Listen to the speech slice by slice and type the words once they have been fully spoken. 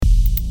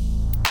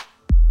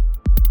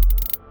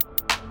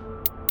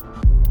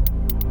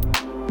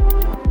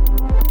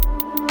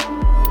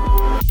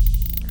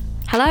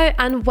Hello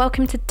and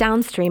welcome to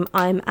Downstream.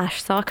 I'm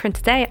Ash Sarkar and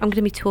today I'm going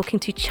to be talking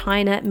to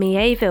China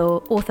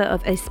Miéville, author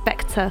of A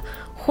Spectre,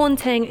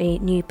 Haunting, a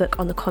new book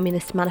on the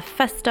Communist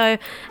Manifesto,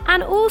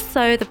 and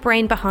also the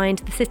brain behind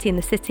The City in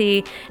the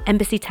City,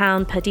 Embassy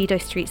Town, Perdido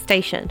Street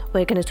Station.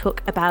 We're going to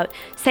talk about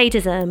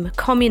sadism,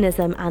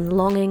 communism, and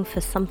longing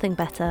for something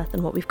better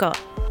than what we've got.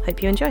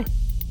 Hope you enjoy.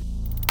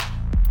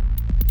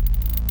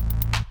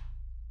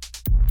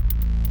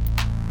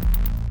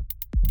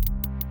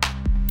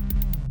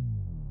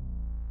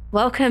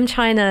 Welcome,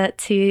 China,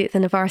 to the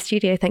Novara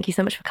studio. Thank you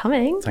so much for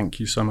coming. Thank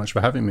you so much for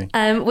having me.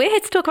 We're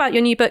here to talk about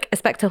your new book, A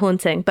Spectre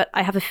Haunting, but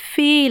I have a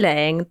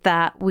feeling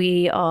that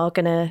we are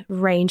going to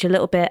range a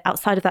little bit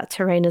outside of that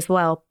terrain as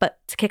well. But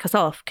to kick us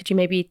off, could you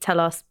maybe tell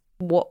us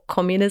what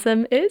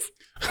communism is?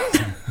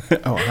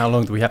 Oh, how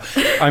long do we have?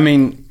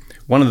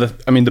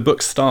 The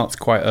book starts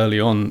quite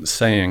early on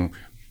saying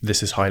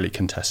this is highly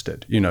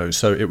contested,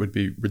 so it would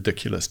be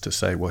ridiculous to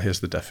say, well, here's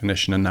the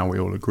definition and now we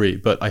all agree.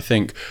 But I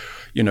think,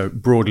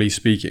 broadly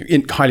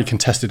speaking, highly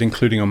contested,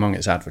 including among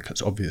its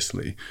advocates,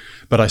 obviously.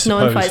 But I suppose...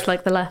 No one fights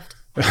like the left.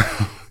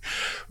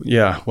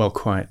 Yeah, well,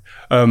 quite.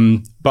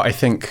 But I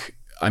think,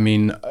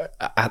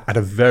 at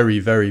a very,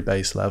 very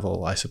base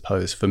level, I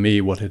suppose, for me,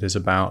 what it is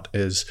about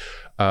is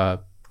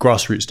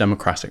grassroots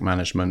democratic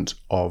management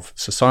of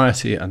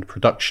society and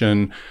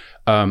production,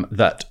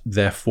 that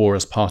therefore,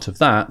 as part of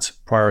that,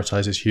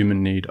 prioritizes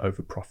human need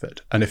over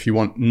profit. And if you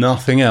want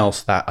nothing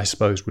else, that, I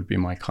suppose, would be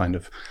my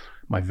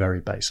very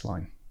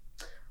baseline.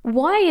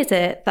 Why is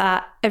it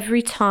that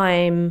every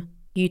time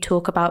you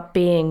talk about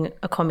being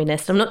a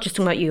communist, I'm not just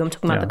talking about you, I'm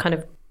talking about the kind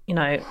of,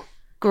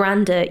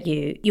 grander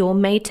you're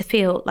made to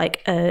feel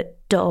like a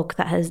dog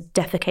that has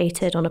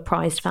defecated on a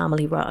prized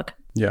family rug?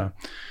 Yeah.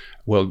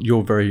 Well,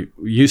 you're very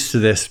used to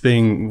this,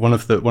 being one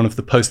of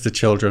the poster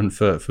children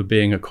for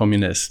being a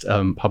communist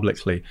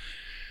publicly.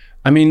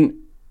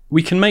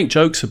 We can make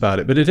jokes about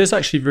it, but it is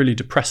actually really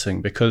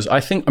depressing because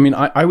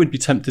I would be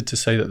tempted to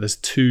say that there's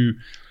two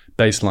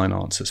baseline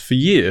answers. For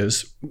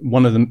years,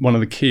 one of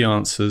the key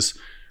answers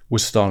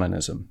was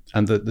Stalinism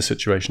and the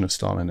situation of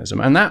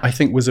Stalinism. And that, I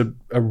think, was a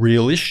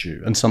real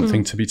issue and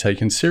something to be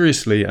taken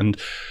seriously. And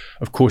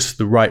of course,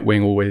 the right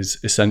wing always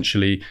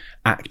essentially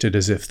acted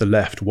as if the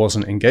left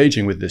wasn't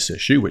engaging with this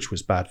issue, which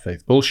was bad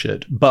faith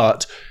bullshit.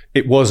 But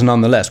it was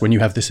nonetheless, when you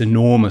have this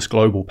enormous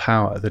global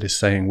power that is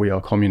saying we are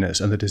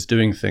communists and that is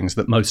doing things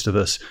that most of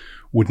us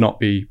would not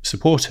be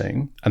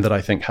supporting, and that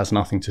I think has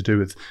nothing to do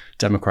with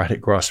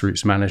democratic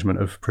grassroots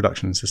management of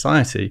production and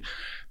society,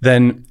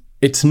 then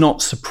it's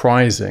not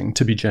surprising,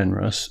 to be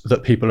generous,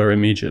 that people are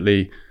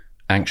immediately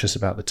anxious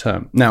about the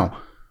term. Now,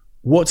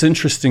 what's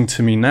interesting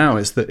to me now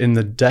is that in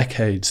the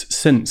decades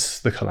since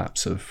the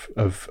collapse of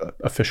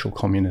official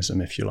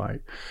communism, if you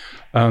like,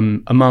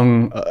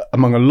 among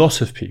a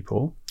lot of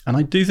people, and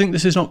I do think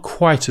this is not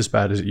quite as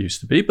bad as it used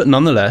to be, but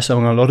nonetheless,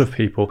 among a lot of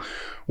people,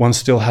 one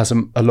still has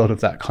a lot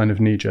of that kind of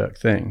knee-jerk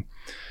thing.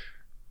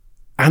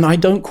 And I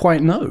don't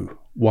quite know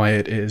why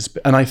it is.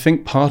 And I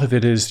think part of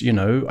it is,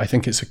 I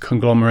think it's a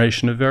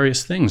conglomeration of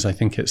various things. I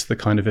think it's the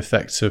kind of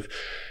effects of,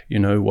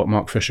 what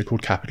Mark Fisher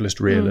called capitalist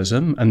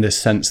realism, and this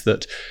sense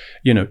that,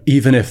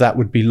 even if that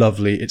would be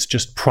lovely, it's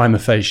just prima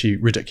facie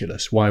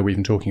ridiculous. Why are we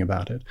even talking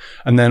about it?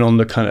 And then on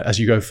the kind of, as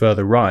you go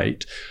further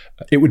right,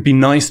 it would be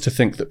nice to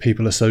think that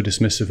people are so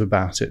dismissive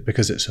about it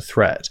because it's a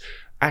threat.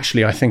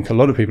 Actually, I think a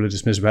lot of people are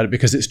dismissive about it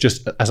because it's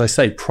just, as I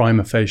say,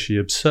 prima facie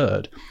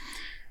absurd.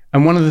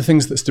 And one of the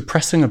things that's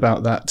depressing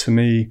about that to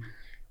me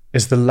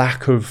is the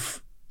lack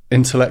of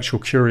intellectual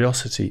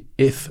curiosity,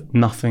 if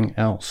nothing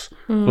else.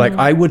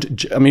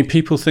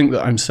 People think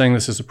that I'm saying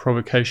this as a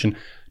provocation.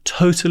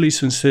 Totally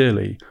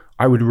sincerely,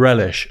 I would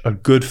relish a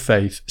good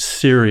faith,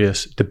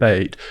 serious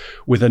debate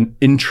with an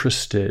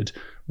interested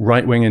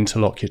right-wing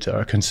interlocutor,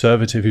 a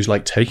conservative who's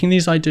taking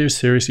these ideas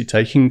seriously,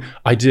 taking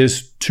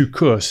ideas tout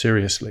court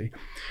seriously.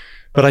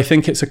 But I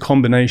think it's a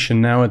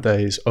combination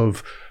nowadays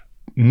of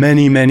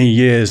many, many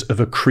years of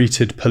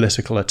accreted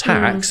political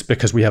attacks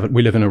because we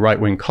live in a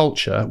right-wing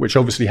culture, which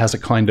obviously has a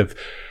kind of,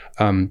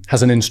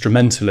 has an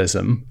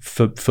instrumentalism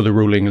for the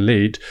ruling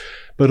elite,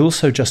 but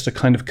also just a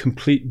kind of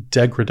complete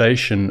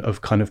degradation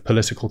of kind of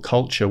political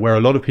culture where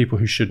a lot of people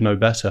who should know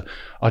better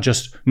are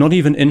just not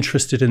even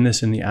interested in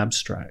this in the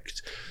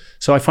abstract.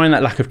 So I find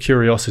that lack of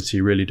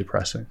curiosity really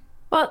depressing.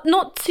 Well,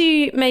 not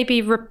to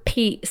maybe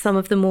repeat some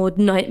of the more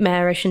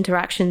nightmarish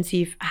interactions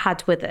you've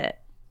had with it,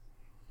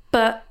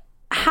 but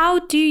how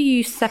do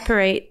you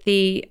separate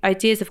the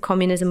ideas of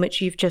communism which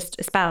you've just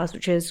espoused,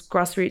 which is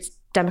grassroots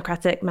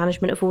democratic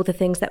management of all the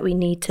things that we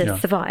need to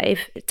survive,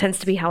 it tends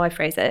to be how I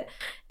phrase it,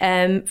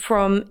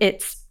 from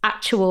its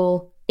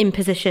actual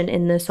imposition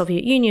in the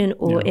Soviet Union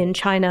or in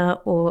China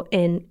or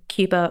in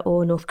Cuba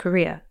or North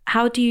Korea?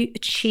 How do you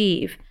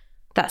achieve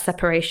that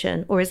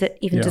separation, or is it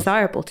even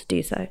desirable to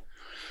do so?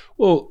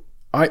 Well,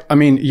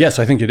 yes,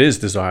 I think it is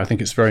desire. I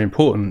think it's very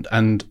important.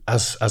 And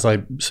as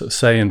I sort of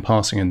say in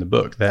passing in the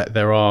book,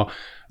 there are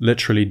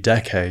literally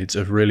decades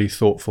of really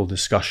thoughtful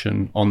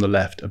discussion on the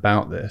left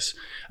about this.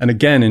 And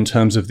again, in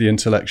terms of the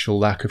intellectual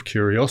lack of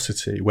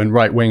curiosity, when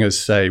right-wingers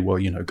say, well,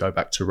 go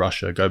back to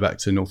Russia, go back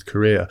to North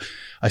Korea,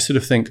 I sort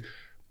of think,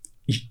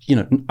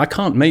 I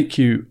can't make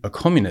you a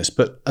communist,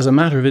 but as a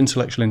matter of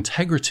intellectual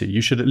integrity,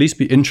 you should at least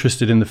be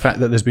interested in the fact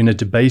that there's been a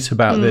debate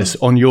about this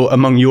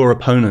among your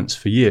opponents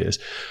for years.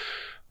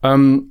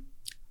 The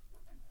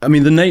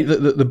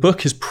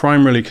book is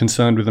primarily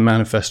concerned with the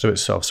manifesto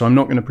itself, so I'm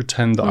not going to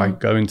pretend that I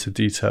go into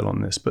detail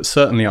on this. But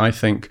certainly, I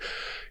think,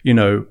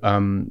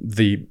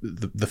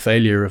 the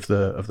failure of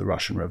the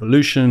Russian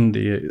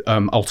Revolution,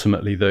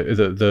 ultimately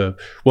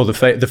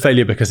the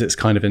failure because it's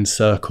kind of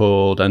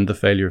encircled, and the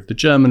failure of the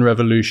German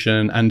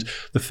Revolution, and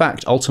the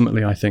fact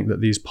ultimately, I think that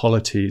these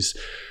polities,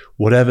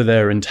 whatever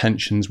their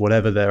intentions,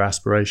 whatever their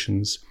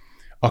aspirations,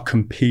 are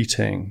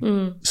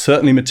competing,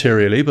 certainly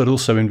materially, but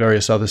also in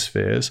various other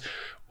spheres,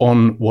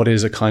 on what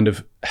is a kind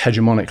of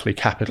hegemonically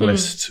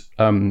capitalist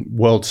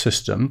world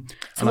system.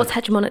 So what's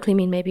hegemonically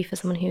mean, maybe for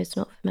someone who is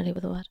not familiar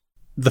with the word?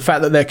 The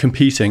fact that they're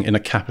competing in a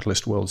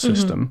capitalist world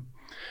system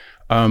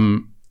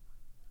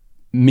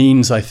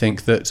means, I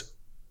think, that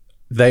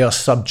they are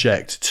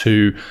subject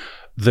to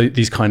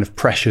these kind of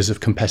pressures of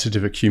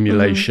competitive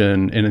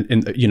accumulation,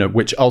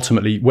 which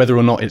ultimately, whether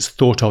or not it's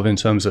thought of in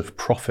terms of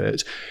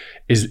profit,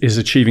 is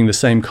achieving the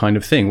same kind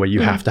of thing, where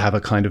you have to have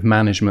a kind of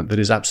management that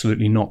is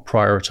absolutely not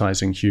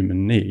prioritizing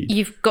human need.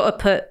 You've got to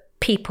put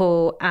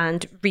people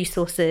and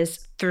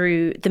resources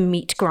through the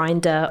meat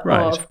grinder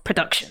of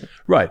production.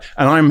 Right.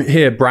 And I'm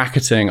here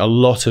bracketing a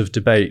lot of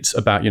debates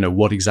about,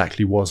 what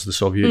exactly was the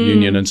Soviet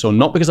Union and so on.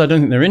 Not because I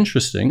don't think they're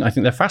interesting. I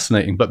think they're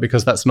fascinating, but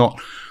because that's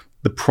not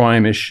the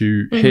prime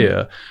issue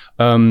here.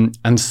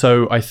 And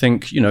so I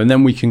think, and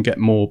then we can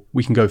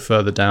go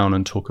further down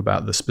and talk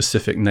about the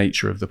specific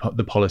nature of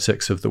the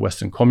politics of the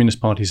Western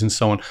communist parties and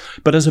so on.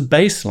 But as a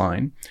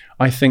baseline,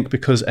 I think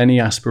because any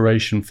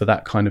aspiration for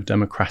that kind of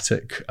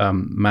democratic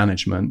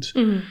management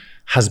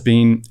has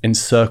been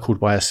encircled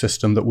by a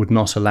system that would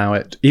not allow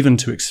it even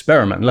to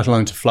experiment, let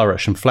alone to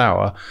flourish and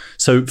flower.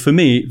 So for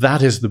me,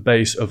 that is the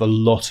base of a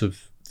lot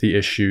of the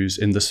issues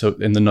in the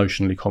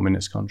notionally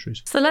communist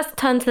countries. So let's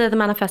turn to the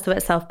manifesto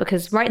itself,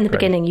 because right in the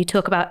beginning you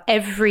talk about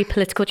every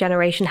political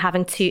generation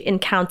having to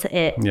encounter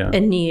it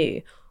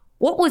anew.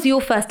 What was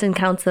your first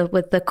encounter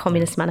with the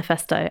Communist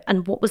Manifesto,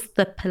 and what was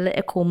the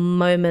political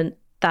moment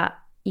that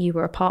you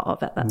were a part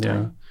of at that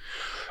time?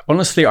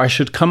 Honestly, I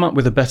should come up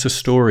with a better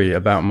story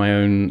about my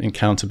own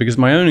encounter, because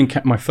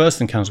my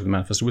first encounter with the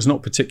manifesto was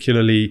not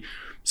particularly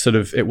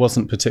it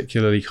wasn't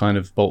particularly kind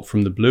of bolt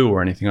from the blue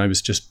or anything. I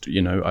was just,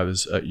 I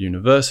was at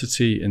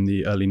university in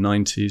the early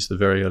 90s, the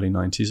very early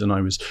 90s, and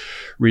I was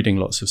reading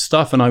lots of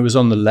stuff, and I was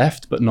on the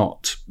left, but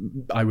not,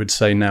 I would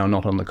say now,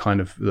 not on the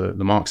kind of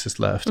the Marxist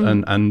left,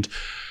 and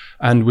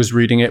was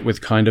reading it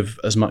with kind of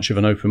as much of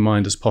an open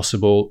mind as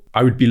possible.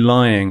 I would be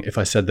lying if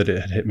I said that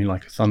it had hit me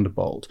like a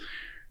thunderbolt.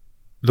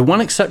 The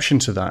one exception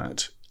to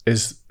that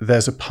is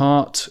there's a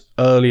part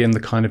early in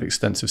the kind of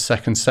extensive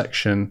second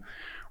section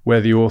where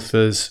the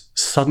authors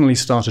suddenly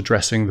start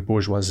addressing the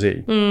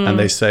bourgeoisie. And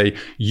they say,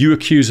 you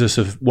accuse us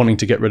of wanting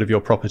to get rid of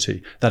your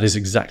property. That is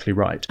exactly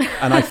right.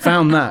 And I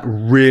found that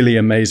really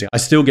amazing. I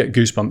still get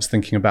goosebumps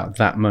thinking about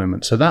that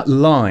moment. So that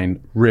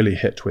line really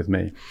hit with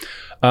me.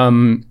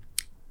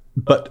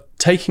 But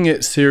taking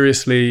it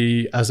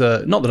seriously as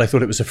not that I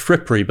thought it was a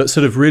frippery, but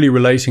sort of really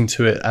relating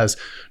to it as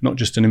not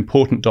just an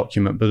important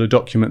document, but a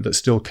document that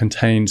still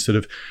contained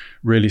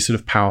really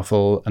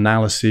powerful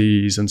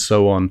analyses and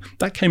so on.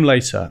 That came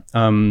later,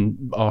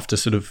 after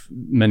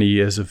many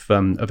years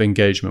of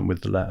engagement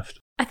with the left.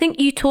 I think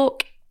you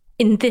talk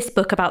in this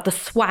book about the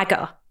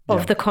swagger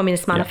of the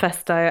Communist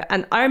Manifesto.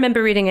 And I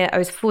remember reading it, I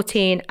was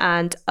 14,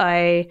 and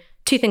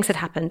two things had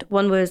happened.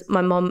 One was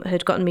my mom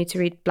had gotten me to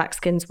read Black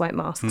Skins, White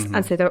Masks.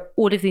 And so there were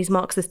all of these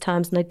Marxist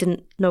terms and I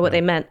didn't know what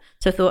they meant.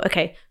 So I thought,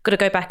 okay, got to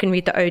go back and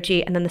read the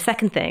OG. And then the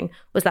second thing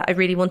was that I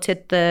really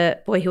wanted the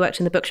boy who worked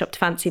in the bookshop to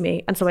fancy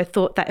me. And so I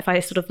thought that if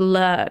I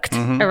lurked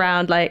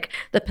around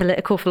the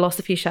political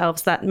philosophy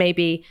shelves, that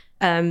maybe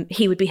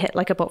he would be hit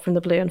like a bolt from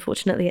the blue.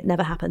 Unfortunately, it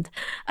never happened.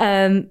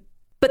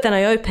 But then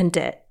I opened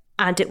it,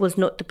 and it was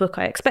not the book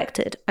I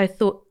expected. I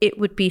thought it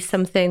would be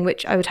something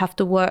which I would have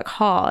to work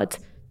hard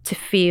to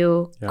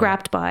feel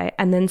grabbed by.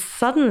 And then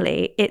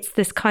suddenly it's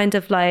this kind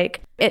of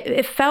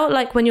it felt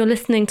like when you're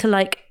listening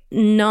to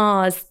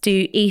Nas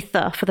do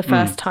Ether for the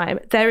first time,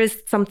 there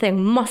is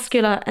something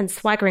muscular and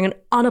swaggering and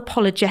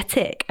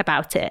unapologetic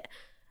about it.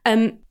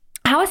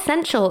 How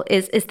essential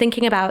is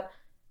thinking about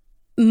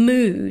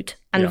mood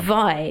and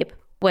vibe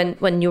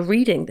when you're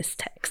reading this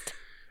text?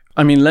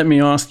 I mean, let me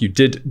ask you,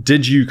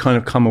 did you kind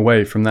of come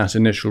away from that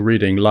initial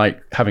reading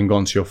like having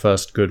gone to your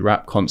first good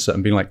rap concert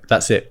and being like,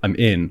 that's it, I'm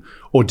in?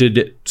 Or did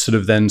it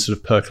then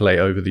percolate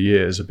over the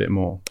years a bit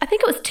more? I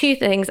think it was two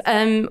things.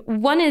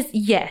 One is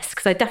yes,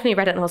 because I definitely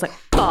read it and I was like,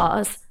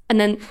 bars. And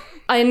then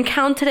I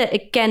encountered it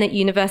again at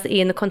university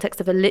in the context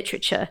of a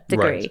literature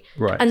degree.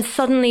 Right. And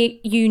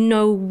suddenly you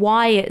know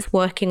why it's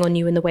working on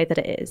you in the way that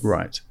it is.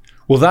 Right.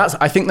 Well,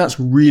 I think that's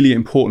really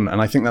important.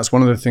 And I think that's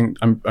one of the things,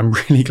 I'm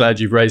really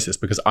glad you've raised this,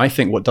 because I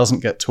think what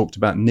doesn't get talked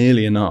about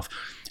nearly enough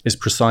is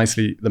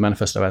precisely the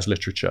manifesto as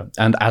literature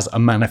and as a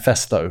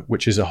manifesto,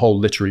 which is a whole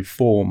literary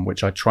form,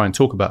 which I try and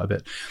talk about a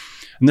bit.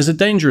 And there's a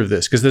danger of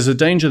this, because there's a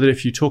danger that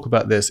if you talk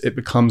about this, it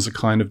becomes a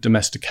kind of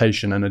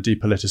domestication and a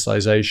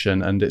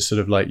depoliticization. And it's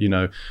sort of like,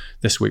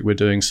 this week we're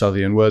doing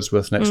Southey and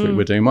Wordsworth, next week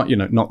we're doing,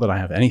 not that I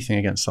have anything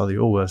against Southey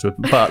or Wordsworth,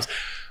 but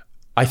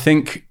I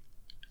think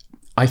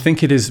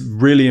it is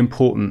really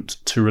important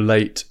to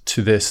relate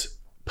to this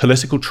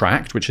political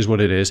tract, which is what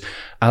it is,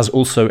 as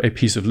also a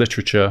piece of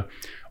literature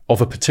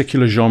of a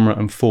particular genre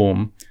and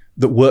form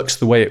that works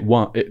the way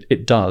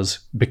it does,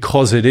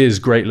 because it is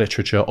great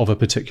literature of a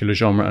particular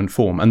genre and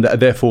form. And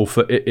therefore,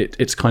 for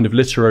its kind of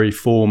literary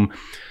form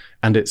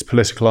and its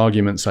political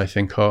arguments, I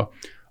think, are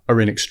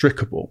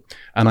inextricable.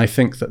 And I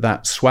think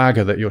that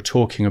swagger that you're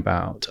talking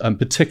about, and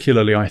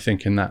particularly I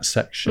think in that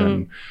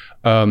section,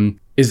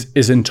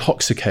 is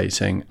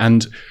intoxicating.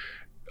 And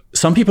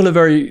some people are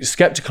very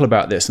skeptical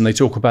about this, and they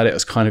talk about it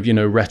as kind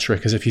of,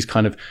 rhetoric, as if he's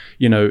kind of,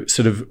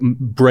 sort of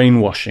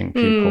brainwashing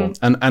people.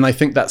 And I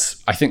think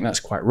that's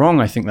quite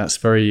wrong. I think that's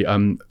very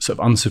sort of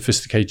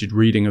unsophisticated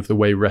reading of the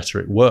way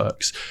rhetoric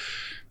works.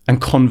 And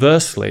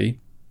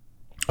conversely,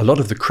 a lot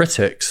of the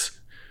critics,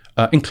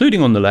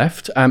 including on the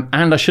left, and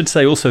I should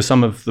say also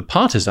some of the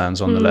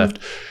partisans on the left,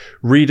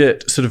 read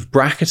it sort of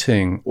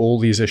bracketing all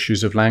these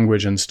issues of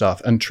language and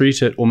stuff, and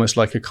treat it almost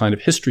like a kind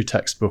of history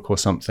textbook or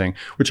something,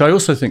 which I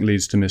also think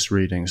leads to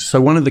misreadings. So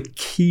one of the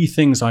key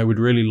things I would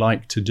really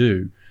like to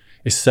do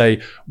is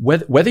say,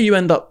 whether you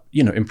end up,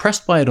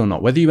 impressed by it or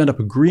not, whether you end up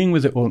agreeing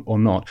with it or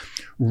not,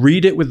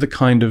 read it with the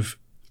kind of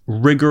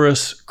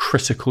rigorous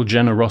critical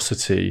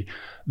generosity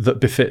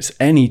that befits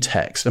any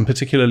text, and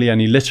particularly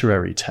any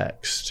literary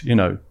text,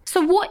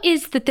 So what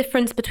is the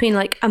difference between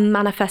like a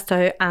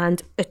manifesto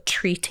and a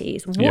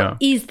treatise? What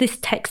is this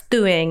text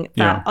doing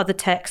that other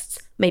texts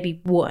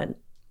maybe weren't?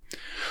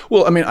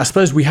 Well, I mean, I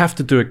suppose we have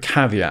to do a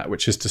caveat,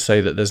 which is to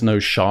say that there's no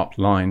sharp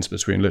lines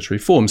between literary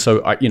forms.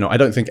 So, I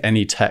don't think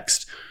any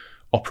text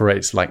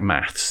operates like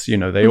maths.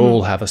 They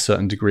all have a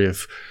certain degree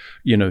of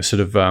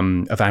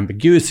of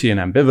ambiguity and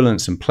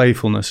ambivalence and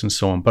playfulness and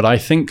so on. But I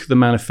think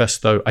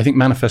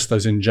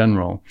manifestos in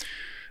general,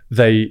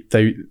 they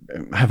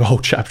have a whole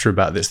chapter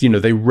about this.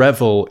 They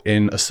revel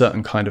in a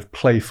certain kind of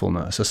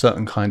playfulness, a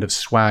certain kind of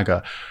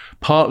swagger,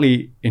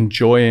 partly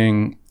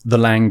enjoying the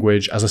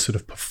language as a sort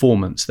of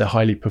performance. They're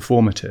highly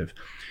performative.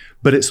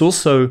 But it's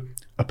also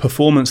a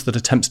performance that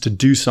attempts to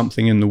do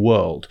something in the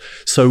world.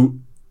 So,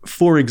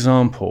 for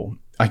example,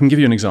 I can give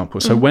you an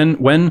example. So when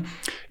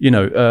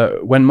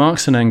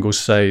Marx and Engels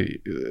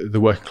say the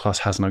working class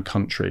has no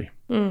country,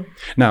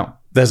 now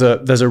there's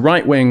a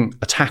right-wing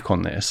attack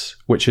on this,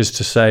 which is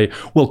to say,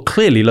 well,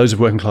 clearly loads of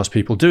working class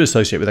people do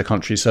associate with their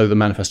country, so the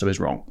manifesto is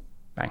wrong.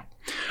 Bang.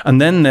 And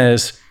then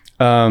there's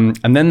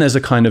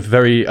a kind of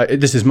very,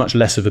 this is much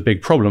less of a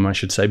big problem, I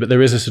should say, but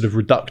there is a sort of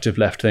reductive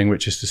left thing,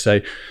 which is to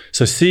say,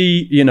 so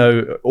see,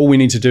 all we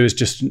need to do is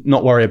just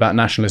not worry about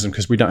nationalism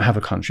because we don't have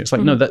a country. It's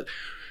like, no, that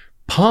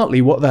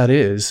partly what that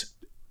is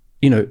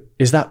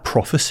that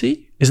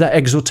prophecy? Is that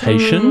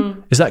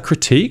exhortation? Is that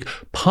critique?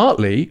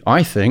 Partly,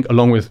 I think,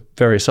 along with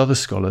various other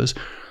scholars,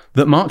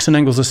 that Marx and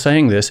Engels are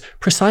saying this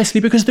precisely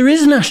because there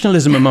is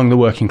nationalism among the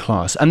working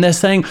class. And they're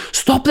saying,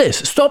 stop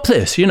this,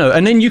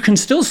 and then you can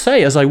still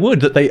say, as I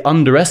would, that they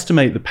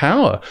underestimate the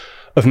power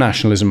of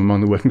nationalism among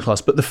the working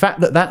class. But the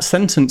fact that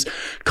sentence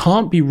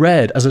can't be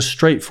read as a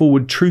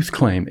straightforward truth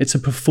claim, it's a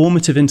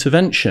performative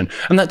intervention.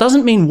 And that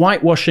doesn't mean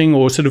whitewashing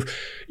or sort of,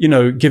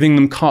 giving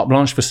them carte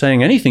blanche for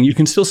saying anything. You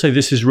can still say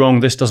this is wrong,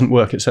 this doesn't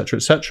work, etc.,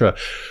 etc.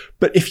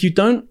 But if you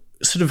don't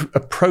sort of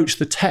approach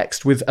the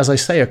text with, as I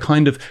say, a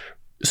kind of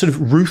sort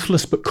of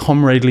ruthless but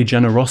comradely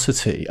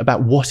generosity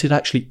about what it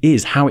actually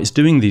is, how it's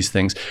doing these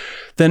things,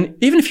 then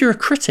even if you're a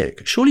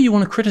critic, surely you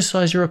want to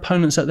criticize your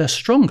opponents at their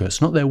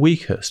strongest, not their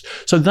weakest.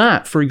 So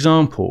that, for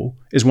example,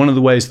 is one of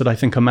the ways that I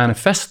think a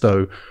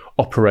manifesto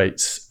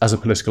operates as a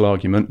political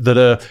argument that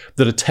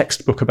a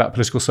textbook about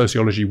political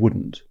sociology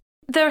wouldn't.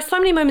 There are so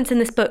many moments in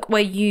this book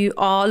where you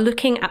are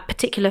looking at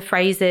particular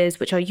phrases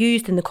which are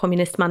used in the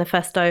Communist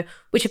Manifesto,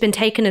 which have been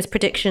taken as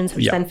predictions,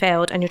 which then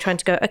failed. And you're trying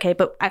to go, okay,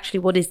 but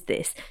actually, what is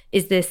this?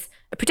 Is this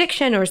a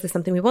prediction or is this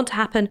something we want to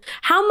happen?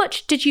 How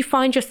much did you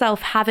find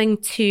yourself having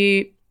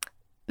to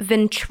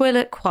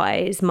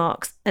ventriloquize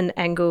Marx and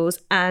Engels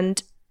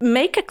and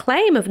make a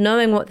claim of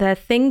knowing what they're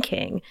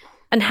thinking?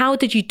 And how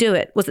did you do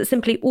it? Was it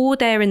simply all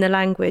there in the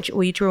language, or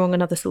were you drawing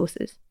on other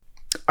sources?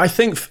 I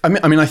think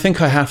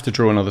I have to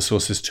draw on other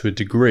sources to a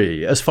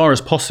degree. As far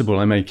as possible,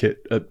 I make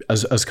it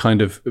as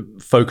kind of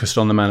focused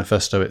on the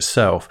manifesto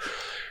itself.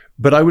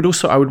 But I would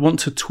want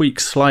to tweak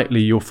slightly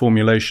your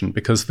formulation,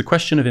 because the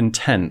question of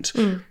intent,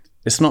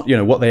 it's not,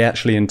 what they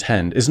actually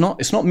intend it's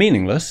not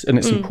meaningless, and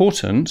it's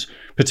important,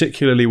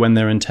 particularly when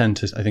their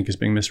intent is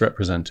being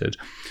misrepresented.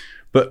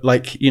 But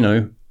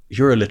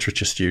you're a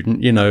literature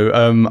student,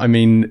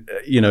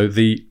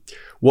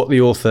 what the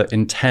author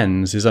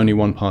intends is only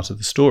one part of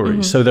the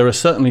story. So there are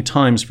certainly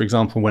times, for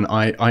example, when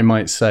I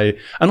might say,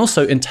 and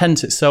also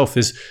intent itself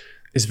is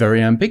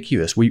very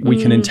ambiguous.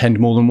 We can intend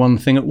more than one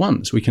thing at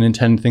once. We can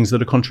intend things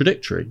that are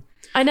contradictory.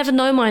 I never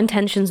know my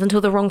intentions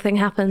until the wrong thing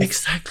happens.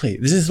 Exactly.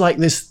 This is like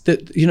this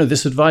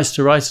advice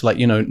to writers, like,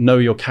 know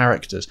your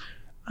characters.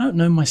 I don't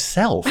know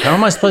myself. How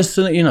am I supposed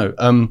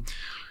to,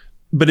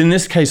 but in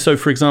this case, so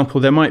for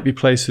example, there might be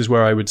places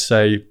where I would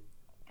say,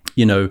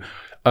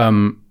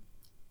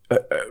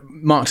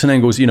 Marx and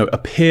Engels,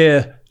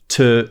 appear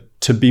to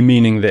be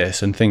meaning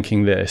this and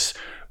thinking this.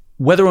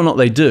 Whether or not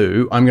they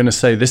do, I'm going to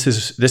say this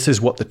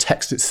is what the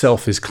text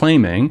itself is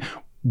claiming,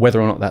 whether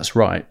or not that's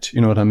right.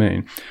 You know what I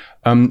mean?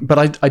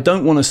 But I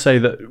don't want to say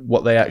that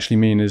what they actually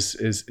mean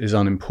is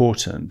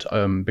unimportant.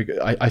 Because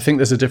I think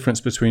there's a difference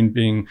between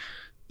being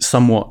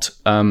somewhat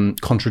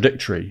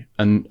contradictory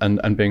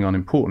and being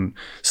unimportant.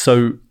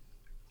 So,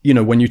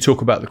 when you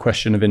talk about the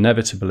question of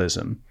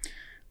inevitabilism,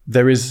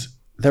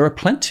 there are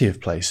plenty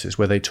of places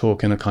where they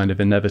talk in a kind of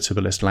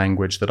inevitabilist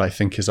language that I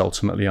think is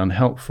ultimately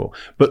unhelpful.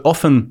 But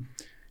often,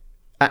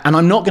 and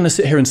I'm not going to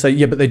sit here and say,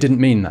 yeah, but they didn't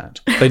mean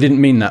that. They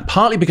didn't mean that.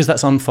 Partly because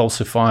that's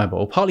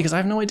unfalsifiable. Partly because I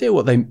have no idea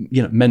what they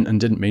meant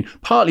and didn't mean.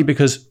 Partly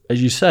because,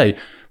 as you say,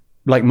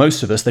 like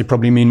most of us, they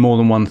probably mean more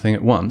than one thing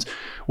at once.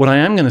 What I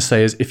am going to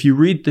say is, if you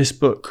read this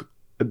book,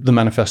 the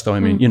manifesto,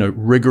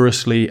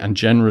 rigorously and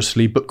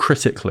generously, but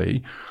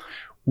critically,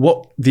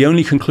 the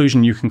only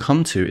conclusion you can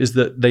come to is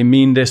that they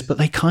mean this, but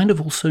they kind of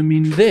also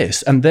mean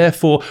this. And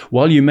therefore,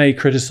 while you may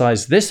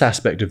criticize this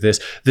aspect of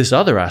this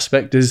other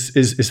aspect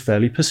is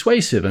fairly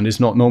persuasive and is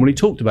not normally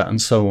talked about,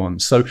 and so on.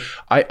 So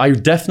I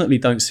definitely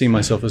don't see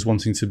myself as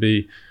wanting to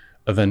be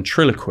a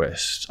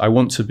ventriloquist. I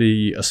want to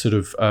be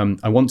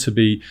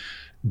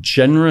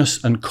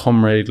generous and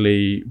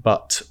comradely,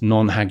 but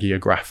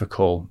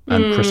non-hagiographical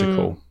and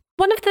critical.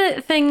 One of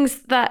the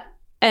things that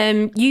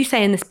you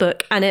say in this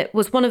book, and it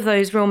was one of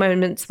those real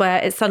moments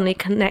where it suddenly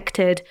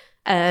connected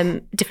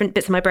different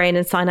bits of my brain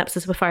and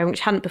synapses were firing,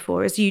 which hadn't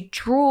before, is you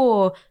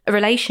draw a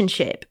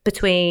relationship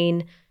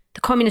between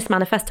the Communist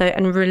Manifesto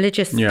and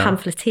religious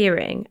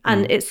pamphleteering.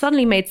 And it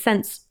suddenly made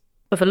sense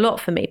of a lot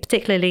for me,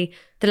 particularly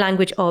the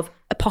language of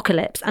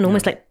apocalypse and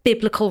almost like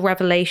biblical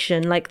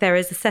revelation, like there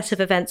is a set of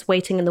events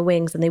waiting in the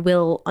wings and they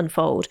will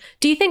unfold.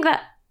 Do you think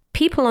that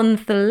people on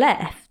the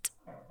left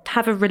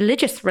have a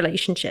religious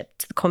relationship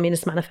to the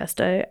Communist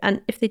Manifesto?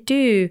 And if they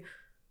do,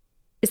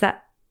 is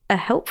that a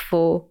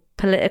helpful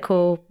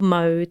political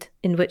mode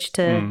in which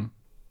to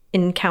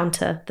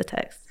encounter the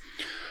text?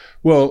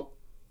 Well,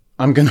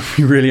 I'm going to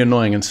be really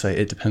annoying and say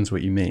it depends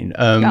what you mean.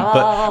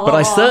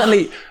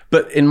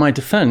 But in my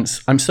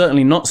defense, I'm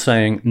certainly not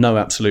saying no,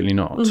 absolutely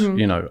not.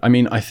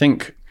 I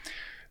think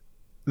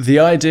the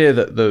idea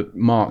that the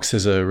Marx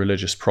is a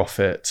religious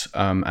prophet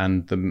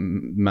and the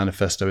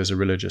manifesto is a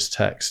religious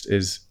text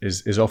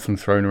is often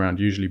thrown around,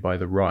 usually by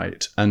the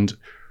right. And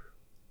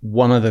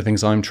one of the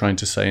things I'm trying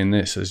to say in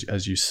this,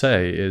 as you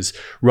say, is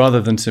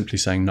rather than simply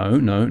saying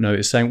no,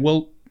 it's saying,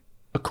 well,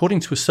 according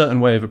to a certain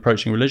way of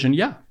approaching religion,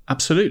 yeah,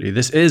 absolutely,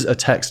 this is a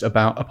text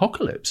about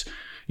apocalypse.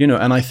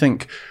 And I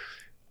think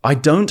I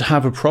don't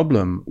have a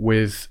problem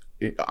with.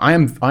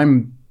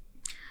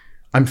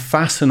 I'm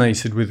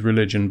fascinated with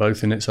religion,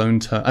 both in its own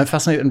terms. I'm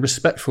fascinated and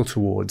respectful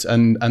towards,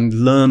 and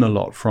learn a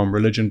lot from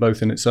religion,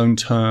 both in its own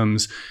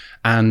terms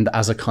and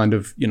as a kind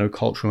of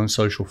cultural and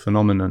social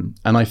phenomenon.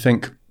 And I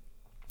think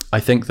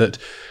that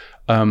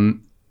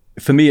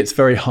for me, it's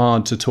very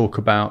hard to talk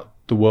about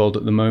the world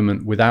at the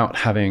moment without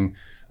having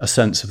a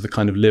sense of the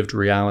kind of lived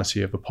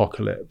reality of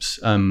apocalypse.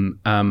 And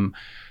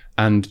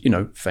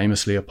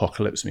famously,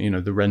 apocalypse,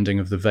 the rending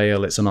of the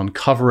veil. It's an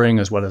uncovering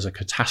as well as a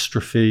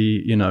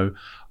catastrophe.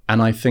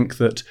 And I think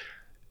that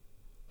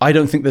I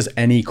don't think there's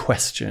any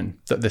question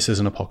that this is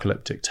an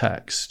apocalyptic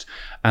text,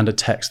 and a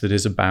text that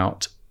is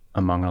about,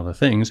 among other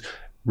things,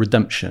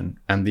 redemption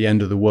and the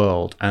end of the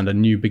world and a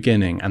new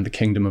beginning and the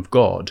kingdom of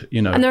God.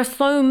 And there are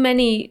so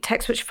many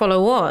texts which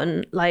follow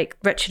on, like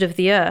Wretched of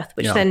the Earth,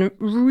 which then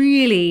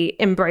really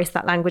embrace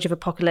that language of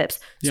apocalypse.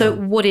 So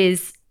what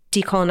is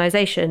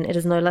decolonization? It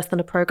is no less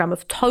than a program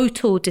of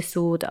total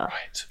disorder.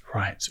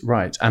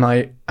 Right. And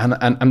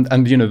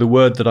the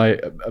word that I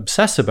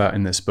obsess about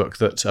in this book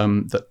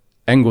that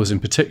Engels in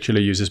particular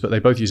uses, but they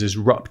both use, is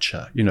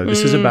rupture.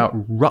 This is about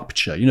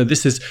rupture.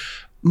 This is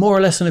more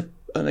or less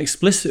an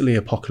explicitly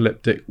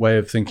apocalyptic way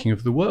of thinking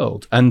of the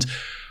world. And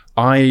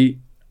I'm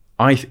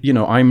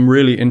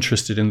really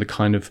interested in the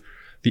kind of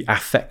the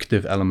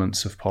affective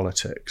elements of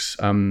politics.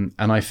 And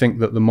I think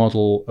that the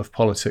model of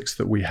politics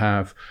that we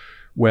have,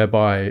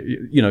 whereby,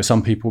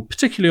 some people,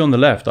 particularly on the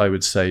left, I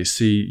would say,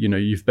 see,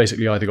 you've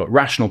basically either got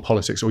rational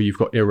politics or you've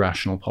got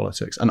irrational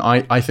politics. And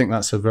I think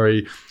that's a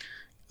very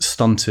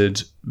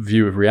stunted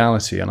view of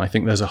reality. And I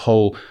think there's a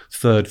whole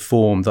third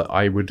form that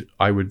I would,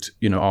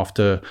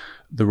 after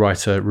the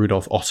writer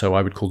Rudolf Otto,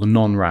 I would call the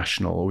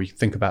non-rational, or we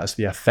think about as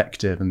the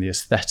affective and the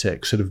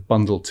aesthetic sort of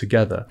bundled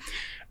together.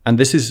 And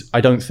this is, I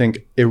don't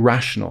think,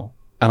 irrational.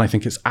 And I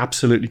think it's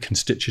absolutely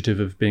constitutive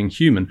of being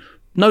human.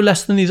 no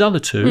less than these other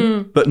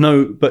two, but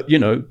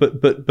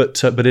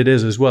it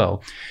is as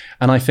well.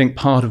 And I think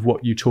part of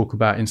what you talk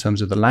about in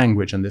terms of the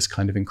language and this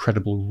kind of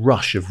incredible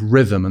rush of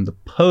rhythm and the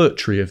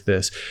poetry of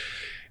this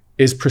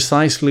is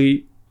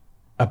precisely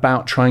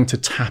about trying to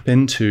tap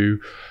into,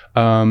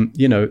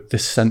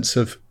 this sense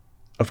of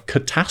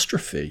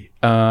catastrophe,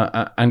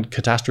 and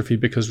catastrophe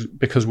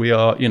because we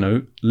are,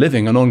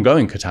 living an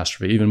ongoing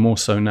catastrophe, even more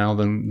so now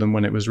than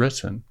when it was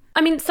written. I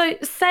mean, so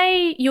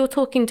say you're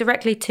talking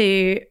directly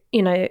to,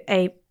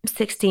 a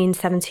 16,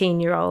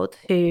 17-year-old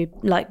who,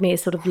 like me,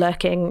 is sort of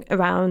lurking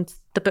around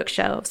the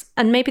bookshelves,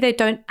 and maybe they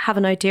don't have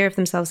an idea of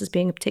themselves as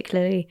being a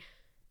particularly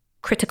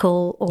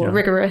critical or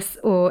rigorous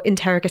or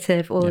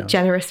interrogative or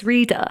generous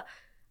reader.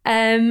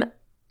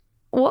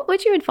 What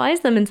would you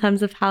advise them in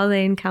terms of how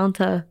they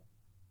encounter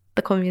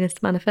the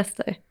Communist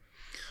Manifesto?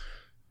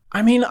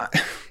 I mean,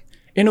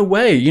 in a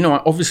way,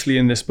 obviously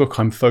in this book,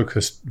 I'm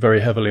focused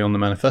very heavily on the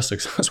manifesto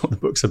because that's what the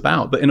book's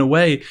about. But in a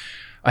way,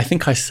 I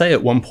think I say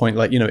at one point,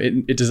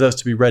 it deserves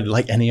to be read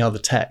like any other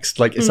text.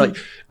 It's like,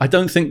 I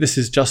don't think this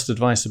is just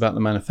advice about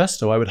the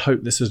manifesto. I would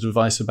hope this is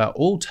advice about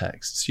all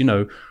texts.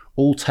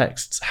 All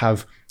texts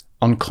have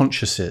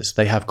unconsciouses.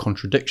 They have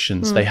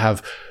contradictions. They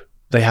have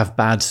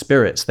bad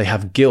spirits. They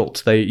have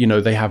guilt.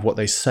 They have what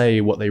they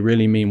say, what they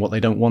really mean, what they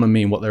don't want to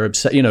mean, what they're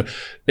upset.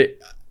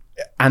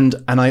 And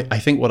I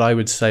think what I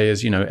would say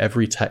is,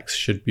 every text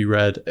should be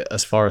read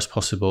as far as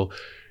possible,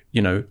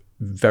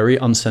 very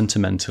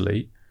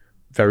unsentimentally,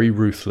 very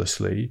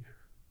ruthlessly,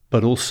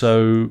 but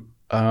also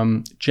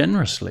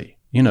generously.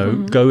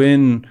 Go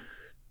in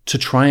to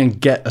try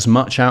and get as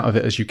much out of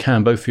it as you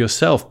can, both for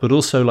yourself, but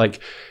also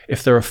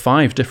if there are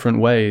 5 different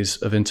ways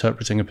of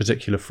interpreting a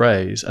particular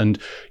phrase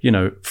and,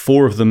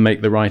 4 of them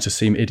make the writer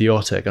seem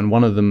idiotic and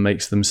 1 of them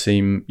makes them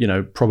seem,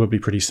 probably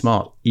pretty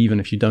smart, even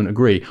if you don't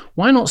agree.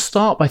 Why not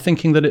start by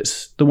thinking that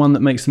it's the one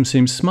that makes them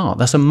seem smart?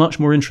 That's a much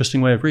more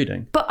interesting way of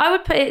reading. But I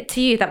would put it to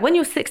you that when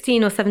you're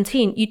 16 or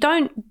 17, you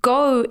don't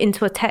go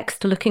into a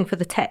text looking for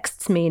the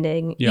text's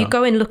meaning. You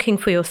go in looking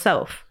for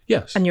yourself.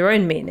 Yes. And your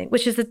own meaning,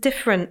 which is a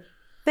different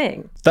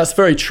thing. That's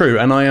very true.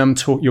 And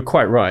you're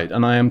quite right.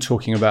 And I am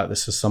talking about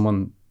this as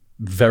someone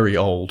very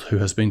old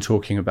who's been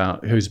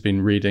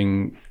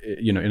reading,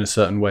 in a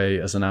certain way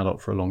as an adult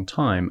for a long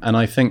time. And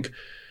I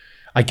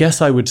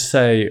guess I would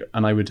say,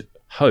 and I would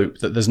hope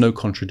that there's no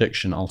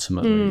contradiction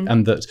ultimately.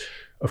 And that,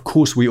 of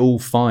course, we all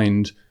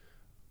find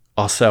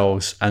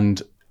ourselves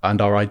and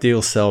our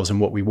ideal selves and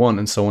what we want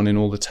and so on in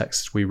all the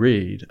texts we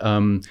read.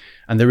 And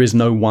there is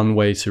no one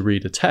way to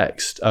read a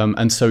text.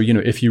 And so,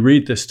 if you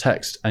read this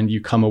text and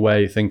you come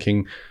away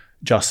thinking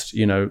just,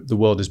 the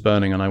world is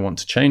burning and I want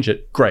to change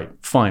it, great,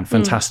 fine,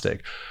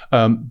 fantastic.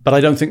 But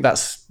I don't think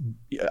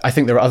I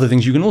think there are other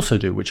things you can also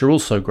do, which are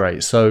also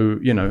great. So,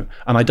 and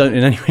I don't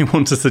in any way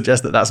want to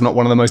suggest that that's not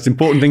one of the most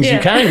important things you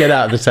can get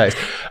out of the text.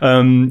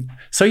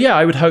 So yeah,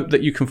 I would hope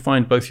that you can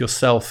find both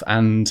yourself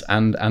and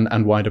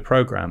wider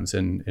programs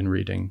in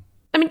reading.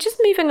 I mean, just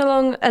moving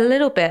along a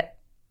little bit,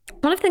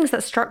 one of the things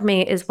that struck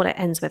me is what it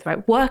ends with,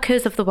 right?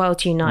 Workers of the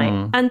world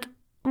unite. And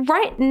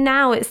right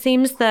now it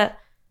seems that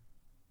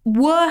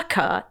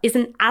worker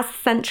isn't as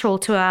central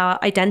to our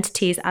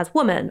identities as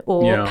woman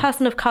or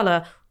person of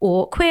color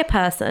or queer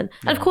person.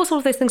 And of course, all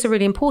of those things are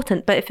really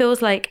important, but it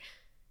feels like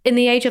in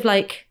the age of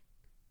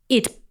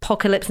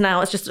id-pocalypse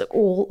now, it's just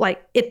all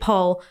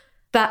id-pol,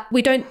 that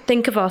we don't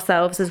think of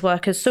ourselves as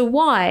workers. So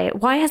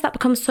why has that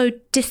become so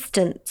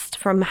distanced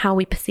from how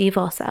we perceive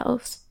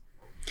ourselves?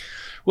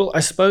 Well,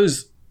 I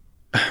suppose,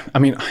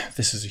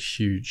 this is a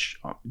huge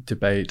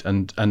debate,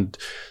 and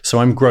so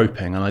I'm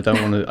groping, and I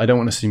don't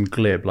want to seem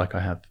glib like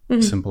I have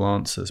simple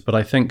answers. But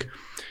I think,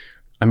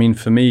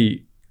 for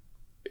me,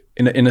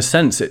 in a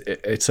sense,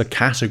 it's a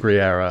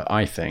category error.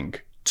 I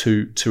think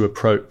to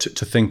approach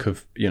to think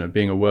of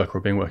being a worker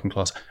or being working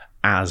class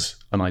as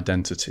an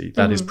identity.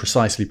 That is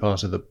precisely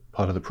part of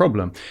the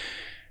problem.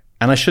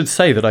 And I should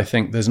say that I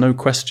think there's no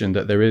question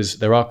that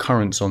there are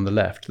currents on the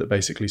left that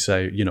basically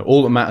say,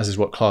 all that matters is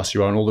what class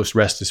you are and all this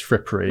rest is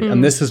frippery.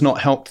 And this has not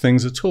helped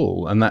things at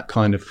all. And that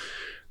kind of,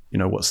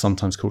 what's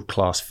sometimes called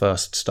class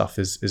first stuff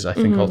is I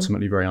think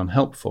ultimately very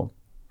unhelpful.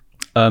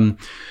 But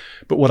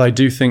what I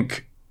do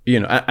think,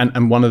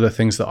 and one of the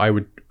things that I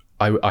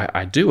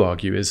do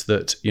argue is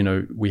that,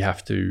 we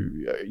have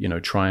to,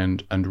 try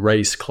and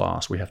race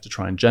class, we have to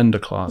try and gender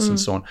class and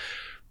so on.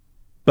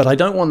 But I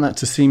don't want that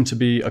to seem to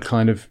be a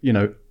kind of,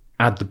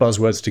 add the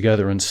buzzwords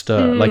together and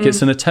stir.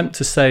 It's an attempt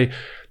to say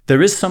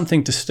there is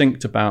something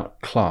distinct about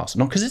class,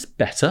 not because it's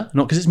better,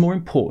 not because it's more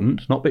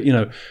important,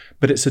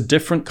 but it's a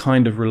different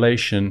kind of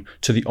relation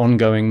to the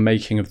ongoing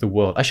making of the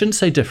world. I shouldn't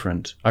say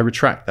different. I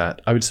retract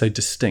that. I would say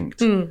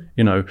distinct,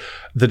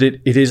 that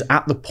it is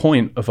at the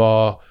point of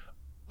our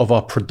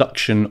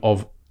production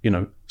of,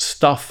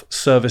 stuff,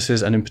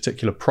 services, and in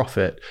particular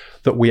profit,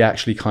 that we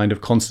actually kind of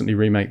constantly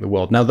remake the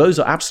world. Now, those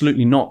are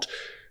absolutely not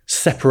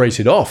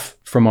separated off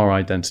from our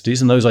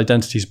identities, and those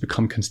identities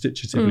become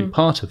constitutively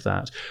part of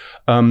that.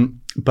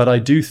 But I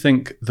do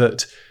think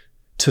that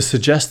to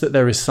suggest that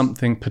there is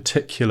something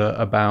particular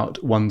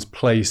about one's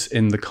place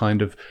in the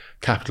kind of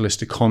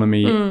capitalist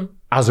economy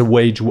as a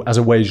wage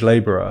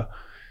laborer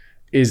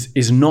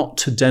is not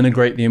to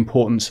denigrate the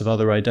importance of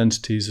other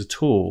identities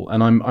at all.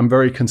 And I'm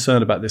very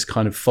concerned about this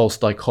kind of false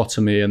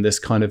dichotomy and this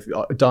kind of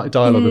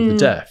dialogue of the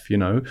deaf, you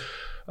know.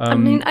 I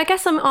mean, I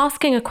guess I'm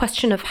asking a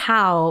question of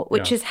how,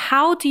 which is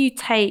how do you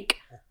take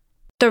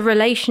the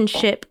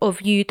relationship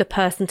of you, the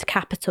person, to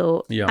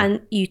capital,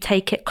 and you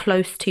take it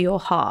close to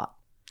your heart?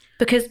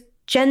 Because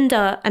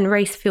gender and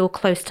race feel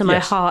close to my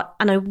heart,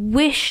 and I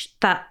wish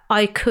that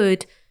I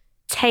could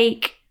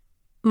take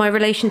my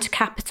relation to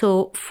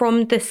capital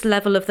from this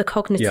level of the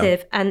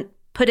cognitive and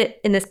put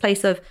it in this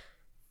place of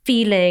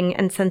feeling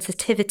and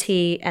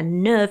sensitivity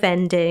and nerve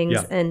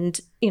endings and,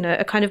 you know,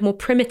 a kind of more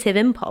primitive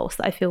impulse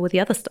that I feel with the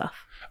other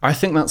stuff. I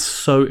think that's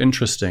so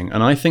interesting.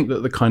 And I think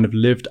that the kind of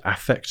lived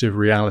affective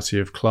reality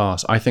of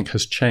class, I think,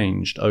 has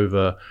changed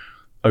over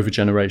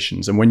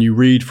generations. And when you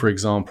read, for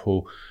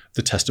example,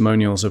 the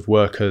testimonials of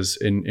workers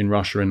in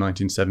Russia in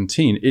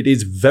 1917, it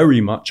is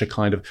very much a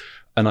kind of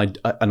an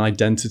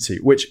identity,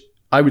 which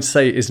I would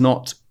say is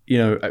not, you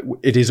know,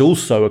 it is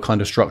also a kind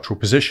of structural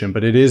position,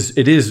 but it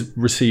is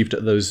received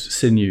at those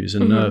sinews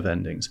and nerve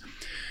endings.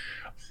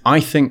 I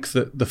think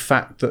that the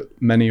fact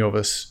that many of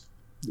us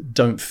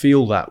don't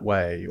feel that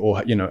way,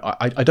 or, you know,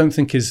 I don't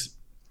think is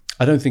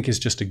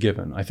just a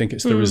given. I think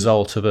it's the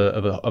result of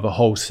a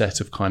whole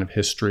set of kind of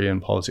history and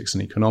politics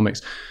and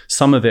economics.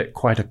 Some of it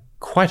quite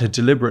a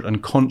deliberate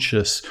and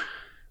conscious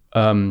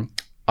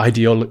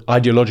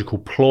ideological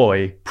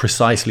ploy,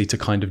 precisely to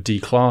kind of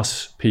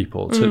declass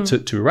people,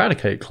 to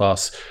eradicate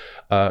class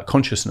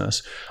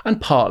consciousness, and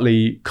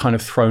partly kind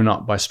of thrown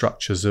up by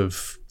structures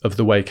of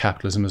the way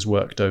capitalism has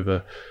worked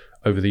over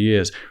the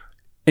years.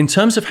 In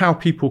terms of how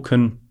people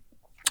can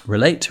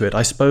relate to it,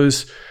 I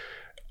suppose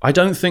I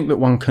don't think that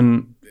one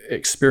can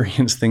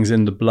experience things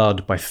in the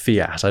blood by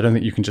fiat. I don't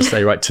think you can just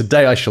say, right,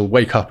 today I shall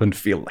wake up and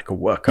feel like a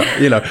worker.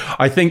 You know,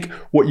 I think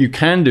what you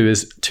can do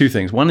is two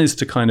things. One is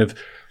to kind of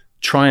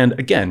try and,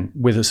 again,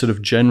 with a sort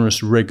of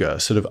generous rigor,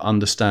 sort of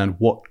understand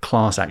what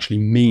class actually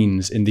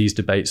means in these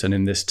debates and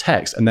in this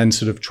text, and then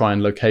sort of try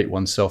and locate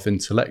oneself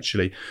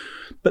intellectually.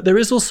 But there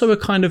is also a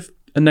kind of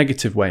a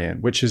negative way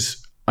in, which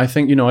is, I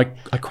think, you know, I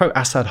quote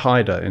Assad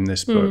Haider in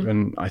this book,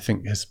 and I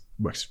think his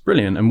work's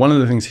brilliant. And one of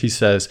the things he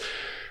says,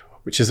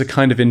 which is a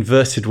kind of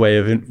inverted way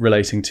of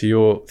relating to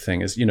your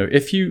thing, is, you know,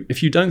 if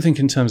you don't think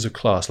in terms of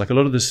class, like a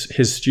lot of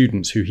his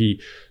students who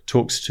he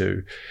talks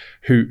to,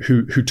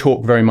 who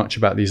talk very much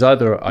about these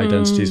other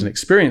identities and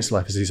experience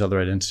life as these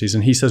other identities.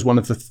 And he says one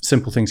of the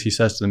simple things he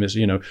says to them is,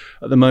 you know,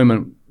 at the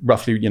moment,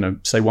 roughly, you know,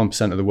 say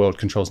 1% of the world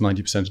controls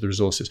 90% of the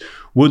resources.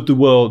 Would the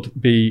world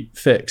be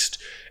fixed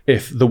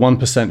if the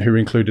 1% who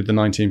included the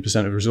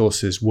 19% of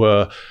resources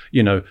were,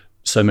 you know,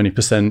 so many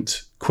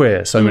percent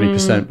queer, so many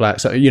percent black,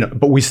 so, you know,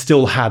 but we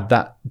still had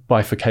that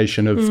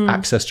bifurcation of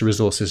access to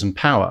resources and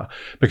power,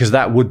 because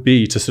that would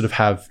be to sort of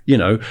have, you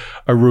know,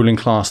 a ruling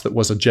class that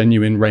was a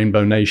genuine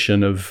rainbow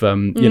nation of,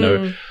 you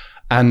know,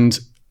 and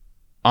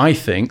I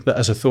think that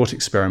as a thought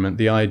experiment,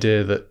 the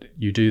idea that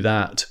you do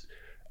that,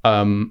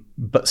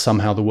 but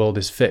somehow the world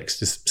is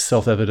fixed, is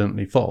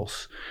self-evidently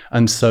false.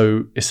 And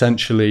so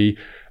essentially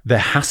there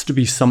has to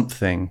be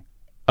something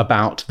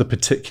about the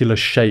particular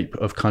shape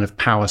of kind of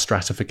power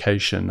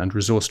stratification and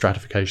resource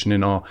stratification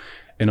in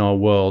our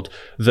world,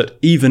 that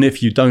even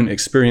if you don't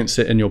experience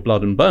it in your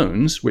blood and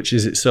bones, which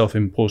is itself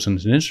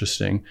important and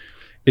interesting,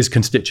 is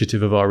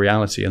constitutive of our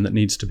reality and that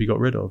needs to be got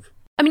rid of.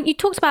 I mean, you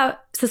talked about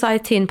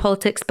society and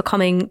politics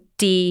becoming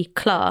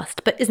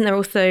declassed, but isn't there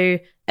also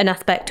an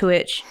aspect to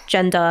which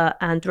gender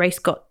and race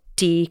got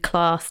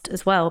declassed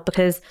as well?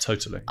 Because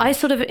totally, I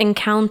sort of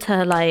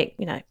encounter, like,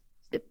 you know,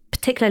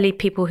 particularly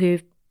people who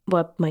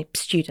were my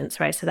students,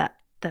 right? So that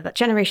they're that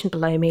generation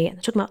below me, and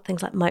they're talking about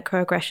things like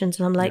microaggressions,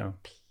 and I'm like,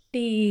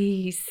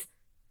 please,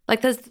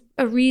 like, there's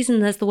a reason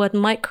there's the word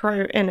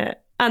micro in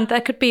it, and there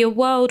could be a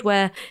world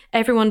where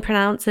everyone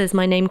pronounces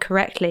my name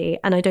correctly,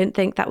 and I don't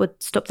think that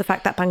would stop the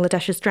fact that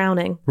Bangladesh is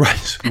drowning.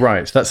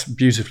 Right. That's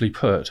beautifully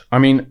put. I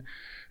mean,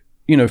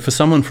 you know, for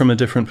someone from a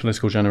different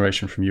political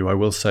generation from you, I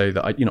will say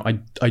that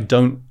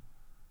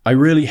I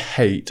really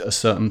hate a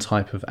certain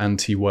type of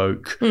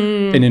anti-woke,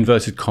 in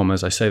inverted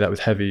commas, I say that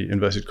with heavy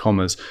inverted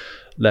commas,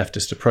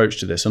 leftist approach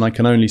to this. And I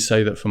can only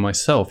say that for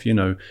myself, you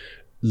know,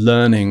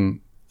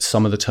 learning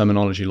some of the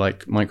terminology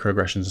like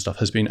microaggressions and stuff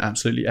has been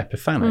absolutely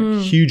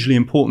epiphanic, hugely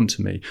important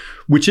to me,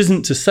 which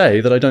isn't to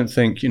say that I don't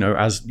think, you know,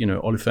 as, you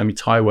know, Olufemi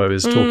Taiwo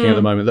is talking at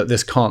the moment, that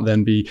this can't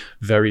then be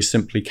very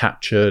simply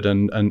captured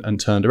and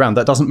turned around.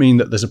 That doesn't mean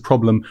that there's a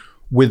problem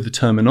with the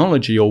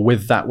terminology or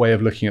with that way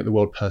of looking at the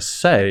world per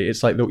se.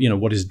 It's like, you know,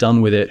 what is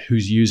done with it,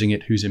 who's using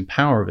it, who's in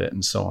power of it,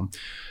 and so on.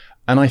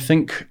 And I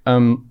think,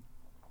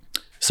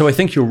 so I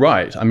think you're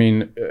right. I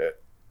mean,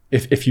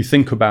 if you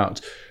think about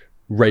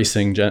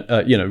racing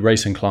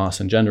class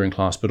and gendering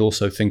class, but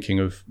also thinking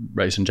of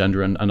race and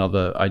gender and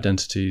other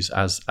identities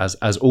as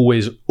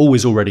always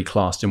already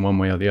classed in one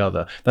way or the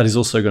other, that is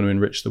also going to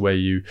enrich the way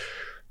you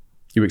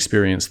you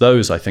experience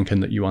those, I think,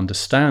 and that you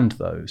understand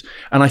those.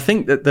 And I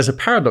think that there's a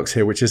paradox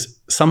here, which is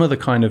some of the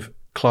kind of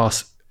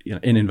class,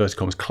 in inverted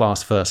commas,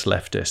 class first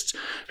leftists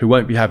who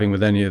won't be having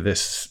with any of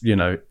this,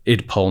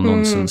 id pol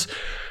nonsense.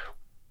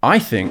 I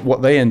think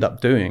what they end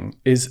up doing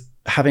is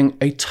having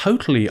a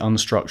totally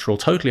unstructural,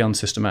 totally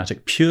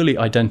unsystematic, purely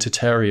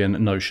identitarian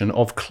notion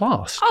of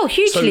class. Oh,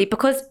 hugely,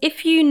 because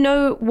if you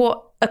know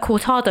what a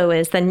cortado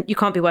is, then you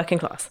can't be working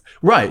class.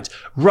 Right.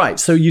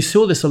 So you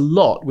saw this a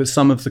lot with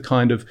some of the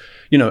kind of,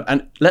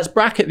 and let's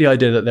bracket the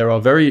idea that there are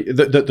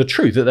the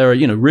truth that there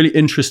are, really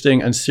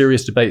interesting and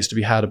serious debates to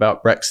be had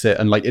about Brexit,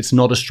 and like it's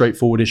not a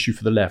straightforward issue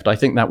for the left. I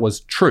think that was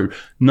true.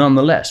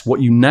 Nonetheless,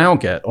 what you now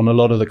get on a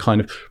lot of the kind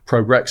of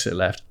pro-Brexit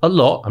left, a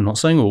lot, I'm not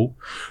saying all,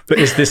 but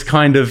is this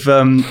kind of,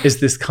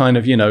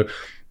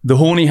 the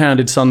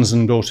horny-handed sons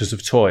and daughters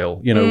of toil,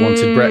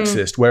 wanted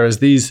Brexit, whereas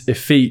these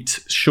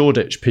effete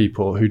Shoreditch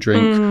people who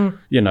drink,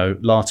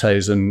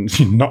 lattes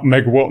and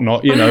nutmeg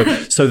whatnot,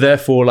 so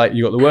therefore, like,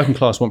 you got the working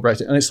class want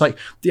Brexit, and it's like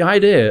the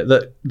idea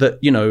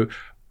that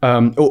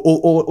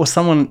or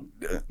someone,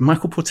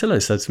 Michael Portillo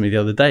said to me the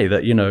other day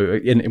that,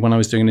 when I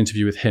was doing an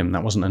interview with him,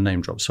 that wasn't a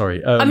name drop, sorry.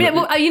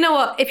 You know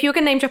what? If you're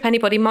going to name drop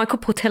anybody, Michael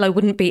Portillo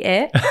wouldn't be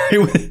it.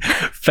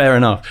 Fair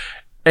enough.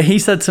 He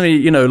said to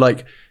me,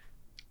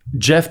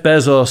 Jeff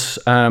Bezos,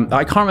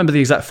 I can't remember the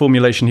exact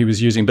formulation he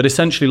was using, but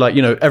essentially, like,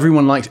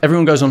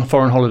 everyone goes on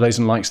foreign holidays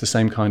and likes the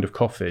same kind of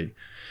coffee.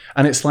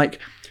 And it's like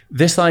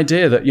this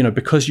idea that,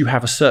 because you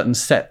have a certain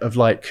set of,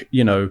 like,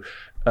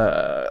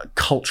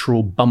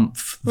 cultural bump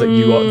that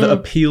you are, that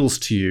appeals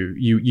to you,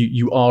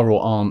 you are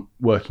or aren't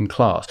working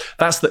class.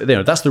 That's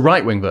the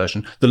right wing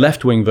version. The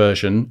left wing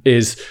version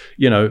is,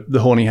 the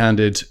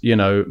horny-handed,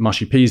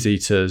 mushy peas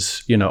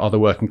eaters, are the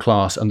working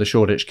class, and the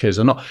Shoreditch kids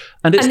are not.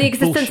 And the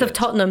existence bullshit of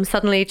Tottenham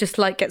suddenly just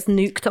like gets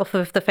nuked off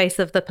of the face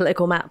of the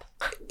political map.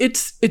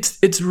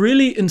 It's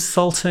really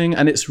insulting,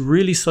 and it's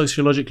really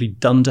sociologically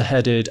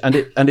dunderheaded, and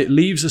it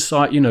leaves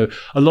aside, a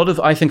lot of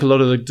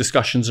the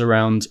discussions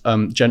around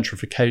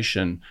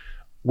gentrification,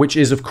 which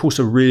is, of course,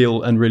 a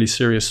real and really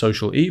serious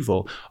social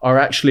evil, are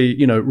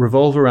actually,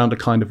 revolve around a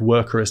kind of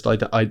workerist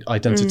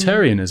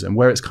identitarianism,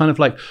 where it's kind of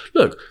like,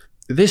 look,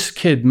 this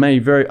kid may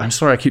I'm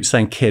sorry I keep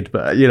saying kid,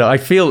 but I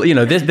feel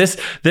this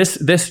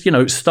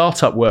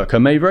startup worker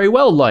may very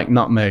well like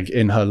nutmeg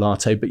in her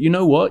latte, but you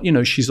know what,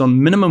 she's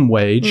on minimum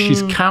wage,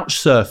 she's couch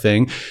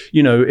surfing,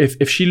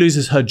 if she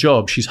loses her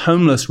job, she's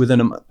homeless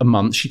within a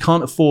month, she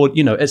can't afford,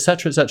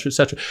 etc., etc.,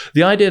 etc.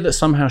 The idea that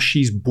somehow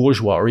she's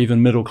bourgeois or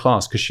even middle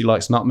class because she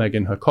likes nutmeg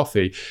in her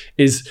coffee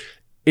is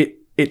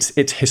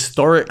it's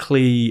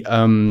historically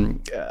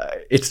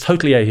it's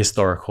totally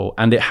ahistorical,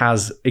 and it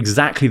has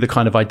exactly the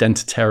kind of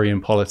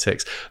identitarian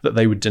politics that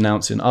they would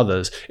denounce in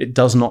others. It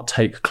does not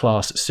take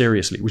class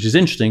seriously, which is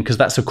interesting because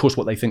that's, of course,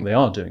 what they think they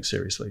are doing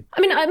seriously.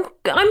 I mean, I'm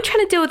trying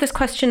to deal with this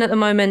question at the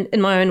moment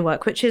in my own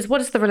work, which is,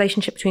 what is the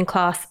relationship between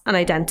class and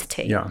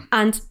identity? Yeah.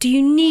 And do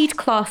you need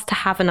class to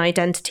have an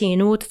identity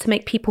in order to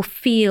make people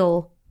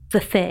feel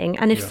the thing?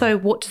 And if so,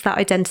 what does that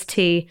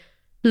identity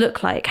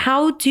look like?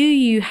 How do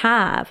you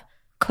have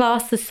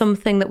class as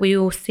something that we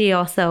all see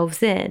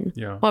ourselves in,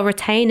 while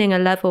retaining a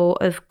level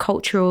of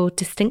cultural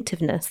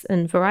distinctiveness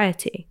and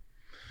variety?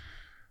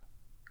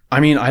 I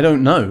mean, I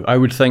don't know. I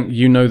would think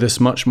you know this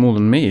much more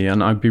than me,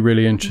 and I'd be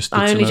really interested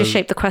to know. I only just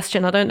shaped the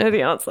question. I don't know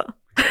the answer.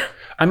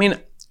 I mean,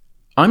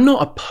 I'm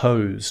not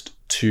opposed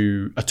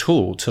at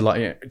all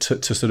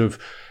to sort of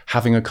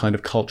having a kind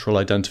of cultural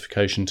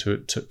identification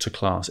to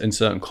class in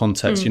certain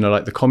contexts.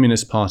 Like the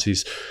communist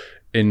parties,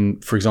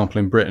 for example,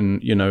 in Britain,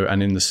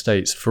 and in the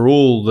States, for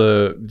all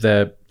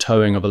their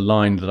towing of a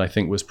line that I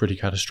think was pretty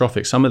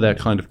catastrophic, some of their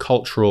kind of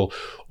cultural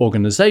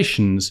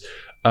organizations,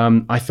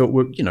 I thought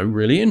were,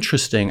 really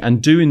interesting,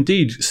 and do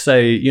indeed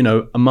say,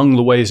 among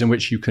the ways in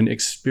which you can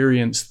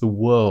experience the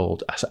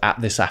world at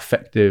this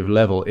affective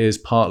level is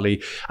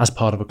partly as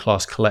part of a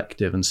class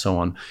collective and so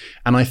on.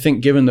 And I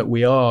think given that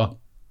we are,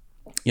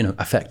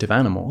 affective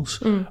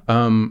animals,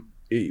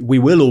 we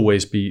will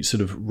always be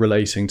sort of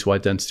relating to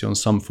identity on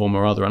some form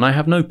or other. And I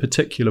have no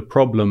particular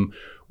problem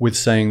with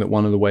saying that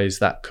one of the ways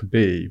that could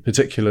be,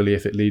 particularly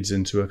if it leads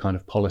into a kind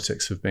of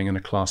politics of being in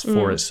a class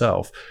for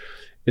itself,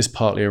 is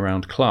partly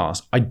around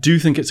class. I do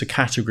think it's a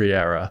category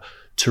error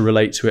to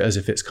relate to it as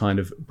if it's kind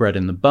of bred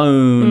in the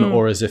bone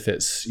or as if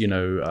it's,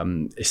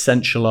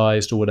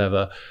 essentialized or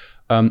whatever.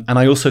 And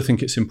I also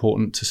think it's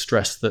important to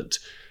stress that,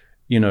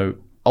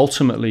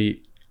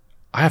 ultimately,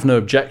 I have no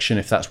objection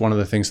if that's one of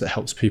the things that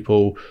helps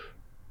people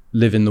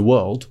live in the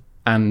world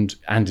and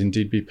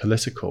indeed be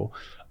political.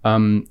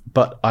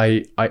 But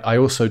I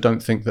also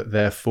don't think that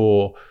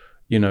therefore,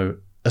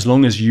 as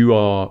long as you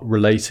are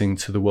relating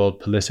to the world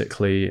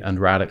politically and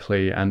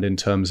radically and in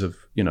terms of,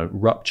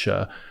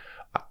 rupture,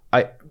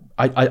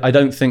 I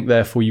don't think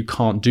therefore you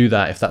can't do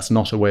that if that's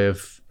not a way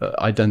of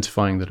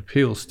identifying that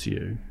appeals to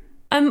you.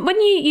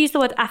 When you use the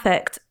word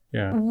affect,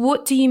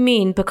 what do you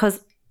mean?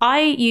 Because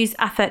I use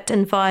affect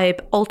and vibe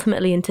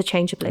ultimately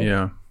interchangeably.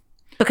 Yeah.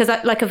 Because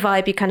like a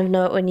vibe, you kind of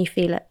know it when you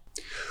feel it.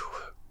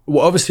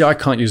 Well, obviously, I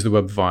can't use the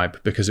word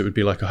vibe because it would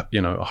be like a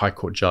high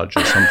court judge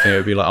or something. It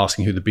would be like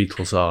asking who the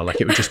Beatles are.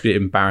 Like, it would just be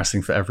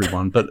embarrassing for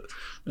everyone. But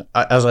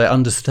as I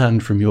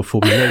understand from your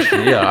formulation,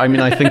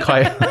 I think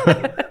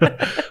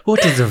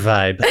what is a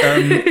vibe?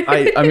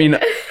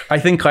 I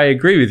think I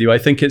agree with you. I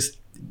think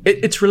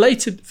it's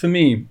related for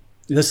me.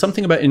 There's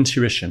something about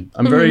intuition.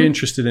 I'm very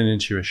interested in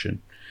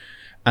intuition,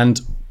 and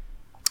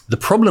the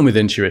problem with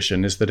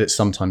intuition is that it's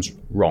sometimes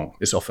wrong.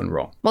 It's often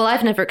wrong. Well,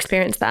 I've never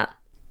experienced that.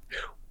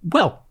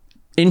 Well,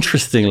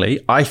 interestingly,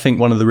 I think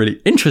one of the really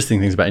interesting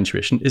things about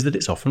intuition is that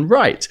it's often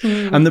right.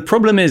 And the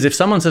problem is, if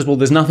someone says, well,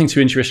 there's nothing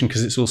to intuition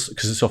because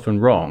it's often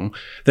wrong,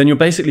 then you're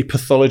basically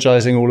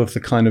pathologizing all of the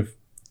kind of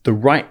the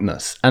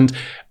rightness. And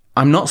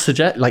I'm not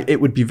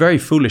it would be very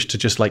foolish to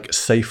just like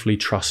safely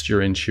trust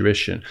your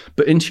intuition.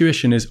 But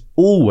intuition is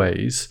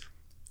always,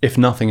 if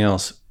nothing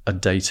else, a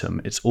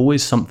datum. It's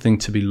always something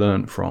to be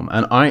learned from.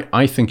 And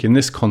I think in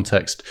this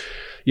context,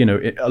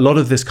 a lot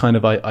of this kind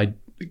of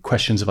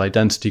questions of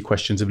identity,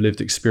 questions of lived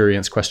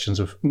experience, questions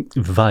of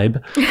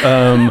vibe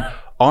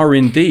are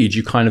indeed,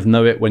 you kind of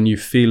know it when you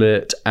feel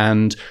it.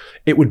 And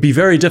it would be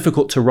very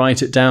difficult to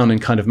write it down in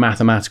kind of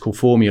mathematical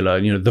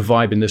formula. The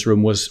vibe in this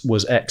room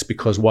was X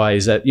because Y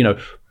is Z,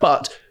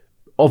 but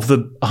of the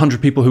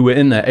 100 people who were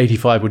in there,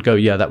 85 would go,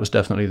 yeah, that was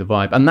definitely the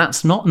vibe. And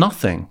that's not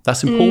nothing.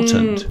 That's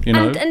important,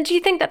 And do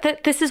you think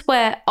that this is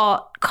where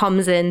art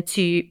comes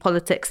into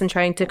politics and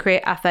trying to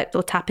create affect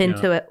or tap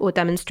into it or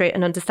demonstrate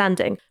an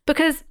understanding?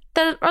 Because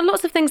there are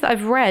lots of things that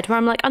I've read where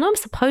I'm like, I know I'm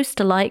supposed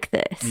to like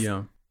this.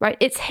 Yeah. Right?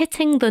 It's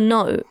hitting the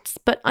notes,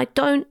 but I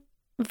don't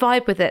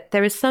vibe with it.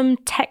 There is some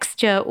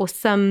texture or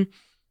some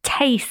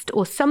taste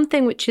or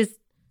something which is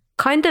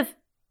kind of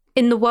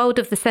in the world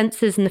of the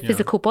senses and the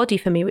physical body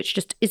for me, which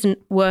just isn't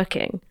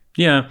working.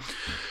 Yeah.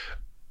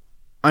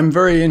 I'm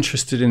very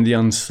interested in the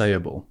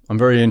unsayable. I'm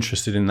very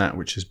interested in that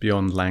which is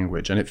beyond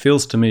language. And it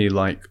feels to me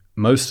like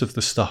most of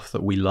the stuff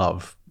that we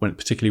love,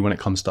 particularly when it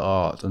comes to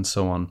art and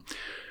so on,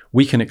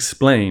 we can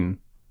explain,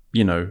 I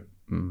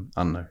don't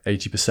know,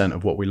 80%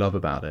 of what we love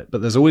about it.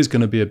 But there's always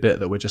going to be a bit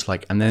that we're just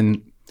like, and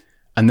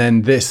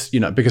then this,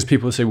 because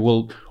people say,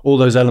 well, all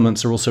those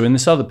elements are also in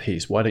this other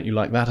piece. Why don't you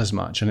like that as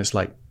much? And it's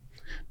like,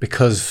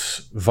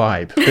 because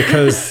vibe,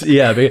 because,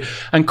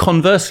 and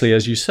conversely,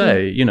 as you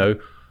say,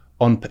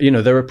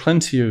 there are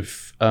plenty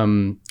of,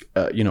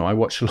 I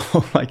watch a lot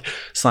of like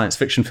science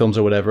fiction films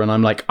or whatever, and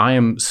I'm like, I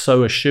am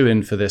so a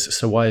shoo-in for this.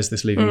 So why is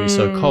this leaving me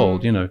so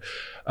cold?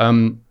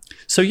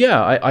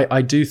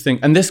 I do think,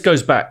 and this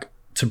goes back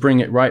to bring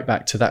it right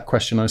back to that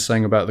question I was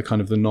saying about the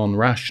kind of the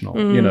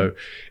non-rational,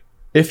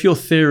 if your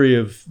theory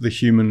of the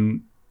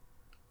human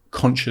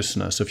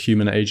consciousness, of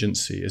human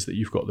agency, is that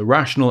you've got the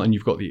rational and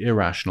you've got the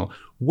irrational,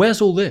 where's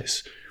all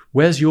this?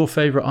 Where's your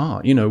favorite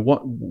art?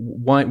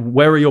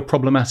 Where are your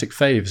problematic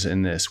faves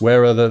in this?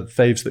 Where are the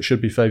faves that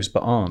should be faves but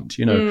aren't?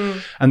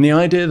 And the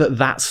idea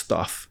that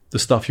stuff, the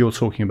stuff you're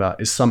talking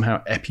about, is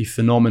somehow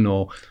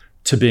epiphenomenal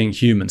to being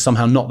human,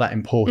 somehow not that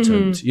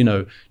important,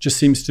 just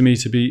seems to me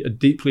to be a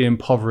deeply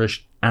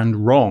impoverished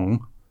and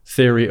wrong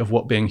theory of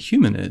what being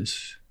human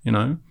is,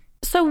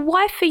 So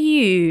why for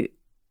you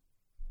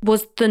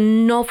was the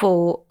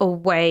novel a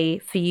way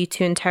for you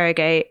to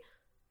interrogate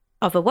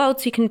other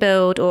worlds you can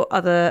build or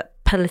other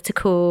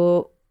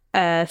political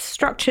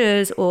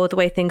structures or the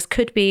way things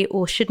could be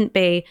or shouldn't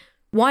be?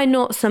 Why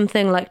not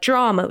something like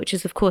drama, which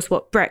is, of course,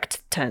 what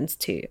Brecht turns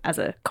to as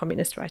a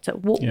communist writer?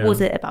 What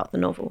was it about the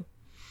novel?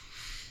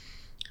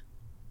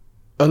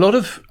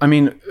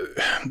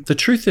 The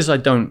truth is I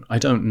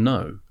don't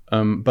know.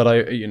 But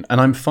and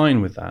I'm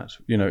fine with that,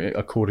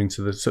 according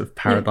to the sort of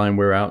paradigm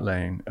we're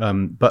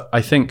outlaying. But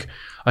I think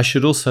I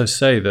should also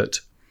say that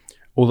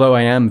although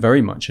I am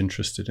very much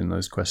interested in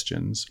those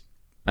questions,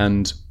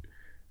 and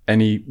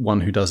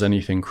anyone who does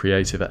anything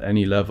creative at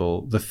any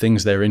level, the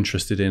things they're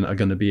interested in are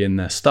going to be in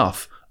their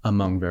stuff,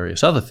 among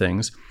various other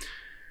things,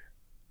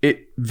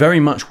 it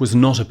very much was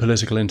not a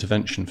political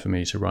intervention for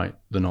me to write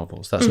the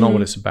novels. That's not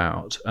what it's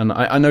about. And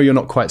I know you're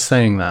not quite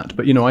saying that,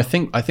 but, I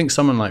think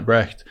someone like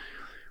Brecht,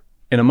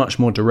 in a much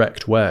more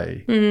direct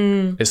way,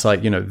 it's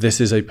like, this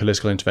is a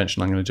political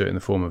intervention. I'm going to do it in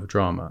the form of a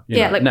drama.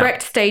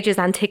 Brecht stages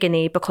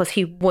Antigone because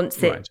he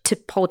wants it to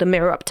hold a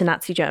mirror up to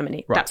Nazi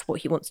Germany. Right. That's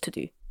what he wants to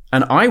do.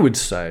 And I would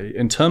say,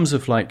 in terms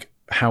of like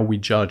how we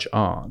judge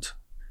art,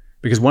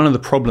 because one of the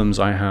problems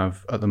I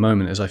have at the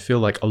moment is I feel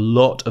like a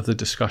lot of the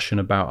discussion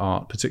about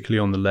art, particularly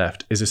on the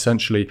left, is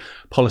essentially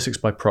politics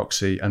by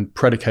proxy and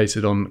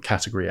predicated on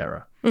category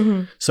error.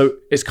 So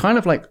it's kind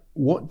of like,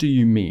 what do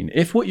you mean?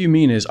 If what you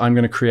mean is I'm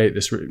going to create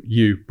this,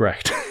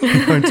 Brecht,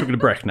 I'm talking to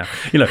Brecht now,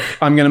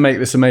 I'm going to make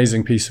this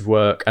amazing piece of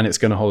work and it's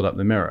going to hold up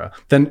the mirror,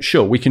 then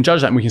sure, we can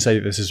judge that and we can say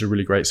this is a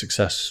really great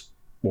success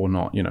or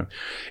not,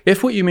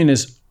 If what you mean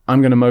is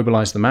I'm going to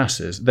mobilize the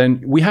masses,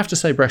 then we have to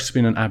say Brecht's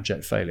been an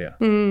abject failure.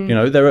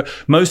 There are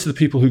most of the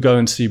people who go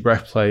and see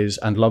Brecht plays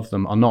and love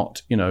them are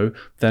not,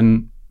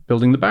 then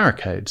building the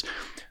barricades.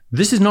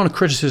 This is not a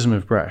criticism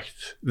of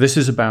Brecht. This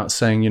is about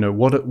saying,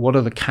 what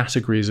are the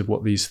categories of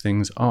what these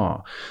things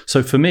are?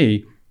 So for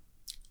me,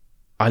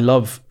 I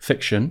love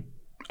fiction.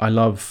 I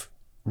love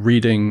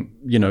reading,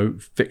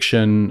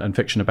 fiction and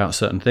fiction about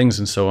certain things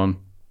and so on.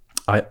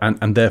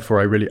 And therefore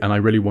I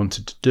really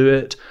wanted to do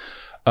it.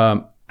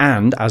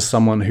 And as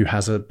someone who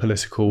has a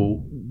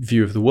political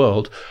view of the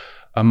world,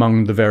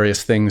 among the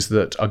various things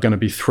that are going to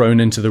be thrown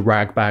into the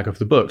rag bag of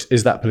the books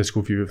is that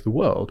political view of the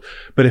world.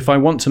 But if I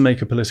want to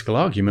make a political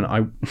argument,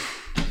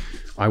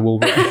 I will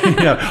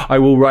I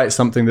will write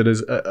something that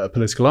is a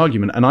political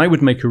argument. And I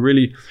would make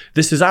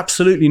this is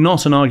absolutely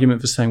not an argument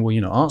for saying,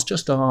 well, art's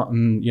just art,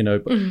 and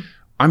but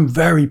I'm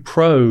very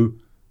pro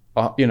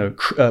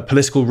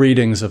political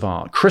readings of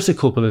art,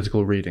 critical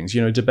political readings,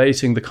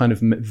 debating the kind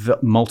of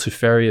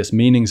multifarious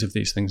meanings of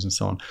these things and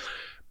so on.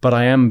 But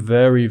I am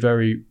very,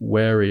 very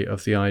wary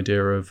of the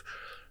idea of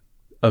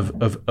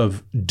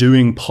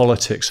doing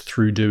politics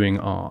through doing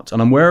art.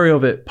 And I'm wary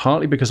of it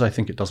partly because I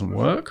think it doesn't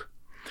work,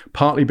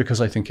 partly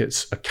because I think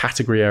it's a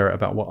category error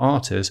about what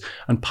art is,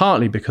 and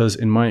partly because,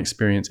 in my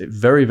experience, it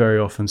very, very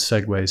often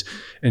segues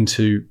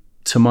into,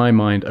 to my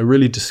mind, a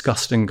really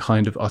disgusting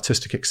kind of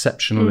artistic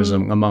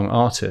exceptionalism among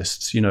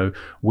artists.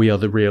 We are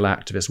the real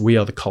activists. We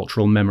are the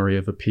cultural memory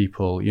of a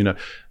people,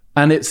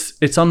 And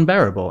it's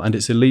unbearable, and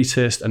it's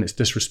elitist, and it's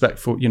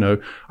disrespectful.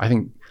 I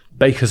think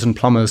bakers and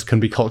plumbers can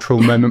be cultural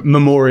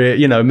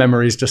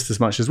memories just as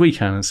much as we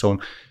can, and so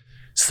on.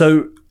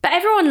 So, but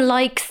everyone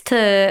likes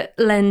to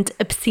lend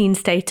obscene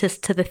status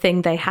to the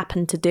thing they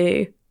happen to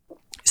do.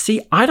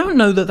 See, I don't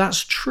know that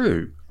that's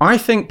true. I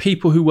think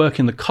people who work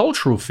in the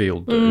cultural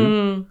field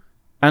do,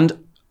 and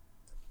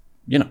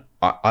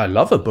I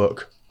love a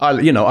book. I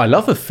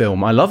love a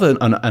film. I love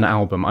an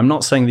album. I'm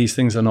not saying these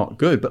things are not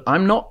good, but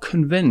I'm not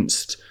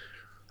convinced.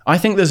 I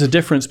think there's a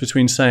difference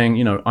between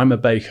saying, I'm a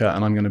baker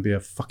and I'm going to be a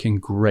fucking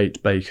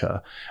great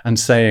baker, and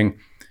saying,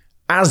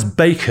 as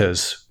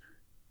bakers,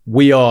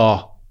 we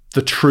are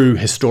the true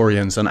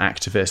historians and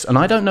activists. And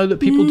I don't know that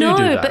people do that.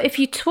 No, but if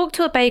you talk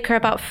to a baker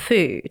about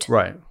food,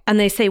 right, and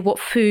they say what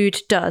food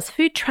does,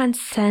 food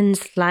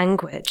transcends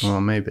language.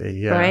 Well, maybe,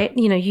 yeah. Right?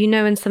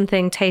 When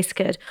something tastes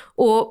good.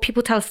 Or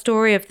people tell a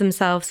story of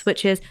themselves,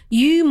 which is,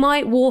 you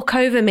might walk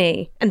over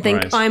me and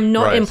think I'm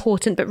not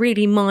important, but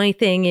really my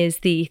thing is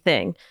the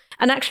thing.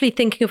 And actually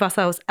thinking of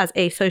ourselves as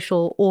a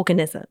social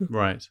organism.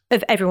 Right.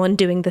 Of everyone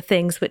doing the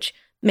things which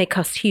make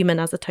us human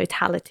as a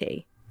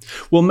totality.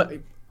 Well,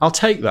 I'll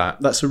take that.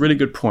 That's a really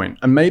good point.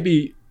 And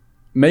maybe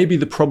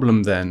the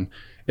problem then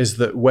is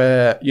that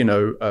where,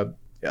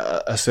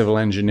 a civil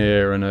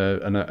engineer and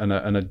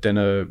a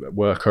dinner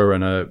worker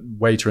and a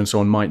waiter and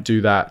so on might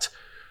do that,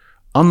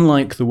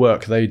 unlike the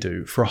work they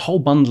do, for a whole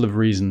bundle of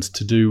reasons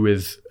to do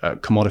with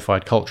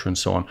commodified culture and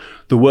so on,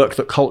 the work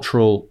that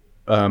cultural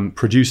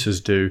producers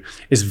do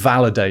is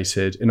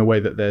validated in a way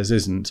that theirs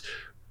isn't,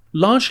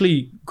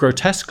 largely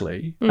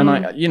grotesquely. And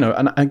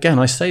and again,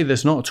 I say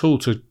this not at all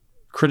to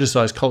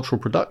criticize cultural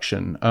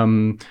production,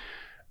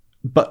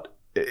 but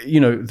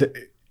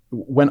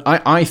when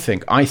I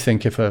think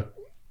if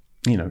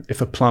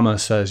a plumber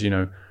says,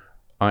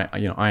 I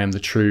am the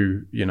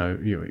true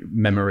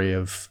memory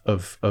of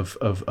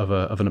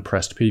an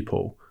oppressed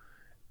people,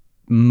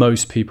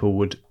 most people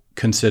would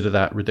consider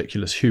that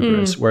ridiculous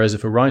hubris. Whereas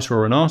if a writer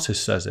or an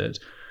artist says it,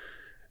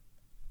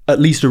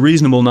 at least a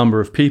reasonable number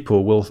of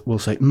people will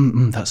say,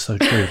 that's so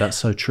true, that's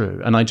so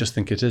true. And I just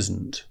think it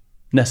isn't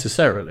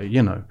necessarily,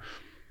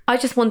 I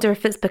just wonder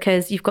if it's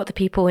because you've got the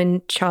people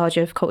in charge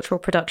of cultural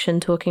production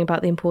talking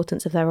about the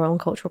importance of their own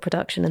cultural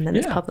production, and then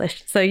it's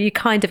published. So you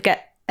kind of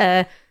get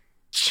a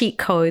cheat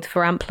code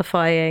for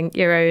amplifying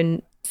your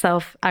own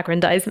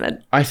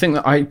self-aggrandizement. I think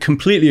that I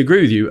completely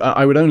agree with you.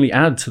 I would only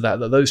add to that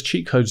those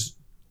cheat codes,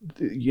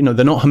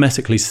 they're not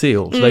hermetically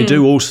sealed. They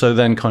do also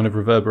then kind of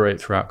reverberate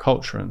throughout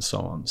culture and so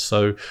on.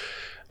 So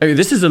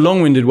this is a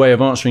long-winded way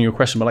of answering your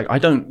question, but I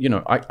don't,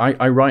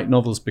 I write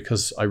novels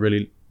because I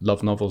really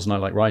love novels and I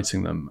like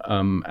writing them.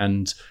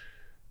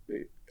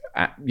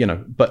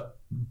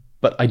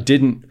 But I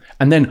didn't.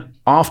 And then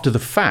after the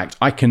fact,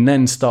 I can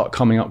then start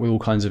coming up with all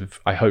kinds of,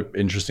 I hope,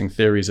 interesting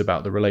theories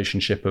about the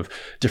relationship of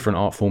different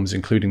art forms,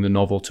 including the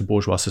novel, to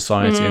bourgeois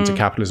society and to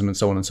capitalism and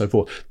so on and so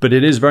forth. But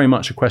it is very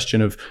much a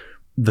question of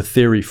the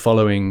theory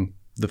following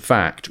the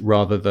fact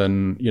rather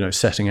than,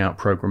 setting out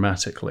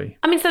programmatically.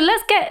 I mean, so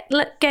let's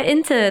get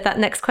into that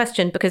next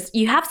question, because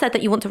you have said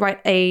that you want to write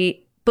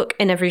a book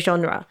in every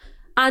genre.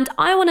 And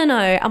I want to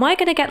know, am I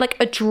going to get like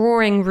a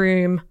drawing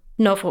room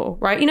novel,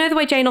 right? The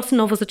way Jane Austen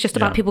novels are just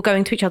about people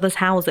going to each other's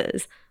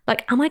houses.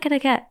 Like, am I going to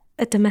get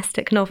a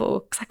domestic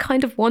novel? Because I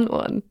kind of want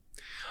one.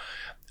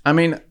 I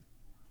mean,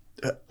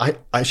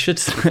 I should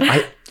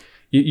say,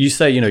 you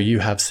say, you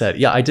have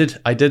said, I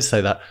did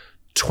say that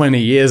 20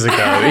 years ago,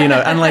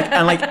 and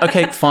like,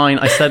 okay, fine,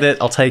 I said it,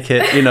 I'll take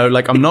it,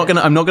 I'm not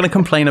gonna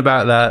complain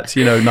about that,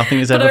 nothing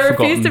is ever forgotten.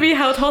 But I refuse to be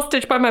held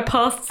hostage by my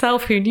past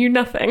self who knew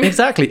nothing.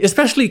 Exactly,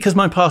 especially because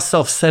my past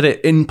self said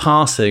it in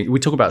passing. We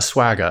talk about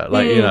swagger,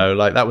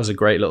 like that was a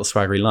great little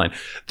swaggery line.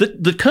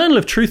 The kernel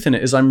of truth in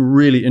it is I'm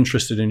really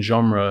interested in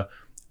genre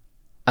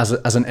as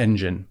an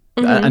engine,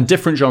 and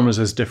different genres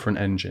as different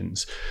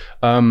engines.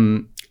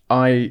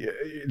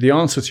 The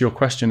answer to your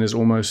question is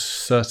almost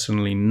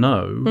certainly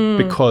no,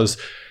 because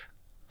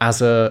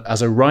as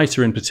a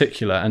writer in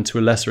particular, and to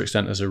a lesser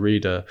extent as a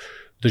reader,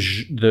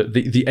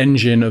 the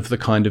engine of the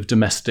kind of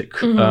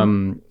domestic, I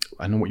don't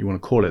know what you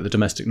want to call it, the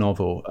domestic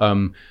novel,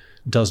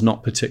 does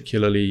not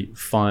particularly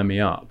fire me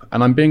up.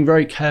 And I'm being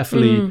very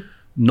carefully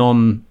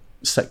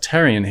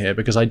non-sectarian here,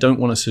 because I don't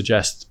want to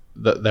suggest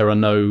that there are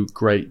no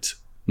great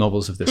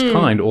novels of this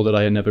kind, or that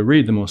I never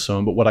read them or so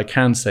on. But what I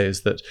can say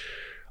is that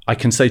I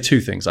can say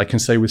two things. I can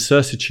say with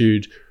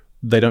certitude,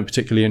 they don't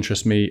particularly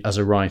interest me as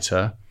a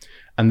writer.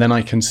 And then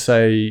I can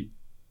say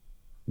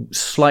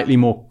slightly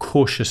more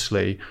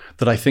cautiously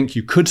that I think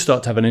you could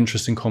start to have an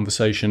interesting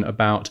conversation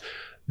about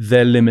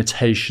their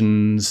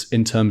limitations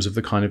in terms of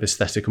the kind of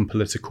aesthetic and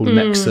political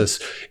nexus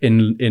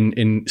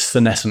in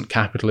senescent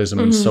capitalism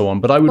and so on.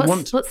 But I would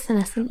what's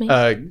senescent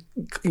mean?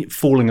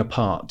 Falling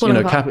apart.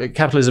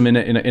 Capitalism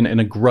in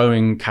a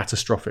growing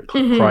catastrophic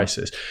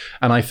crisis.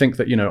 And I think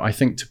that,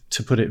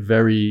 to put it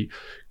very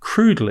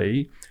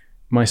crudely,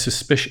 my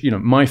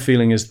suspicion, my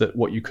feeling is that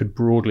what you could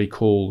broadly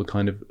call the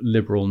kind of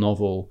liberal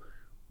novel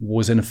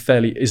has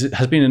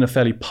been in a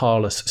fairly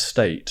parlous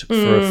state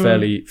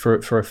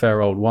for a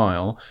fair old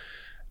while.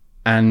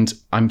 And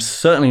I'm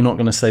certainly not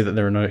going to say that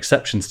there are no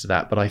exceptions to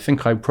that, but I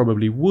think I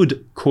probably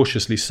would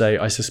cautiously say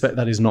I suspect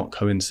that is not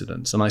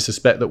coincidence. And I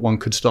suspect that one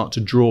could start to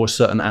draw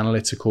certain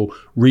analytical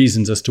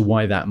reasons as to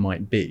why that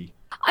might be.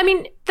 I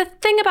mean, the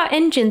thing about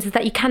engines is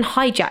that you can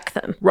hijack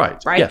them.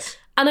 Right? Yes.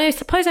 And I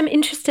suppose I'm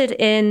interested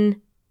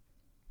in,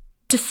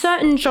 do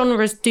certain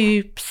genres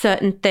do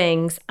certain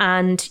things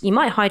and you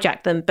might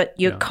hijack them, but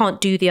you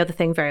can't do the other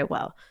thing very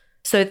well.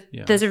 So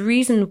there's a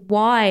reason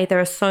why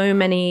there are so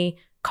many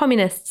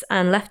communists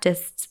and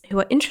leftists who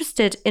are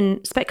interested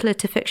in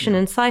speculative fiction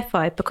and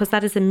sci-fi, because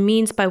that is a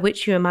means by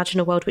which you imagine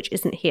a world which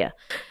isn't here.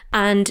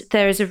 And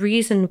there is a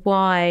reason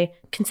why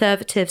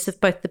conservatives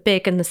of both the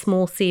big and the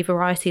small C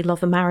variety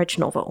love a marriage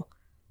novel.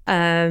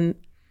 And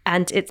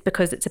it's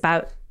because it's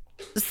about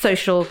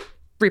social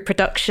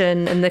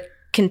reproduction and the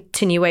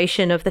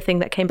continuation of the thing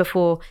that came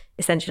before,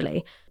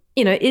 essentially.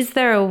 Is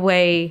there a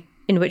way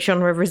in which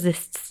genre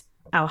resists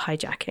our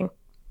hijacking?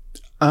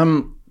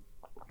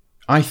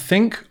 I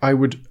think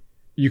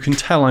you can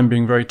tell I'm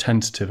being very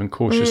tentative and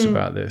cautious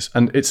about this.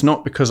 And it's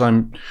not because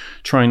I'm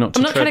trying not to...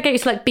 I'm not trying to get you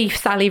to beef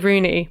Sally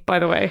Rooney, by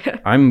the way.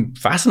 I'm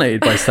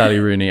fascinated by Sally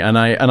Rooney. And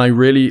I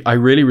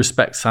really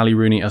respect Sally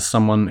Rooney as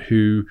someone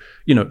who,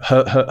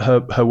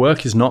 her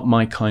work is not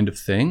my kind of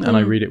thing. And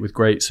I read it with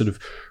great sort of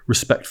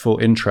respectful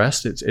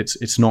interest.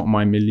 It's not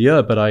my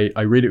milieu, but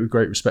I read it with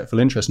great respectful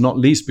interest, not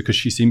least because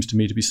she seems to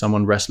me to be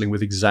someone wrestling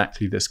with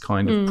exactly this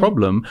kind of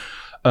problem.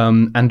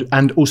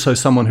 And also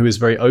someone who is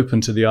very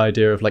open to the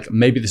idea of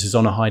maybe this is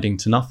on a hiding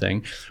to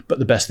nothing, but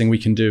the best thing we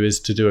can do is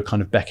to do a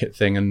kind of Beckett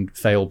thing and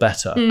fail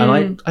better. And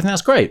I think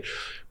that's great.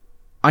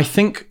 I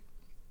think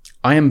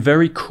I am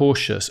very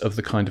cautious of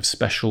the kind of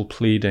special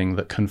pleading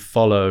that can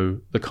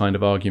follow the kind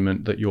of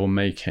argument that you're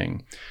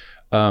making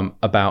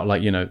about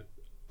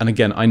and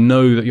again, I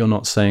know that you're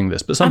not saying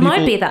this, but some people...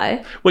 might be,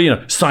 though.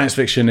 Well, science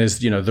fiction is,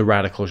 the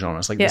radical genre.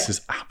 It's this is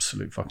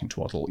absolute fucking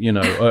twaddle,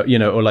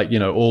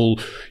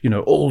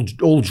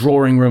 all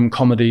drawing room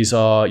comedies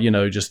are,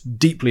 just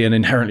deeply and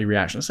inherently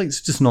reactionary. It's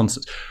just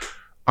nonsense.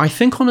 I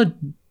think I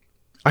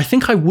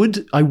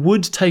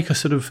would take a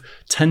sort of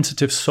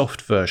tentative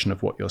soft version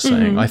of what you're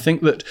saying. I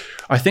think that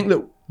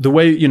the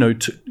way,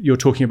 you're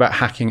talking about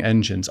hacking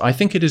engines, I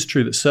think it is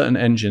true that certain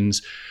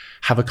engines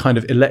have a kind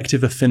of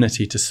elective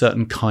affinity to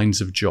certain kinds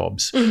of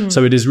jobs.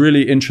 So it is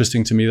really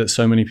interesting to me that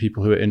so many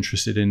people who are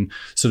interested in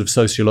sort of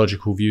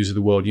sociological views of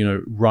the world,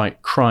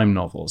 write crime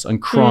novels.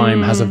 And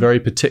crime has a very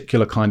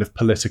particular kind of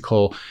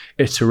political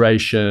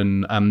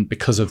iteration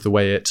because of the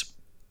way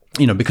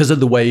because of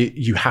the way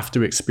you have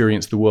to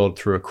experience the world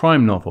through a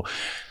crime novel.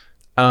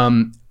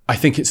 I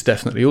think it's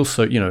definitely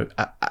also,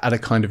 at a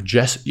kind of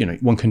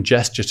one can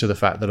gesture to the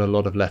fact that a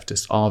lot of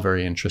leftists are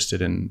very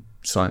interested in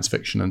science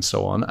fiction and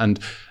so on,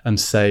 and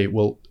say,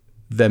 well,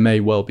 there may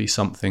well be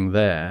something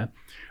there,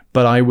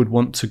 but I would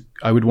want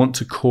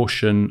to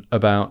caution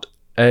about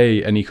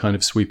A, any kind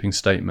of sweeping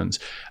statements,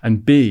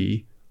 and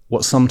B,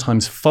 what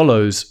sometimes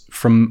follows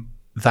from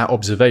that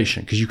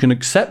observation, because you can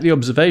accept the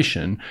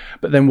observation,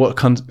 but then what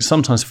can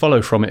sometimes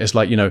follow from it is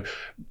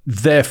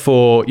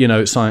therefore,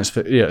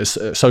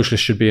 socialists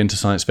should be into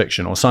science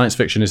fiction, or science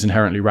fiction is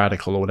inherently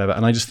radical, or whatever.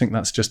 And I just think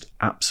that's just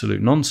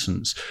absolute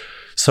nonsense.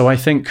 So I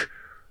think,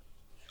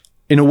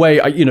 in a way,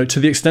 to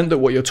the extent that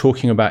what you're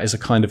talking about is a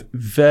kind of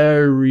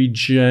very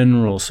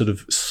general sort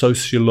of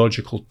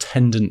sociological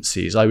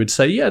tendencies, I would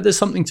say, yeah, there's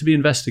something to be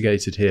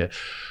investigated here.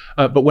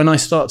 But when I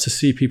start to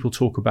see people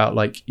talk about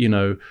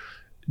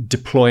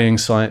deploying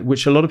science,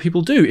 which a lot of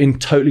people do in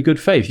totally good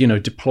faith,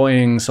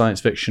 deploying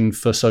science fiction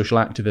for social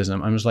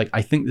activism, I was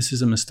I think this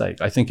is a mistake.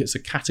 I think it's a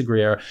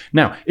category error.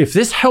 Now, if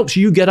this helps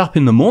you get up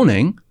in the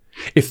morning,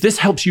 if this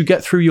helps you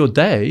get through your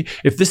day,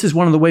 if this is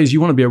one of the ways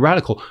you want to be a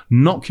radical,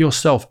 knock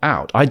yourself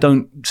out. I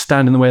don't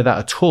stand in the way of that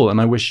at all,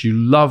 and I wish you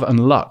love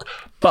and luck.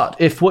 But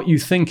if what you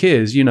think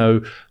is,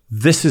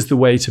 this is the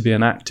way to be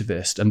an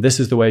activist, and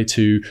this is the way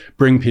to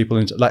bring people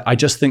into, I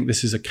just think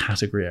this is a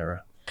category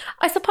error.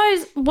 I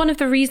suppose one of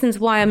the reasons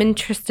why I'm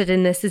interested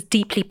in this is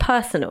deeply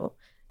personal,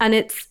 and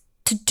it's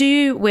to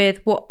do with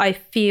what I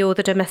feel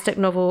the domestic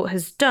novel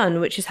has done,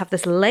 which is have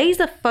this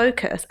laser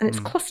focus, and it's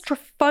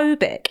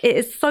claustrophobic. It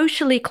is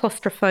socially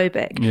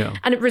claustrophobic,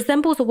 and it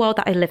resembles a world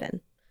that I live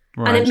in.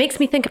 Right. And it makes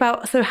me think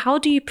about, so how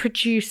do you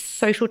produce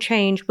social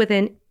change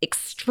within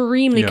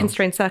extremely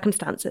constrained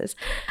circumstances?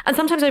 And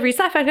sometimes I read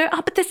sci-fi and go,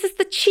 but this is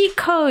the cheat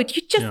code.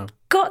 You just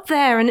got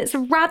there and it's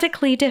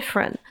radically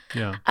different.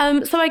 Yeah.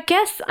 So I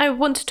guess I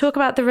want to talk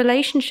about the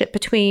relationship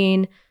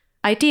between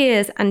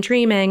ideas and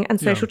dreaming and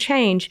social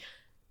change.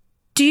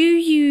 Do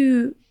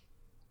you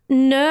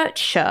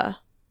nurture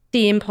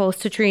the impulse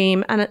to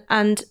dream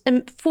and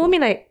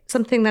formulate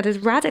something that is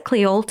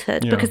radically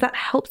altered because that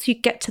helps you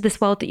get to this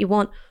world that you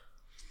want?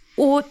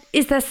 Or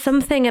is there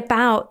something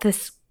about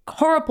this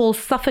horrible,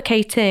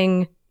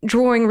 suffocating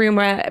drawing room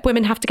where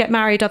women have to get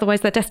married,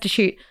 otherwise they're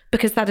destitute,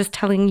 because that is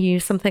telling you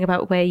something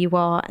about where you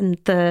are and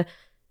the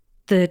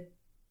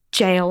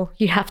jail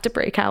you have to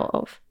break out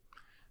of?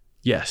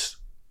 Yes.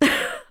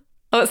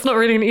 Oh, it's not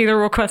really an either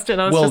or question.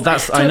 I was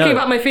talking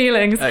about my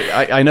feelings.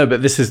 I know,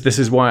 but this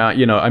is why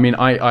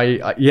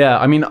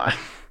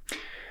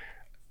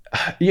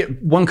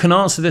one can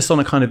answer this on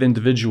a kind of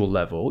individual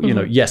level. You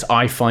know, yes,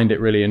 I find it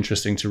really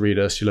interesting to read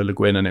Ursula Le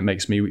Guin, and it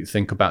makes me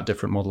think about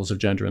different models of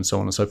gender and so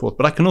on and so forth.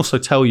 But I can also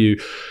tell you,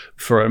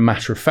 for a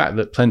matter of fact,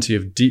 that plenty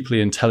of deeply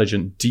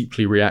intelligent,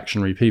 deeply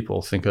reactionary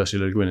people think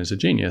Ursula Le Guin is a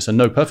genius and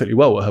know perfectly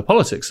well what her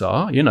politics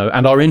are,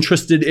 and are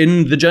interested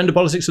in the gender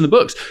politics in the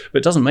books, but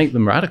it doesn't make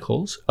them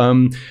radicals.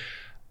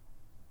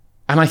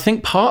 And I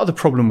think part of the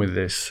problem with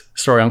this,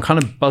 sorry, I'm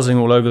kind of buzzing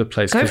all over the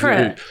place. Go for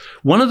it.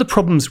 One of the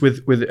problems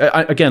with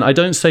again, I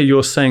don't say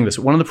you're saying this.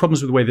 One of the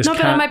problems with the way this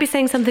but I might be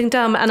saying something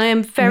dumb, and I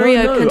am very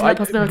open to that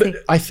possibility.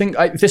 I think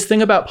this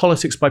thing about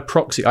politics by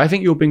proxy, I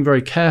think you're being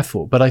very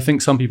careful, but I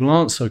think some people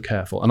aren't so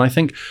careful. And I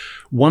think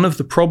one of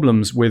the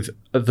problems with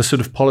the sort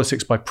of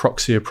politics by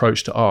proxy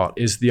approach to art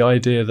is the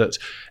idea that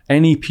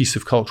any piece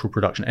of cultural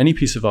production, any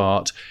piece of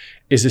art,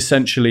 is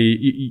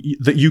essentially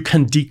that you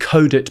can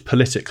decode it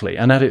politically.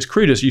 And at its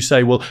crudest, you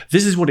say, well,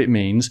 this is what it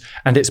means,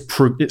 and it's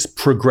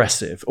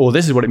progressive, or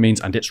this is what it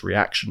means, and it's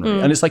reactionary.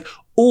 And it's like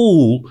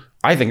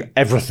I think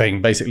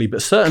everything basically,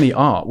 but certainly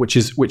art, which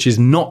is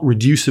not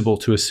reducible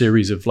to a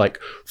series of like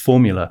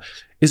formula,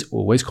 is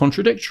always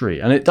contradictory.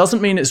 And it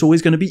doesn't mean it's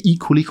always going to be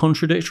equally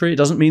contradictory. It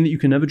doesn't mean that you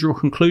can never draw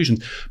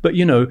conclusions. But,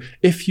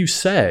 if you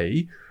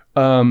say,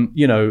 and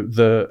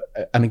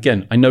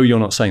again, I know you're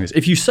not saying this.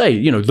 If you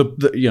say,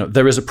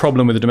 there is a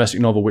problem with the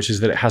domestic novel, which is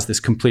that it has this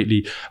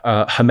completely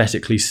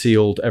hermetically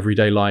sealed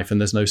everyday life,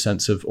 and there's no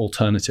sense of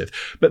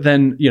alternative. But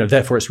then,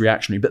 therefore it's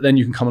reactionary. But then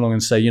you can come along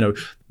and say,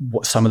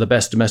 what some of the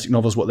best domestic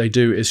novels, what they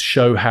do is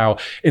show how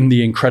in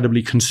the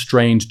incredibly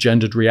constrained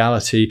gendered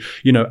reality,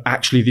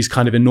 actually these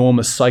kind of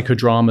enormous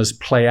psychodramas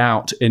play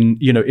out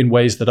in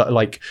ways that are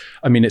like,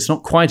 I mean, it's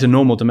not quite a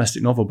normal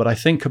domestic novel, but I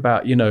think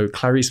about,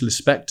 Clarice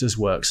Lispector's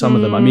work, some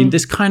of them. I mean,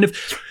 this kind of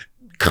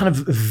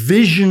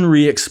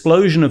visionary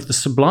explosion of the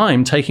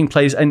sublime taking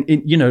place, and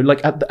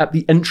like at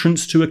the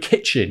entrance to a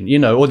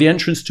kitchen, or the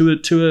entrance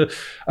to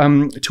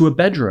a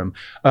bedroom.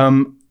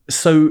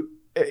 So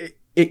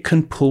it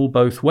can pull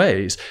both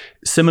ways.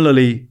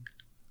 Similarly,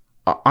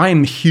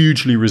 I'm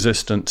hugely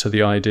resistant to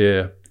the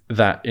idea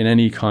that in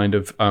any kind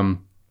of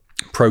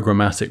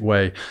programmatic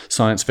way,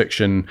 science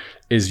fiction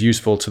is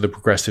useful to the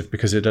progressive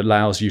because it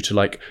allows you to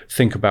like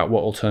think about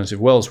what alternative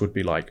worlds would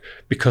be like.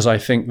 Because I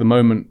think the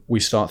moment we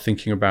start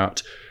thinking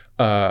about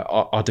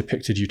our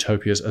depicted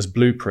utopias as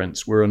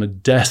blueprints, we're on a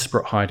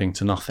desperate hiding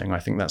to nothing. I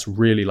think that's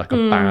really like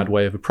a bad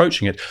way of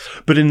approaching it.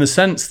 But in the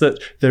sense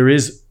that there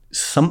is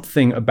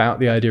something about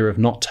the idea of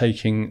not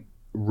taking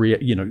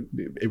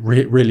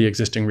really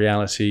existing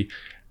reality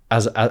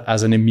as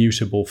an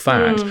immutable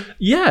fact.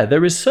 Yeah,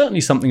 there is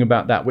certainly something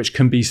about that which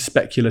can be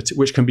speculative,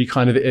 which can be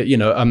kind of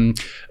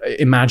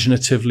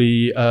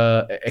imaginatively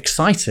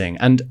exciting,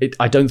 and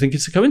I don't think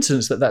it's a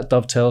coincidence that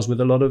dovetails with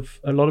a lot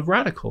of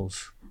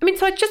radicals. I mean,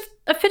 so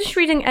I finished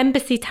reading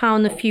Embassy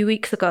Town a few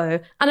weeks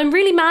ago, and I'm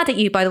really mad at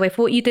you, by the way,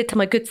 for what you did to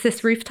my Good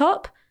Sis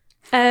Rooftop.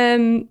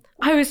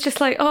 I was just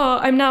like,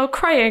 I'm now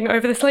crying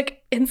over this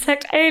like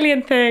insect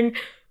alien thing,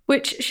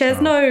 which shares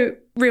no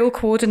real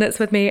coordinates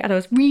with me, and I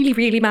was really,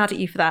 really mad at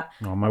you for that.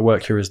 Oh, my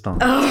work here is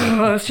done.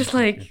 I was just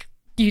like,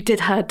 you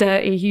did her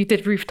dirty. You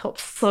did Rooftop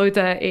so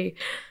dirty.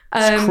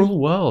 It's a cruel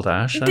world,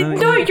 Ash.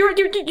 No,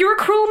 you're a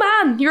cruel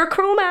man. You're a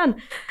cruel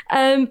man.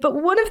 But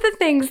one of the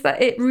things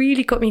that it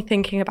really got me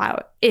thinking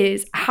about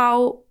is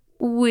how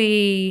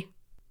we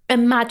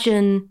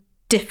imagine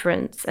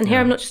difference. And here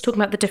I'm not just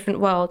talking about the different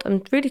world.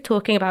 I'm really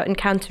talking about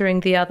encountering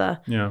the other.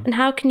 Yeah. And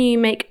how can you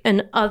make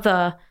an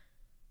other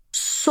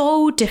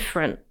so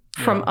different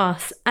from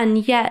us,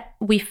 and yet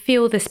we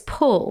feel this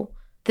pull,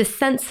 this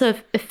sense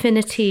of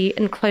affinity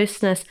and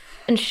closeness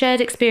and shared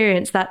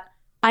experience that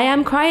I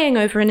am crying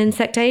over an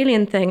insect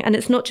alien thing, and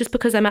it's not just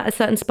because I'm at a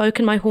certain spoke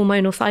in my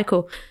hormonal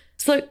cycle.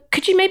 So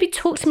could you maybe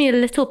talk to me a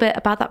little bit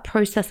about that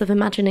process of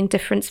imagining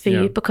difference for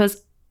you?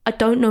 Because I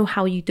don't know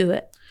how you do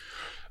it.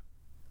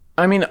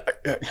 I mean,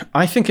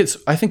 I think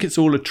it's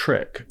all a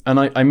trick, and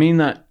I mean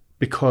that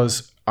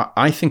because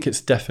I think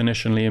it's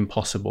definitionally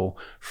impossible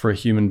for a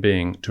human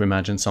being to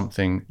imagine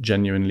something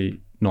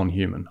genuinely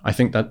non-human. I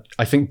think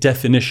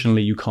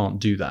definitionally you can't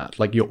do that.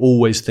 Like, you're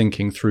always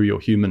thinking through your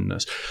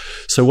humanness.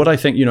 So what I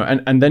think,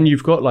 and then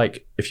you've got,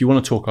 like, if you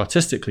want to talk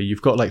artistically,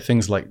 you've got like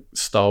things like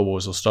Star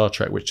Wars or Star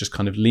Trek, which just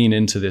kind of lean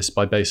into this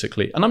by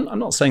basically, and I'm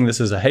not saying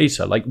this as a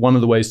hater, like one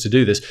of the ways to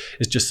do this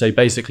is just say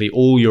basically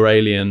all your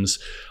aliens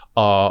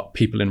are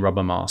people in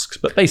rubber masks,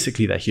 but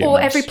basically they're humans. Or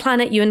every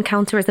planet you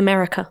encounter is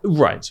America.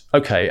 Right.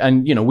 Okay.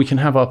 And, we can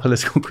have our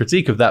political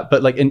critique of that,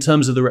 but like in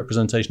terms of the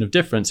representation of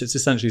difference, it's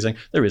essentially saying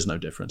there is no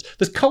difference.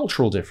 There's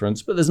cultural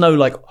difference, but there's no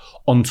like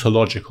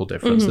ontological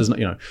difference. There's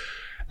no,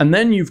 and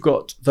then you've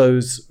got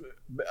those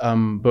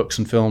books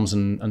and films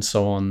and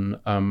so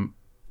on,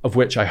 of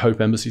which I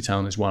hope Embassy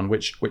Town is one,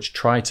 which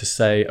try to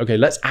say, okay,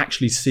 let's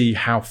actually see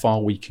how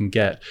far we can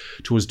get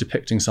towards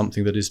depicting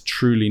something that is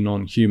truly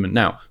non-human.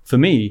 Now, for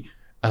me,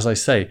 as I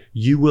say,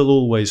 you will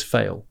always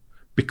fail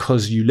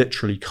because you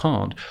literally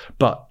can't.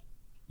 But,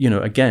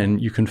 again,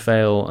 you can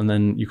fail and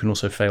then you can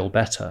also fail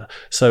better.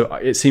 So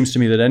it seems to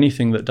me that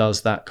anything that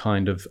does that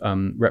kind of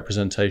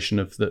representation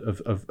of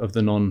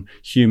the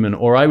non-human,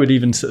 or I would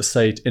even sort of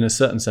say, in a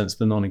certain sense,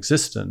 the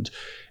non-existent,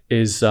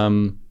 is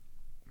going.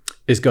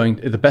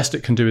 The best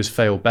it can do is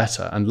fail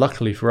better. And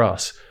luckily for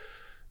us,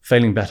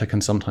 failing better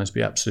can sometimes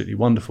be absolutely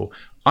wonderful.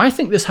 I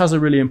think this has a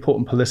really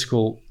important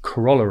political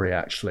corollary,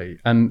 actually,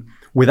 and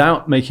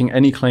without making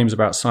any claims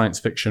about science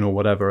fiction or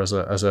whatever as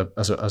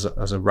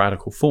a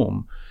radical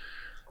form,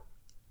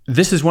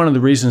 this is one of the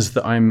reasons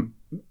that I'm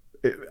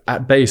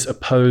at base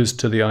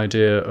opposed to the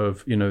idea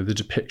of the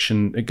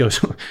depiction. It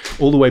goes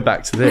all the way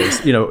back to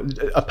this,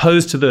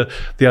 opposed to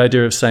the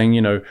idea of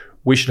saying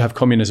we should have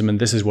communism and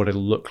this is what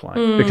it'll look like,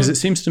 because it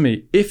seems to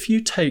me if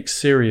you take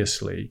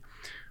seriously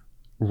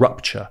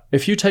rupture,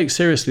 if you take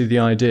seriously the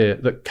idea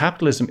that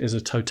capitalism is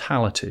a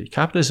totality,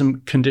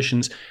 capitalism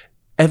conditions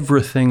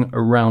everything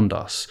around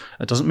us.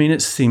 It doesn't mean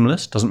it's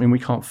seamless, doesn't mean we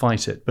can't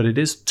fight it, but it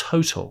is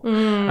total.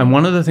 And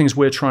one of the things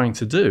we're trying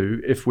to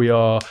do, if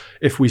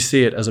we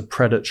see it as a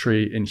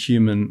predatory,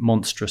 inhuman,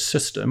 monstrous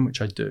system,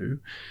 which I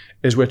do,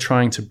 is we're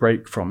trying to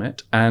break from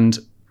it. And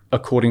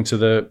according to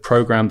the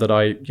program that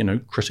I,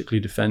 critically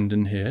defend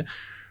in here,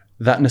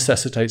 that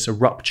necessitates a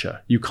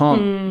rupture. You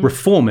can't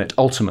reform it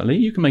ultimately.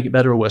 You can make it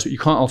better or worse, but you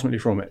can't ultimately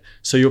reform it.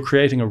 So you're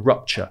creating a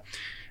rupture.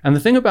 And the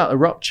thing about a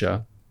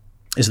rupture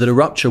is that a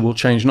rupture will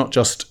change not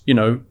just,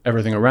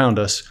 everything around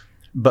us,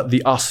 but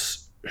the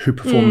us who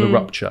perform the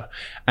rupture.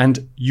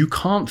 And you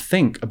can't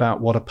think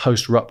about what a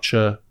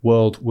post-rupture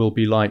world will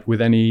be like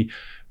with any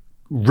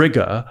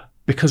rigor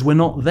because we're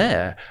not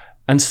there.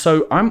 And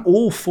so I'm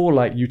all for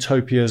like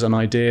utopias and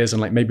ideas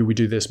and like maybe we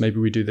do this,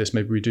 maybe we do this,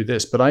 maybe we do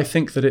this. But I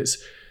think that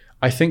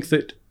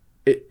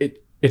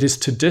it is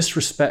to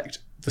disrespect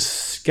the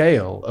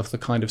scale of the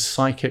kind of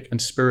psychic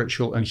and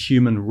spiritual and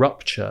human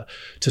rupture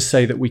to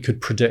say that we could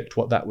predict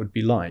what that would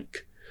be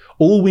like.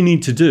 All we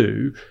need to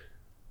do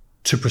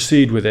to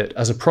proceed with it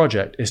as a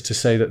project is to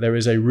say that there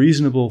is a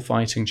reasonable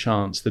fighting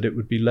chance that it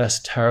would be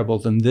less terrible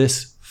than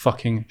this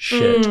fucking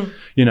shit,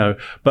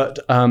 but,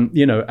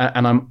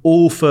 and I'm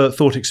all for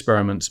thought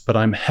experiments, but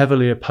I'm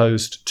heavily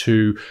opposed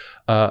to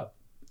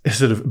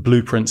sort of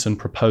blueprints and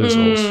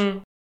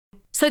proposals.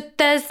 So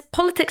there's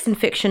politics in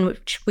fiction,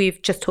 which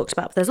we've just talked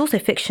about, but there's also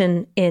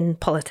fiction in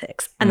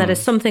politics. And that is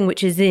something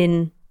which is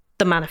in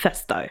the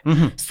manifesto.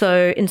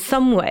 So in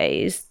some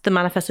ways, the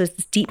manifesto is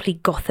this deeply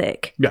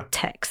gothic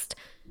text.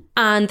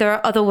 And there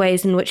are other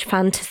ways in which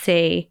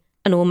fantasy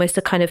and almost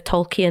a kind of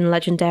Tolkien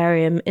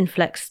legendarium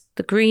inflects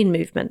the green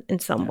movement in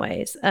some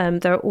ways.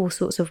 There are all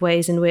sorts of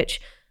ways in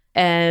which,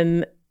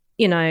 sex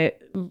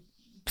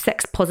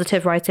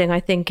positive writing,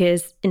 I think,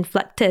 is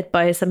inflected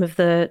by some of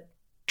the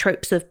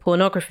tropes of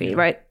pornography,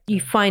 right? You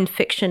find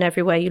fiction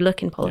everywhere you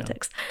look in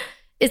politics.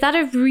 Is that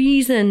a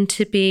reason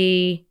to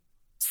be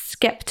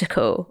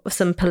skeptical of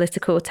some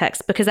political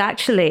text? Because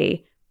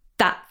actually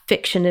that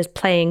fiction is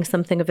playing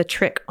something of a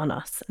trick on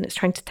us and it's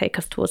trying to take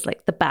us towards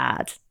like the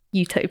bad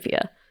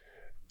utopia.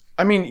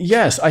 I mean,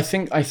 yes, I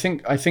think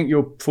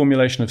your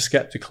formulation of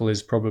skeptical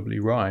is probably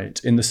right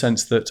in the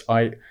sense that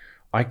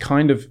I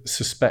kind of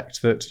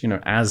suspect that,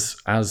 as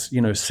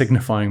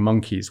signifying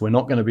monkeys, we're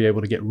not going to be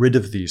able to get rid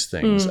of these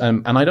things.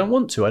 And I don't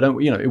want to.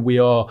 We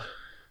are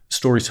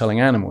storytelling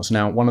animals.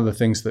 Now, one of the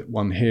things that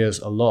one hears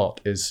a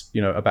lot is,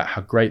 about how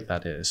great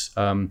that is.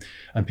 And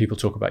people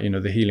talk about,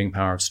 the healing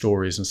power of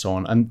stories and so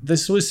on. And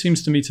this always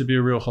seems to me to be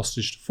a real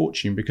hostage to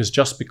fortune, because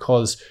just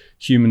because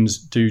humans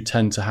do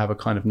tend to have a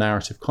kind of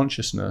narrative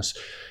consciousness,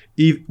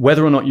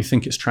 whether or not you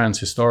think it's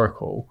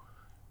transhistorical,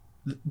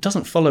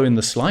 doesn't follow in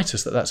the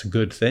slightest that that's a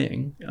good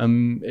thing.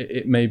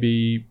 It may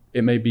be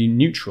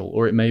neutral,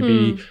 or it may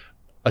be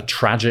a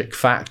tragic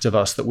fact of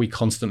us that we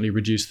constantly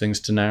reduce things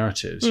to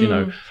narratives.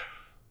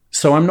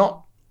 So I'm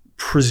not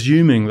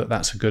presuming that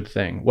that's a good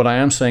thing. What I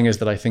am saying is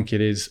that I think it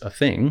is a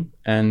thing,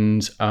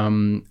 and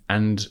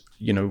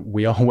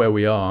we are where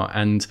we are,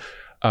 and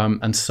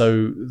And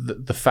so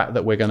the fact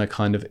that we're going to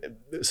kind of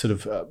sort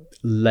of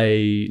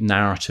lay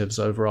narratives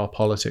over our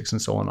politics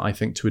and so on, I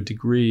think to a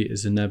degree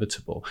is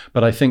inevitable.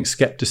 But I think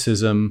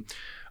skepticism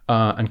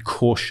and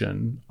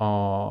caution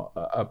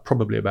are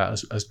probably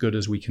about as good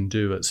as we can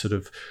do at sort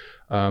of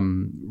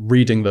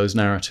reading those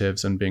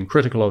narratives and being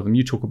critical of them.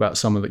 You talk about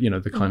some of the,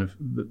 the kind of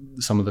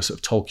some of the sort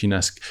of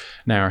Tolkien-esque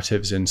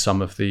narratives in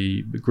some of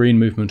the Green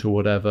Movement or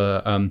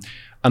whatever.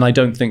 And I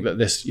don't think that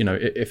this,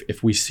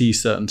 if we see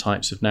certain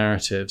types of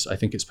narratives, I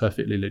think it's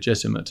perfectly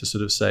legitimate to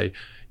sort of say,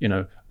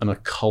 an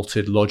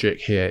occulted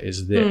logic here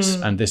is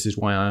this, and this is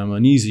why I am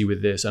uneasy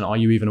with this. And are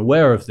you even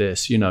aware of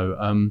this?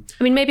 I mean,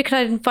 maybe could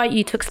I invite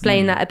you to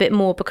explain that a bit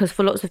more? Because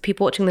for lots of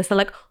people watching this, they're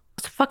like,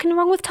 what's fucking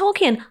wrong with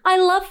Tolkien? I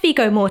love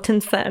Viggo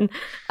Mortensen.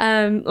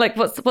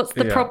 What's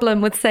the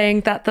problem with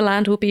saying that the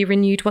land will be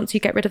renewed once you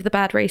get rid of the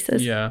bad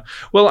races? Yeah.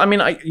 Well, I mean,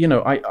 I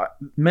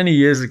many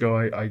years ago,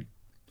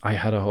 I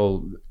had a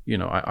whole,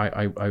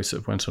 I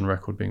sort of went on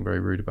record being very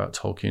rude about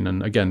Tolkien,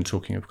 and again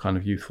talking of kind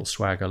of youthful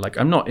swagger. Like,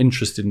 I'm not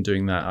interested in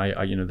doing that.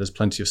 I there's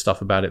plenty of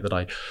stuff about it that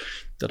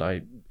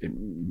I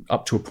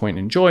up to a point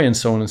enjoy, and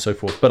so on and so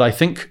forth. But I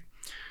think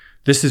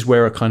this is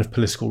where a kind of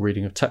political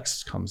reading of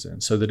texts comes in.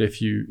 So that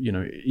if you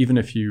even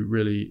if you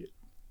really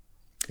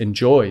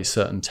enjoy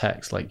certain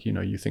texts, like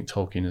you think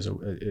Tolkien is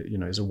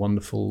a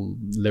wonderful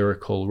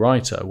lyrical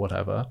writer,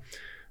 whatever,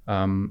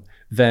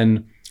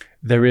 then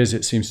there is,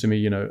 it seems to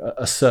me,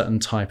 a certain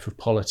type of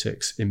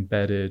politics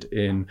embedded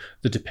in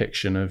the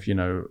depiction of,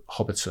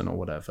 Hobbiton or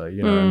whatever,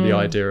 and the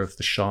idea of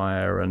the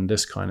Shire and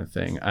this kind of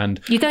thing.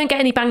 And you don't get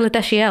any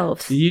Bangladeshi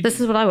elves. This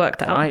is what I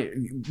worked out.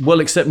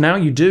 Well, except now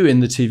you do in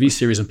the TV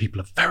series, and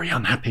people are very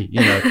unhappy,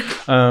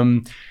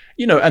 and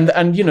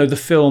the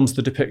films,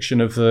 the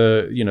depiction of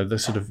the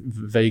sort of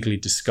vaguely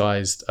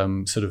disguised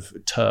sort of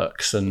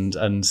Turks and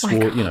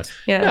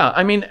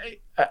I mean,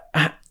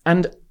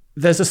 and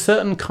there's a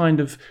certain kind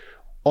of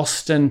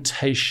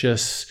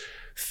ostentatious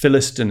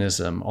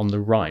philistinism on the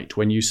right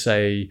when you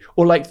say,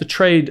 or like the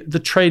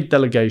trade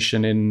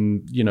delegation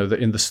in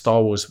in the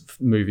Star Wars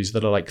movies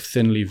that are like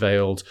thinly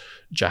veiled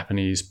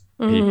Japanese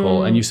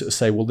people, and you sort of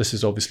say, well, this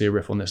is obviously a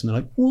riff on this, and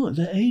they're like, what,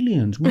 they're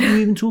aliens, what are you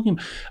even talking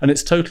about? And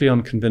it's totally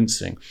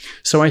unconvincing.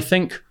 So I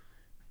think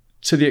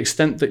to the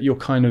extent that you're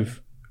kind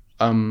of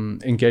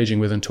engaging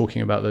with and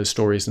talking about those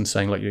stories and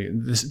saying, like,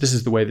 this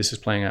is the way this is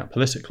playing out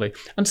politically.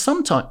 And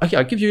sometimes,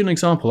 I'll give you an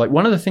example. Like,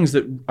 one of the things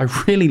that I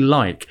really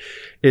like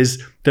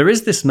is there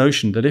is this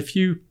notion that if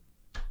you,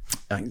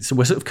 so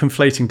we're sort of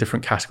conflating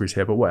different categories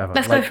here, but whatever.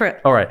 Let's go for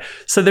it. All right.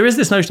 So there is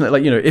this notion that,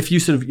 like, if you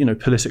sort of,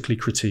 politically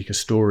critique a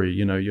story,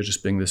 you're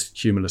just being this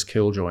humorless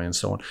killjoy and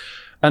so on.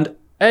 And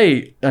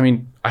I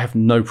mean, I have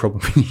no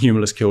problem being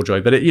humorless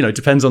killjoy, but it,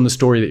 depends on the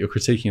story that you're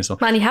critiquing and so on.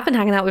 Man, you have been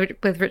hanging out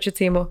with Richard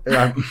Seymour.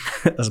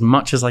 As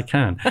much as I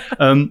can.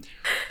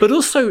 But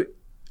also,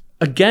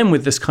 again,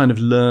 with this kind of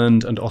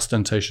learned and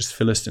ostentatious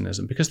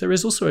philistinism, because there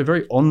is also a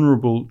very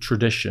honorable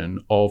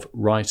tradition of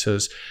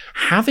writers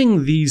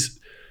having these,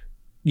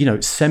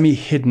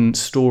 semi-hidden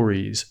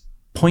stories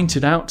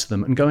pointed out to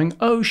them and going,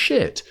 oh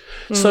shit.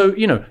 So,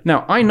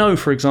 now I know,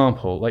 for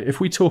example, like if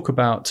we talk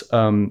about,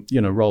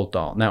 Roald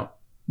Dahl. Now,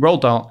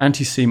 Roald Dahl,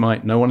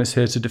 anti-Semite, no one is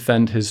here to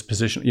defend his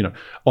position,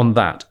 on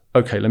that.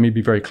 Okay, let me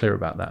be very clear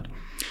about that.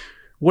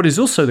 What is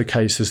also the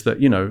case is that,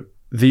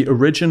 the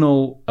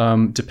original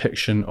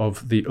depiction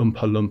of the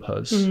Oompa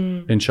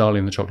Loompas in Charlie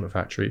and the Chocolate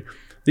Factory,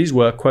 these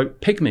were,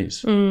 quote,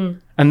 pygmies.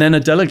 And then a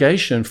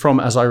delegation from,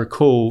 as I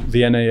recall,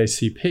 the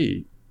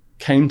NAACP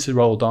came to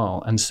Roald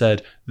Dahl and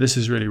said, this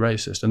is really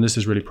racist and this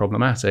is really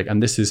problematic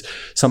and this is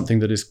something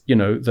that is,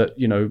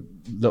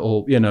 that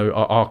all,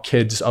 our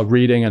kids are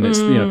reading and it's,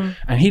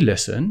 and he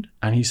listened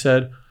and he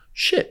said,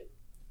 shit,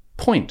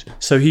 point.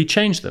 So he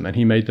changed them and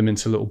he made them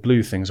into little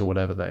blue things or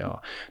whatever they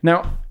are.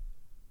 Now,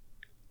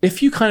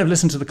 if you kind of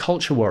listen to the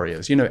culture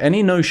warriors,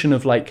 any notion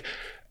of like,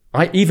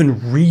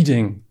 even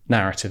reading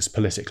narratives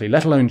politically,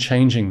 let alone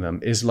changing them,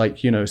 is like,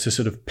 to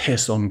sort of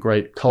piss on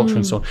great culture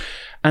and so on.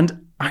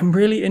 And I'm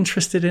really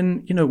interested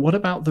in, what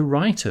about the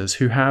writers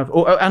who have,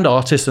 and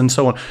artists and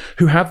so on,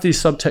 who have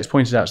these subtexts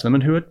pointed out to them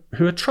and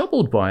who are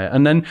troubled by it.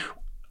 And then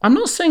I'm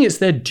not saying it's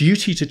their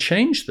duty to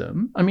change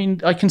them. I mean,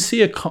 I can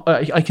see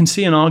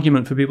an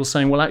argument for people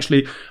saying, well,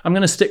 actually, I'm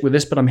going to stick with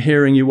this, but I'm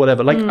hearing you,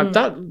 whatever. Like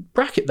that,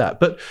 bracket that.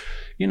 But,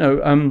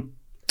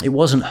 it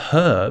wasn't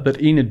her,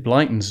 but Enid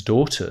Blyton's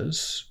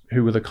daughters,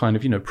 who were the kind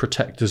of,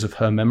 protectors of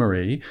her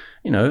memory,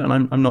 and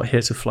I'm not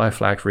here to fly a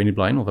flag for Enid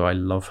Blyton, although I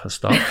love her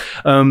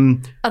stuff.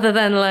 Other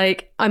than,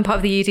 like, I'm part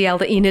of the UDL,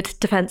 the Enid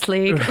Defence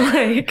League,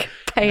 like,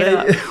 paid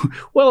up.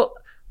 Well,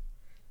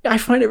 I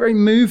find it very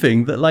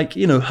moving that, like,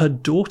 her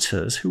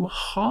daughters, who were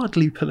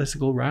hardly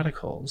political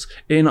radicals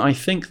in, I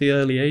think, the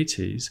early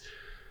 80s,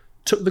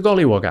 took the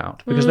gollywog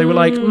out because they were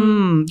like,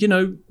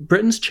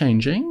 Britain's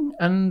changing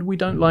and we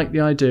don't like the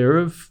idea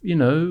of,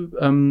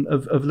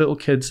 of little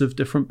kids of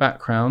different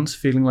backgrounds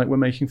feeling like we're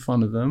making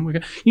fun of them.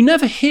 You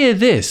never hear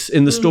this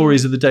in the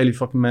stories of the Daily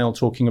fucking Mail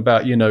talking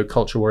about,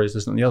 culture warriors,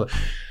 this and the other.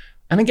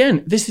 And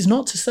again, this is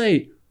not to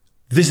say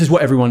this is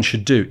what everyone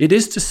should do. It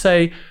is to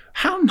say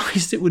how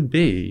nice it would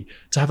be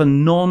to have a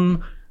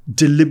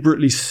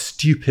non-deliberately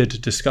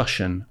stupid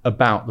discussion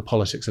about the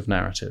politics of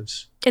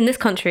narratives. In this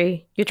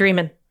country, you're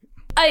dreaming.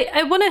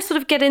 I want to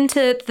sort of get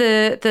into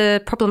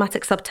the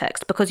problematic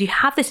subtext, because you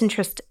have this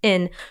interest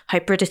in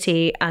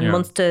hybridity and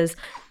monsters.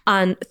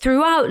 And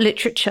throughout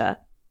literature,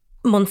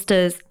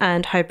 monsters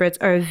and hybrids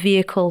are a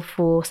vehicle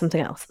for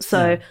something else.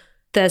 So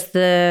there's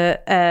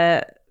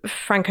the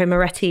Franco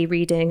Moretti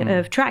reading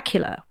of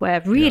Dracula,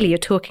 where really you're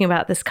talking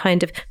about this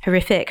kind of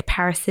horrific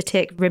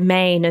parasitic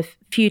remain of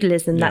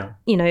feudalism that,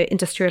 you know,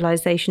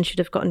 industrialization should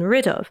have gotten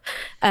rid of.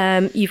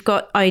 You've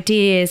got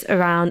ideas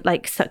around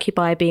like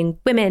succubi being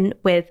women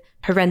with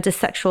horrendous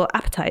sexual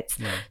appetites.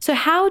 So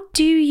how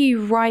do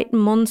you write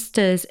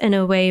monsters in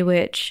a way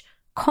which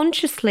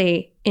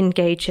consciously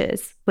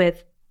engages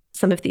with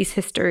some of these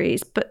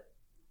histories, but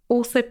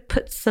also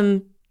puts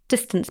some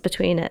distance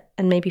between it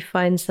and maybe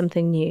find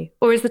something new?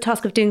 Or is the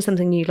task of doing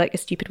something new like a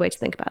stupid way to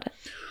think about it?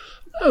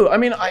 No, I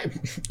mean,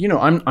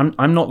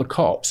 I'm not the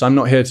cops. I'm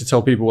not here to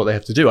tell people what they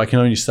have to do. I can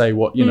only say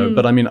what, you know,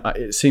 but I mean,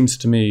 it seems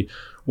to me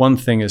one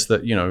thing is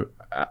that, you know,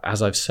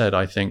 as I've said,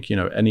 I think, you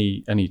know,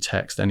 any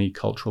text, any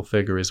cultural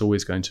figure is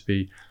always going to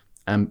be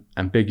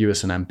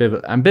ambiguous and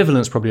ambivalent. Ambivalent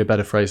is probably a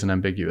better phrase than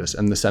ambiguous,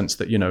 in the sense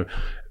that, you know,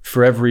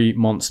 for every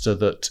monster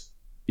that,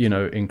 you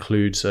know,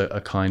 includes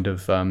a kind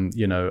of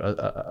you know,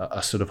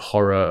 a sort of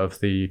horror of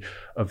the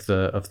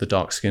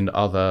dark-skinned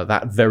other,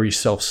 that very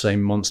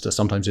self-same monster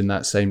sometimes in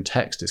that same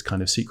text is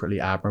kind of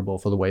secretly admirable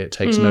for the way it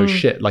takes no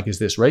shit. Like, is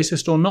this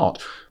racist or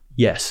not?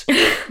 Yes.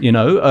 You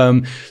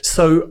know,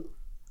 so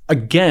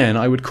again,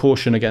 I would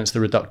caution against the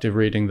reductive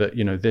reading that,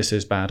 you know, this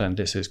is bad and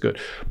this is good.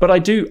 But I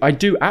do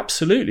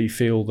absolutely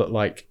feel that,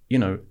 like, you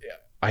know,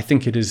 I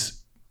think it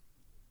is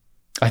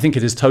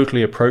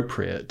totally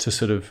appropriate to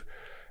sort of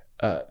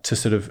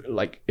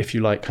like, if you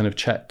like, kind of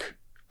check,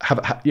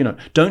 you know,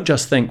 don't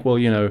just think, well,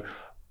 you know,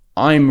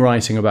 I'm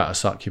writing about a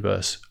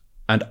succubus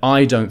and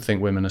I don't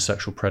think women are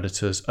sexual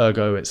predators,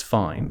 ergo it's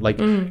fine. Like,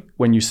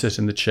 when you sit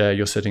in the chair,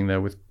 you're sitting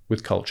there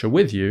with culture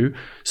with you.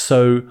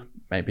 So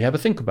maybe have a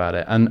think about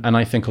it. And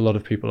I think a lot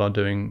of people are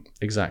doing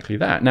exactly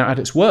that. Now, at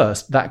its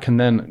worst,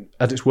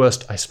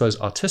 I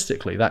suppose,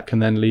 artistically, that can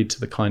then lead to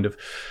the kind of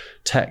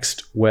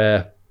text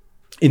where,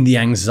 in the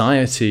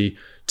anxiety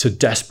to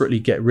desperately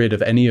get rid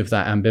of any of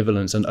that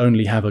ambivalence and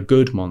only have a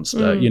good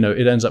monster, you know,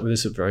 it ends up with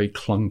this very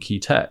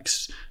clunky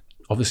text.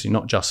 Obviously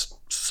not just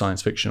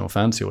science fiction or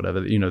fantasy or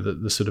whatever, you know,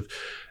 the sort of,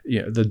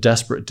 you know, the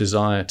desperate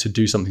desire to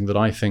do something that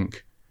I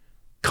think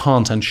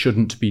can't and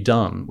shouldn't be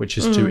done, which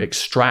is to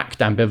extract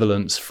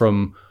ambivalence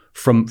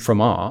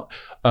from art.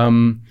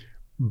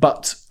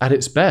 But at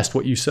its best,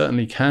 what you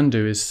certainly can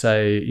do is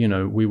say, you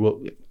know, we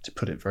will, to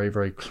put it very,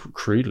 very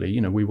crudely,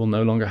 you know, we will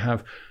no longer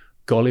have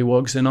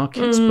gollywogs in our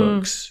kids'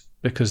 books.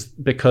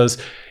 Because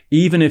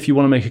even if you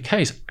want to make a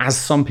case, as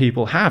some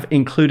people have,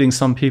 including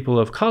some people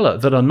of color,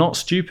 that are not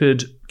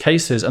stupid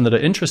cases and that are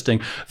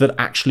interesting, that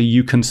actually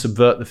you can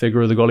subvert the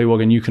figure of the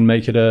gollywog and you can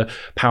make it a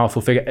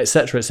powerful figure,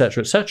 etc.,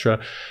 etc.,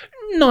 etc.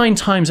 9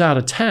 times out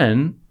of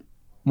 10,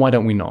 why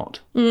don't we not?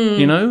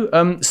 You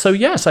know? So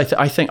yes,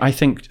 I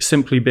think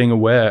simply being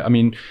aware. I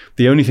mean,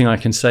 the only thing I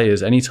can say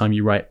is, anytime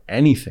you write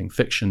anything,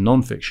 fiction,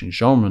 non-fiction,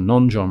 genre,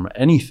 non-genre,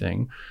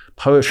 anything,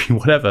 poetry,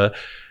 whatever,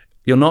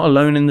 you're not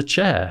alone in the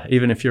chair,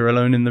 even if you're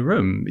alone in the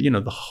room. You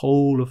know, the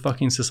whole of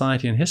fucking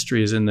society and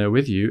history is in there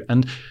with you.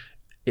 And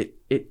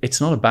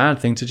it's not a bad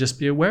thing to just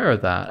be aware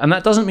of that. And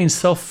that doesn't mean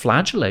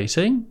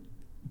self-flagellating,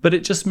 but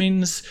it just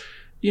means,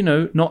 you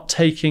know, not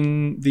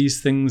taking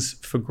these things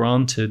for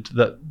granted,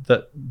 that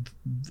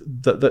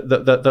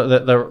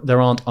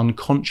there aren't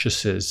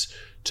unconsciouses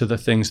to the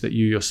things that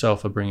you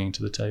yourself are bringing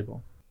to the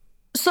table.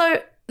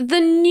 So the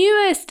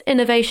newest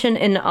innovation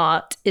in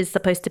art is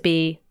supposed to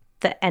be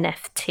the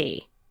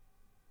NFT.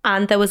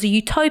 And there was a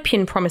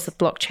utopian promise of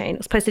blockchain.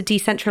 It's supposed to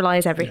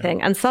decentralize everything.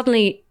 Yeah. And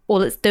suddenly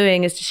all it's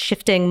doing is just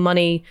shifting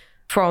money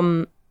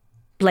from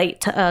late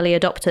to early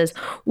adopters.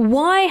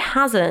 Why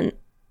hasn't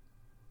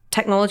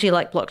technology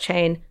like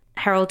blockchain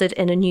heralded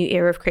in a new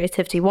era of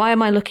creativity? Why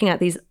am I looking at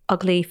these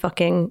ugly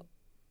fucking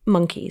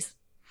monkeys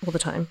all the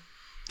time?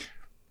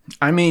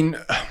 I mean,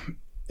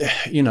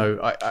 you know,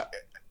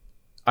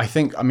 I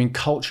think, I mean,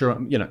 culture,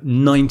 you know,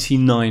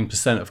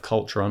 99% of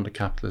culture under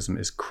capitalism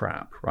is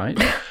crap,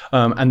 right?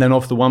 And then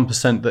of the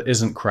 1% that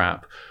isn't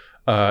crap,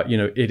 you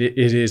know, it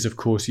is, of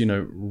course, you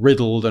know,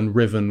 riddled and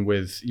riven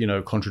with, you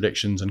know,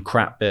 contradictions and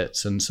crap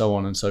bits and so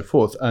on and so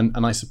forth.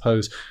 And I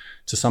suppose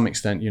to some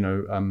extent, you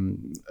know,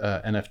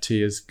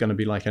 NFT is going to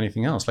be like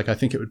anything else. Like, I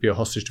think it would be a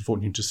hostage to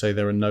fortune to say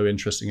there are no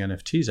interesting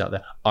NFTs out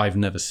there. I've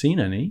never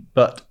seen any,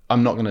 but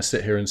I'm not going to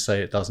sit here and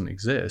say it doesn't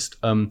exist.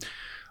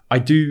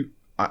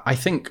 I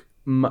think,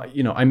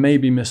 you know, I may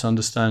be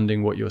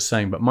misunderstanding what you're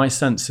saying, but my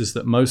sense is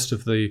that most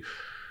of the,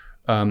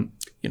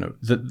 you know,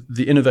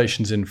 the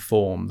innovations in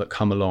form that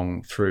come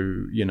along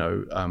through, you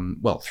know,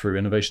 through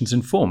innovations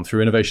in form,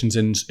 through innovations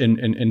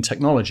in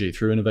technology,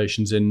 through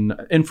innovations in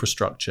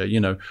infrastructure, you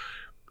know,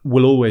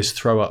 will always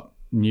throw up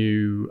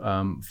new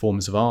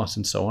forms of art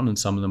and so on, and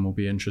some of them will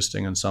be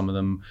interesting and some of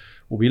them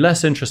will be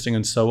less interesting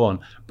and so on.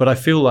 But I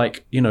feel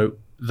like,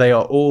 they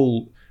are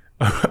all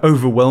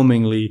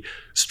overwhelmingly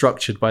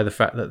structured by the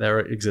fact that they're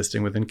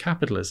existing within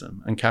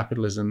capitalism. And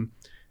capitalism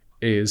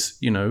is,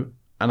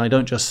 and I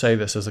don't just say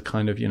this as a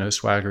kind of,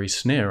 swaggery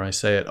sneer. I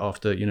say it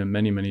after,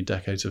 many, many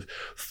decades of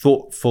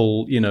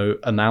thoughtful,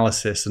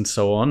 analysis and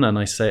so on. And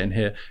I say it in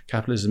here,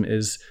 capitalism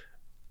is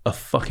a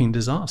fucking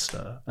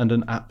disaster, and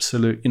an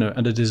absolute,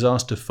 and a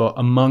disaster for,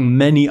 among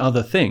many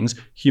other things,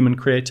 human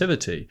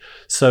creativity.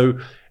 So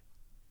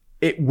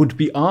it would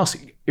be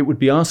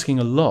asking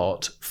a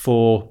lot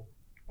for,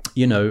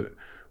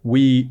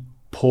 we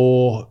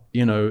poor,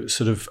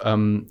 sort of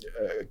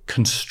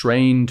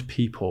constrained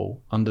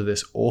people under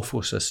this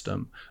awful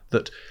system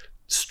that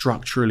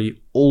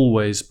structurally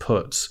always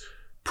puts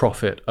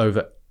profit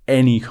over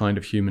any kind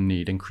of human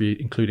need,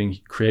 including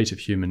creative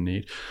human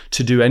need,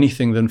 to do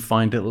anything than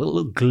find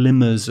little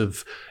glimmers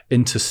of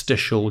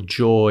interstitial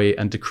joy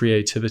and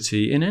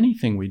creativity in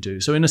anything we do.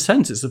 So in a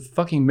sense, it's a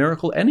fucking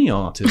miracle any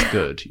art is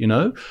good,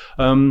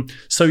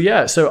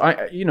 So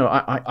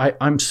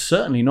I'm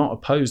certainly not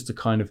opposed to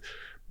kind of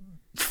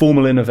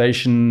formal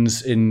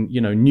innovations in,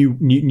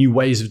 new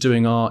ways of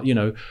doing art.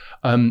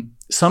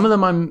 Some of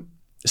them I'm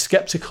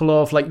skeptical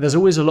of. Like, there's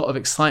always a lot of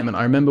excitement.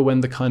 I remember when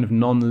the kind of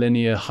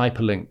non-linear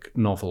hyperlink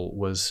novel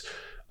was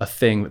a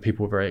thing that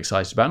people were very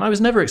excited about, and I was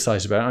never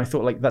excited about it. And I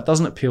thought, like, that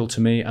doesn't appeal to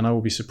me, and I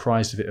will be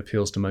surprised if it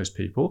appeals to most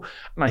people.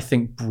 And I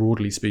think,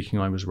 broadly speaking,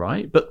 I was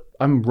right, but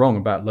I'm wrong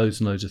about loads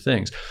and loads of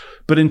things.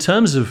 But in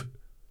terms of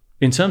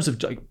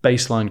like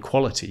baseline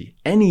quality,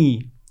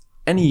 any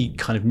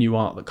kind of new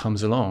art that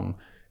comes along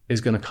is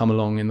going to come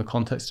along in the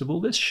context of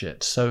all this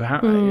shit. So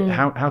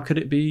how could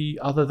it be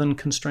other than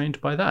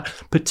constrained by that?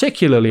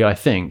 Particularly, I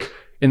think,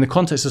 in the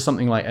context of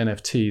something like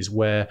NFTs,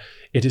 where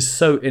it is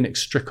so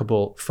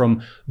inextricable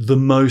from the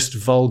most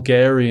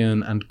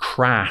vulgarian and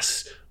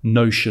crass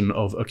notion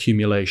of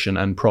accumulation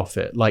and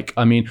profit. Like,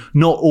 I mean,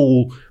 not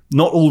all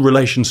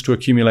relations to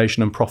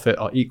accumulation and profit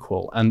are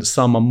equal, and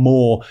some are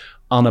more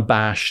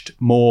unabashed,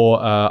 more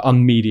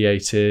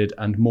unmediated,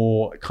 and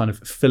more kind of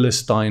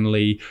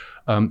Philistine-ly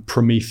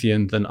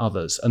Promethean than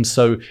others. And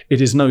so it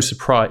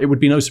would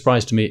be no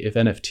surprise to me if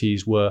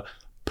NFTs were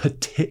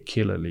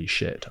particularly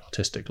shit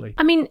artistically.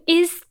 I mean,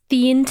 is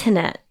the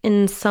internet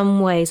in some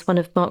ways one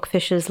of Mark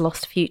Fisher's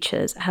lost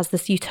futures? It has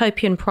this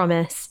utopian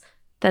promise,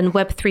 then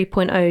Web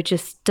 3.0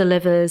 just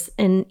delivers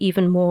an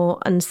even more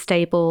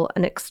unstable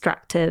and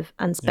extractive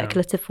and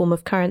speculative form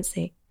of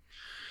currency.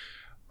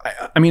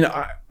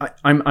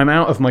 I'm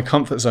out of my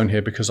comfort zone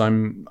here because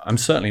I'm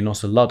certainly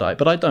not a Luddite,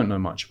 but I don't know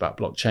much about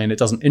blockchain. It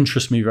doesn't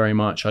interest me very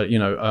much,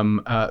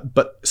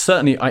 but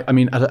certainly, at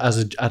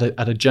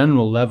a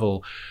general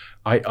level,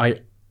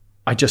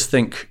 I just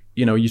think,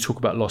 you talk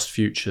about lost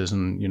futures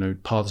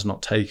and, paths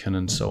not taken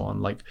and so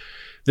on. Like,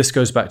 this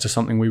goes back to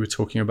something we were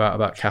talking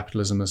about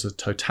capitalism as a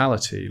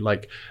totality.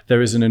 Like,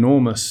 there is an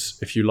enormous,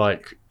 if you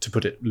like, to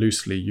put it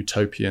loosely,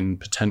 utopian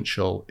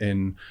potential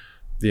in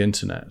the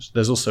internet.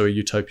 There's also a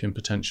utopian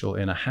potential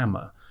in a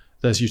hammer.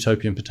 There's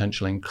utopian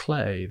potential in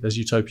clay. There's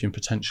utopian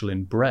potential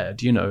in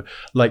bread.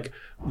 Like,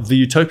 the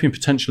utopian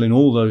potential in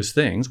all those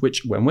things,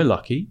 which, when we're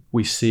lucky,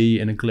 we see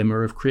in a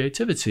glimmer of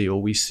creativity,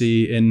 or we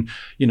see in,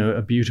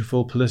 a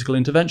beautiful political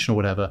intervention or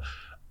whatever.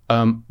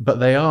 But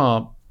they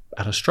are,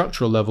 at a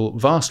structural level,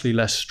 vastly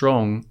less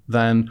strong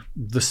than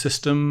the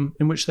system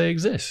in which they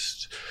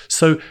exist.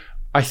 So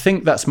I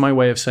think that's my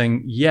way of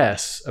saying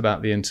yes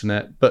about the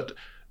internet, but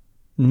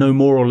no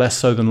more or less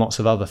so than lots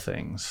of other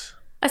things.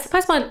 I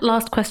suppose my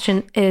last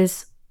question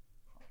is,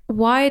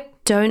 why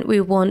don't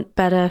we want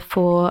better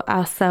for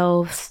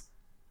ourselves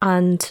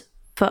and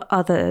for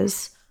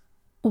others?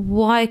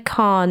 Why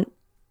can't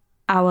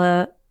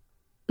our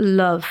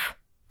love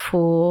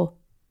for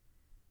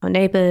our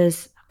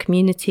neighbours, our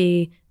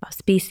community, our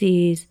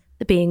species,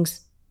 the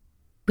beings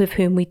with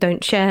whom we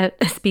don't share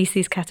a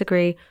species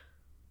category,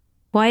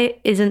 why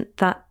isn't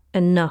that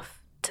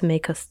enough to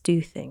make us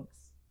do things?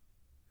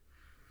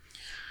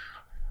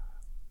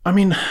 I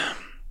mean,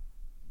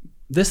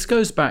 this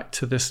goes back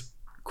to this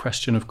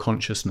question of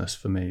consciousness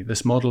for me,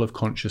 this model of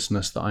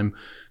consciousness that I'm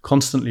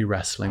constantly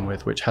wrestling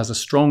with, which has a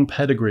strong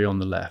pedigree on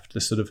the left,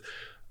 this sort of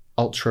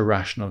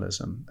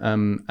ultra-rationalism.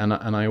 And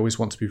I always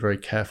want to be very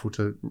careful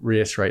to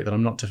reiterate that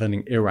I'm not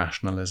defending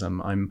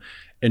irrationalism. I'm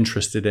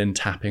interested in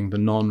tapping the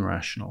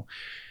non-rational.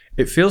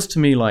 It feels to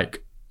me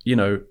like,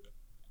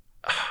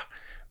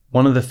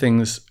 one of the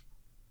things...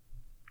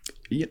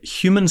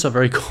 Humans are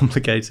very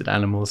complicated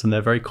animals, and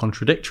they're very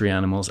contradictory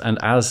animals. And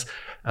as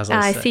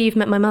I see you've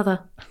met my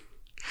mother.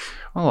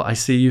 Oh, I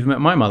see you've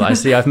met my mother. I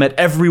see I've met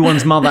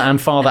everyone's mother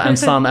and father and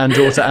son and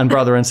daughter and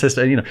brother and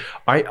sister.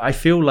 I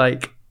feel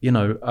like,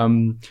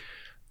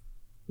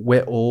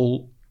 we're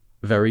all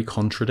very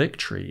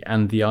contradictory.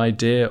 And the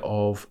idea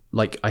of,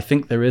 like, I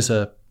think there is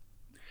a,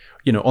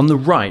 on the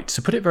right,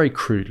 to put it very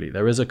crudely,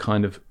 there is a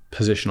kind of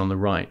position on the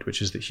right,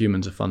 which is that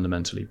humans are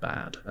fundamentally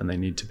bad and they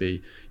need to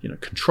be,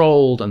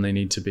 controlled, and they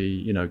need to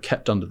be,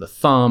 kept under the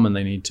thumb, and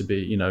they need to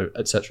be,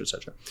 et cetera, et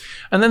cetera.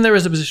 And then there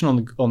is a position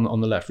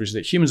on the left, which is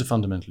that humans are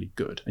fundamentally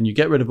good, and you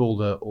get rid of all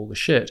the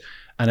shit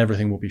and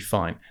everything will be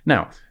fine.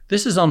 Now,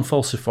 this is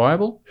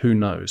unfalsifiable. Who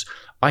knows?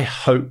 I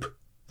hope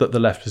that the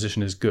left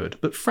position is good.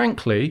 But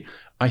frankly,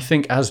 I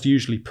think, as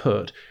usually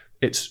put,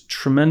 it's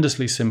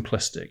tremendously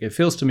simplistic. It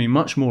feels to me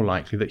much more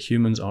likely that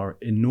humans are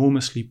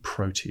enormously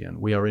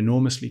protean. We are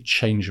enormously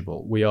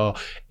changeable. We are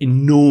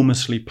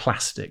enormously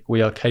plastic.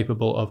 We are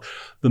capable of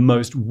the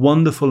most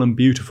wonderful and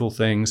beautiful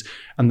things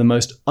and the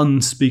most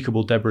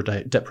unspeakable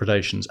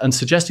depredations. And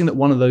suggesting that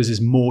one of those is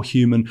more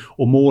human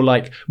or more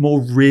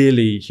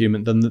really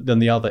human than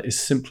the other is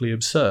simply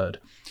absurd.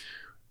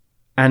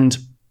 And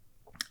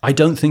I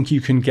don't think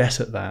you can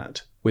get at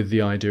that with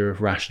the idea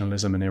of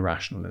rationalism and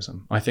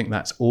irrationalism. I think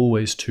that's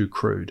always too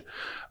crude.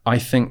 I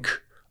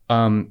think,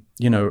 I'm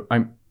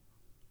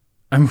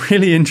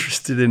really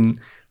interested in,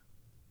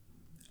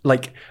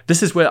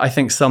 this is where I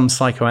think some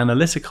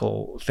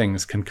psychoanalytical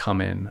things can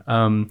come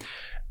in.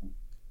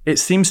 It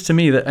seems to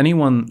me that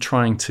anyone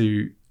trying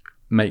to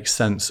make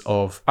sense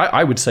of,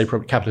 I would say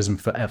probably capitalism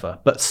forever,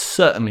 but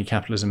certainly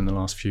capitalism in the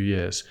last few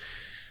years,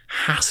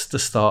 has to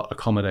start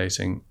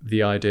accommodating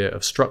the idea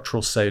of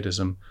structural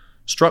sadism,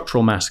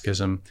 structural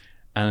masochism,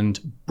 and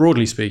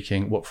broadly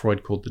speaking, what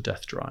Freud called the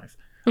death drive.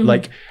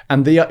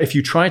 If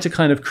you try to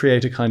kind of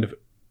create a kind of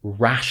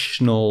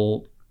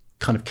rational,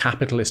 kind of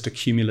capitalist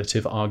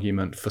accumulative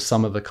argument for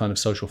some of the kind of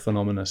social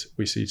phenomena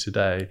we see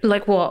today.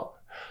 Like what?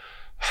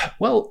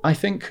 Well, I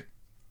think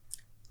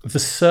the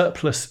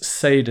surplus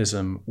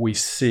sadism we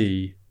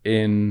see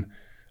in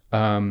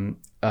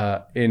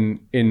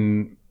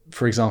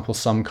for example,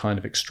 some kind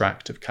of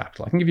extractive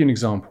capital. I can give you an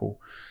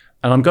example.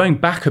 And I'm going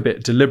back a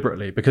bit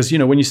deliberately because,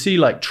 when you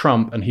see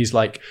Trump and he's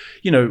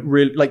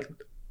really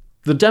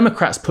the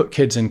Democrats put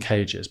kids in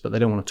cages, but they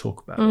don't want to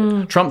talk about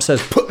it. Trump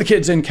says, put the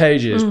kids in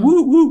cages.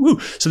 Woo, woo, woo.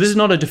 So this is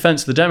not a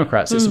defense of the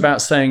Democrats. It's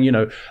about saying,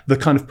 the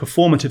kind of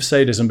performative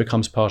sadism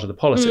becomes part of the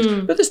politics.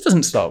 But this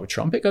doesn't start with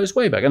Trump. It goes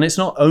way back. And it's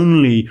not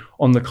only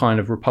on the kind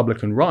of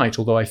Republican right,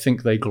 although I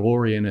think they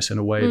glory in it in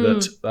a way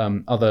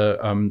that other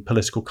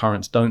political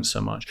currents don't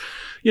so much.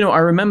 I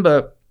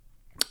remember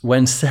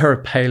when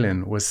Sarah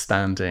Palin was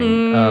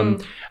standing,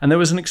 and there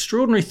was an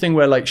extraordinary thing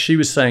where she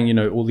was saying,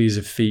 all these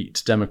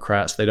effete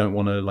Democrats, they don't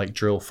want to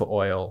drill for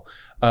oil.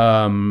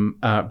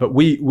 But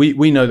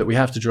we know that we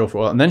have to drill for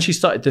oil. And then she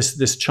started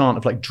this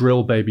chant of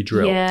drill, baby,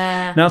 drill.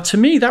 Yeah. Now, to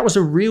me, that was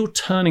a real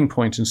turning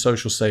point in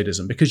social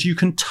sadism, because you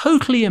can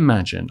totally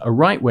imagine a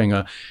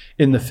right-winger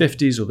in the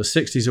 50s or the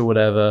 60s or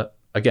whatever,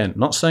 again,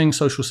 not saying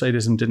social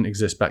sadism didn't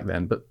exist back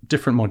then, but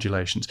different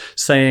modulations,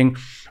 saying,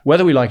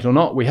 whether we like it or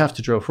not, we have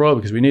to drill for oil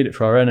because we need it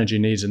for our energy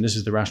needs, and this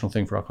is the rational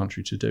thing for our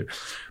country to do.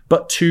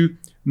 But to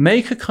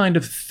make a kind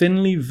of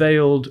thinly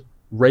veiled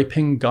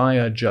raping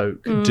Gaia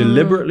joke,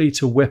 deliberately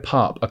to whip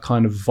up a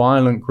kind of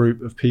violent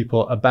group of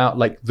people about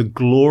the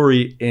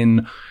glory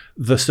in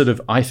the sort of,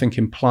 I think,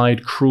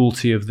 implied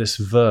cruelty of this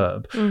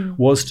verb,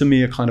 was to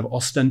me a kind of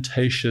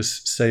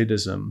ostentatious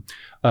sadism,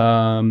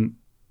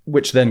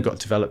 which then got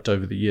developed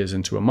over the years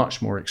into a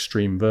much more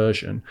extreme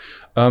version.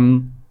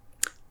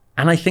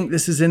 And I think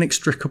this is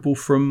inextricable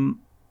from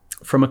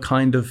a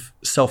kind of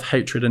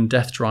self-hatred and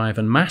death drive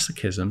and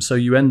masochism. So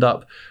you end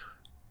up,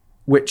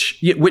 which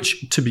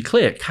to be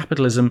clear,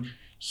 capitalism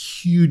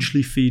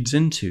hugely feeds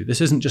into.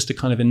 This isn't just a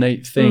kind of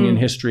innate thing in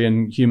history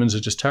and humans are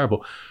just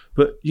terrible.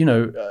 But,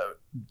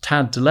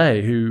 Tad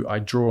DeLay, who I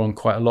draw on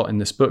quite a lot in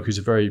this book, who's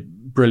a very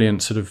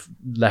brilliant sort of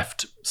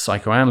left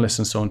psychoanalyst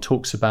and so on,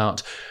 talks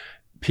about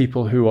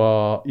people who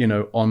are,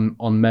 on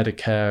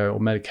Medicare or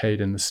Medicaid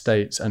in the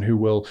States and who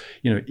will,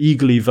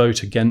 eagerly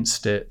vote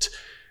against it,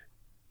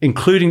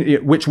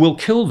 including which will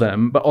kill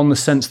them, but on the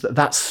sense that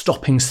that's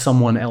stopping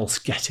someone else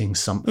getting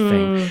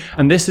something.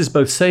 And this is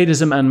both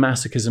sadism and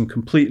masochism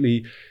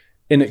completely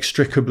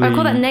inextricably. I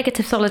call that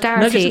negative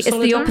solidarity. It's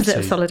the opposite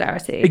of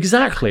solidarity.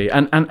 Exactly.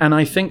 And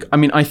I think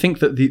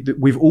that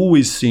we've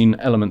always seen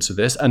elements of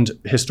this, and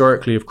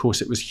historically, of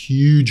course, it was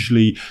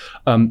hugely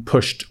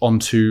pushed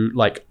onto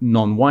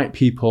non-white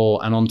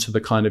people and onto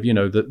the kind of,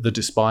 the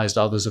despised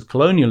others of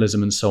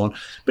colonialism and so on.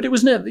 But it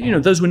was never,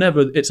 those were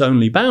never its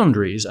only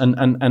boundaries. And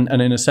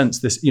in a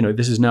sense, this,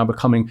 this is now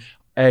becoming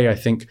I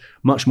think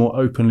much more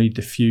openly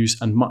diffuse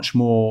and much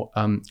more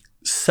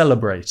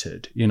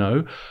celebrated,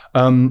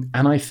 and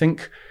I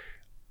think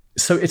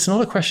so. It's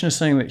not a question of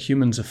saying that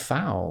humans are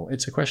foul.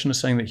 It's a question of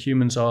saying that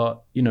humans are,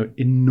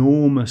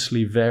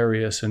 enormously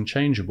various and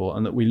changeable,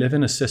 and that we live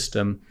in a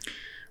system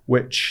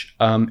which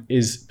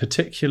is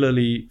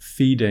particularly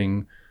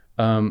feeding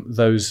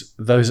those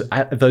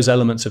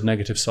elements of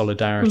negative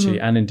solidarity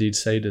and indeed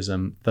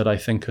sadism that I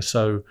think are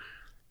so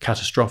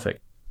catastrophic.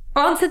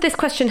 Answer this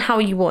question how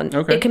you want.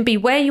 Okay. It can be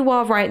where you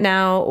are right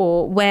now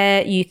or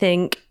where you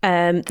think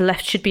the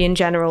left should be in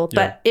general,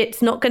 but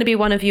it's not going to be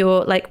one of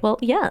your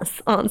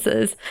yes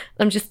answers.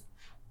 I'm just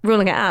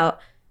ruling it out.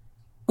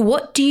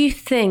 What do you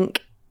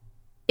think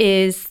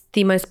is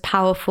the most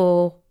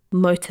powerful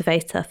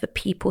motivator for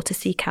people to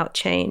seek out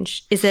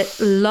change? Is it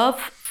love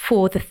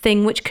for the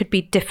thing which could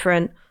be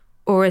different,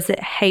 or is it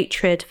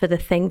hatred for the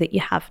thing that you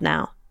have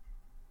now?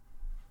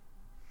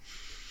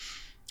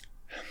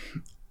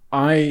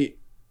 I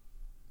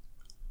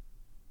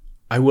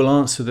will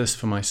answer this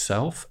for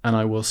myself, and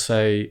I will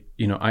say,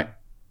 I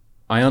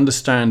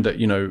understand that,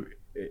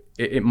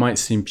 it might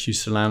seem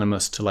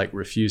pusillanimous to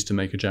refuse to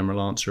make a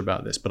general answer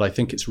about this, but I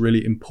think it's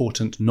really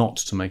important not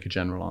to make a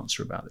general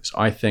answer about this.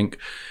 I think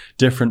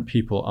different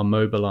people are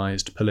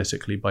mobilized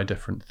politically by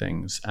different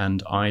things,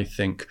 and I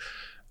think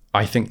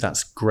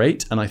that's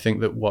great. And I think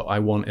that what I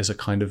want is a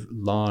kind of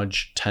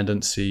large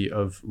tendency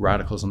of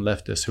radicals and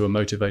leftists who are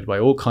motivated by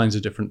all kinds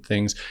of different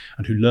things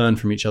and who learn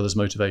from each other's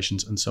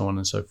motivations and so on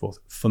and so forth.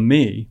 For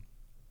me,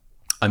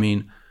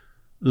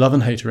 love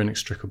and hate are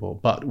inextricable,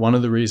 but one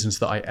of the reasons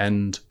that I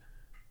end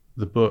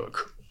the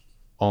book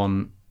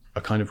on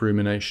a kind of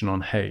rumination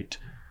on hate,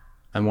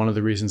 and one of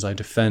the reasons I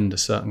defend a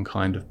certain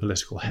kind of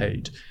political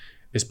hate,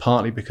 is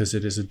partly because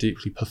it is a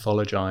deeply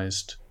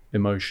pathologized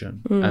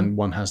emotion, and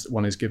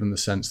one is given the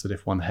sense that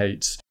if one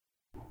hates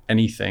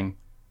anything,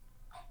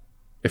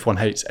 one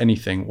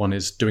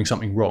is doing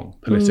something wrong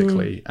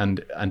politically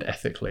and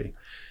ethically.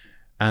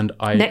 And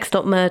next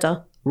stop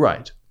murder.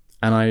 Right.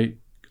 And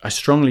I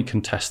strongly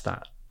contest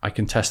that. I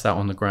contest that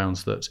on the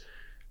grounds that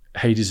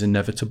hate is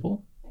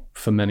inevitable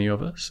for many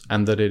of us,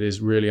 and that it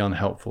is really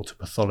unhelpful to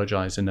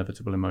pathologize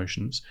inevitable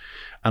emotions.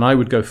 And I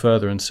would go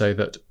further and say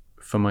that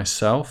for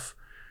myself,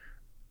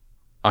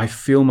 I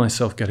feel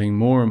myself getting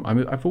more.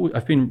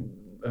 I've been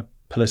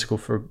political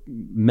for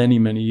many,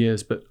 many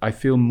years, but I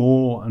feel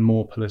more and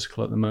more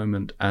political at the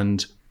moment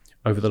and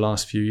over the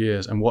last few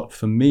years. And what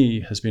for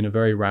me has been a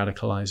very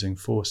radicalizing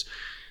force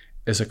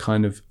is a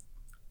kind of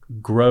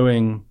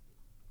growing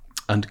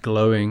and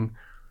glowing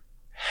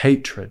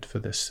hatred for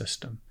this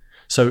system.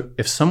 So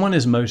if someone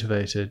is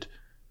motivated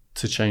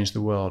to change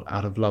the world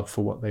out of love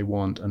for what they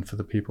want and for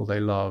the people they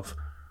love,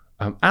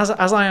 as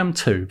I am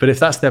too, but if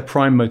that's their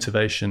prime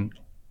motivation,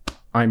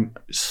 I'm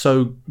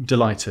so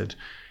delighted.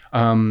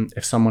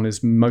 If someone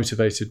is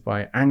motivated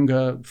by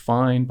anger,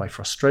 fine, by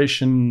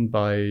frustration,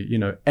 by,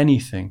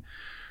 anything.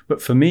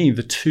 But for me,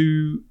 the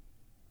two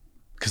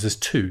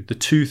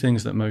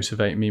things that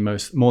motivate me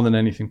more than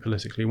anything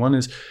politically, one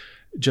is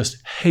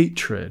just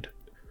hatred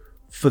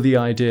for the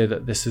idea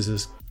that this is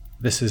as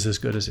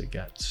good as it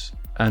gets,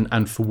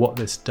 and for what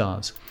this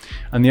does.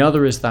 And the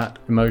other is that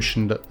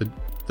emotion that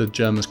the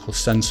Germans call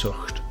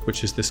Sehnsucht,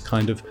 which is this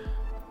kind of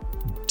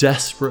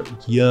desperate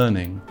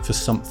yearning for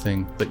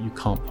something that you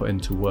can't put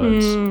into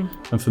words.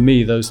 And for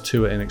me, those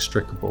two are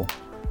inextricable,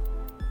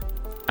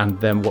 and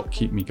then what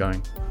keep me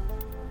going.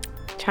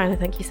 China,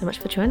 thank you so much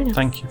for joining us.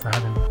 Thank you for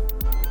having me.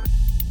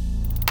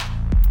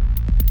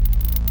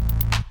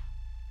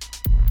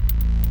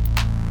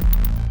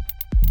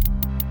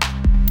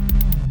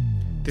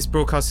 This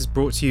broadcast is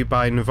brought to you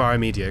by Novara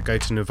Media. Go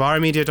to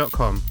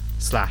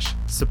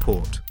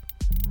novaramedia.com/support.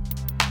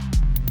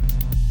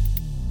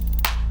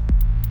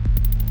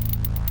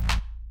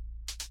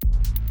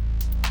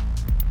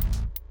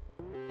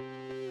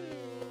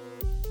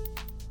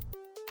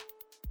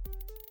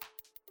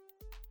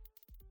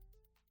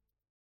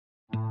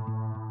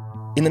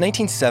 In the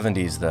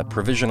 1970s, the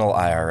Provisional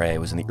IRA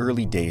was in the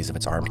early days of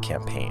its armed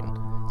campaign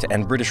to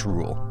end British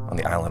rule on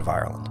the island of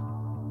Ireland.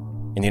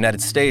 In the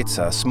United States,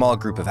 a small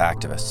group of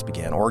activists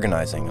began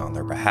organizing on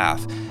their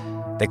behalf.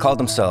 They called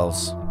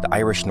themselves the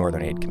Irish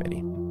Northern Aid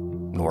Committee,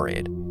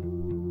 NORAID,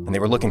 and they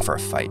were looking for a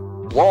fight.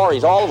 War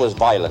is always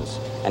violence,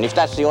 and if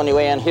that's the only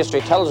way, and history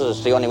tells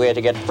us the only way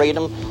to get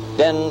freedom,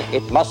 then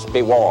it must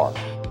be war.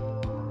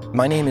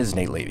 My name is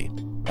Nate Levy,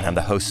 and I'm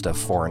the host of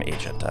Foreign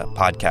Agent, a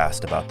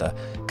podcast about the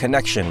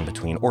connection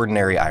between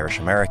ordinary Irish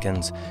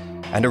Americans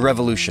and a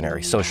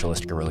revolutionary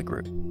socialist guerrilla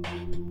group.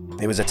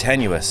 It was a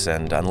tenuous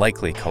and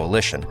unlikely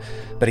coalition,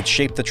 but it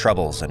shaped the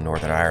troubles in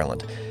Northern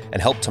Ireland and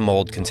helped to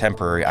mold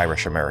contemporary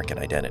Irish American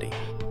identity.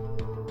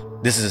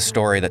 This is a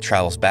story that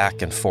travels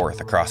back and forth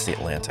across the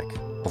Atlantic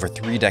over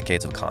 3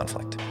 decades of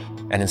conflict.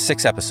 And in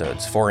 6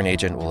 episodes, Foreign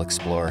Agent will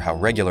explore how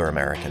regular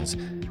Americans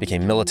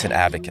became militant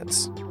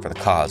advocates for the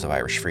cause of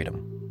Irish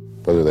freedom.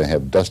 Whether they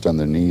have dust on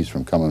their knees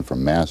from coming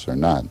from Mass or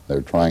not,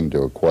 they're trying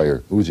to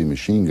acquire Uzi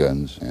machine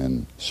guns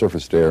and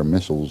surface-to-air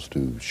missiles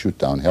to shoot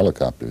down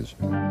helicopters.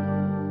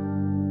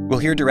 We'll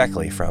hear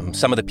directly from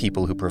some of the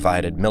people who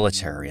provided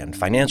military and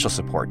financial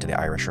support to the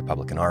Irish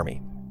Republican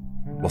Army.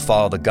 We'll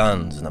follow the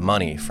guns and the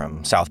money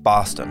from South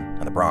Boston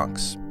and the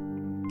Bronx.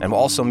 And we'll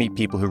also meet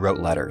people who wrote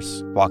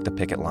letters, walked the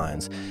picket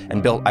lines,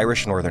 and built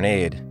Irish Northern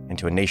Aid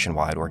into a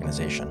nationwide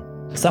organization.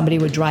 Somebody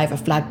would drive a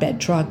flatbed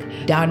truck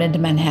down into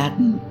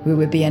Manhattan. We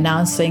would be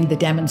announcing the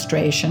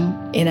demonstration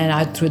in and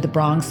out through the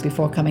Bronx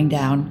before coming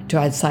down to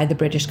outside the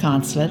British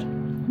consulate.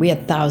 We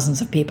had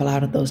thousands of people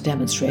out at those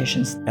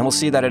demonstrations. And we'll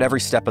see that at every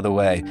step of the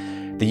way,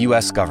 the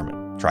U.S.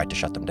 government tried to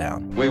shut them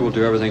down. We will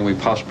do everything we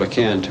possibly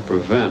can to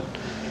prevent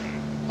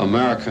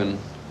American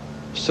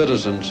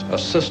citizens'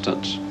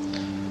 assistance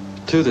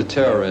to the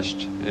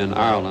terrorists in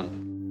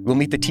Ireland. We'll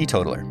meet the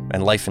teetotaler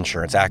and life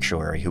insurance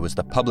actuary who was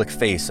the public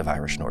face of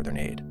Irish Northern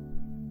Aid.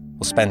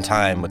 We'll spend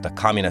time with the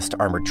communist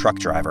armored truck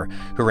driver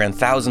who ran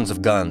thousands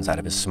of guns out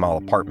of his small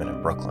apartment in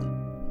Brooklyn.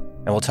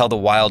 And we'll tell the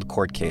wild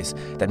court case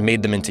that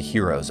made them into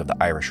heroes of the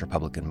Irish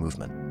Republican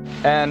movement.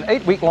 An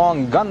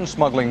 8-week-long gun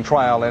smuggling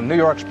trial in New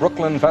York's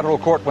Brooklyn federal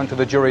court went to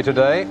the jury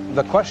today.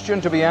 The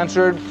question to be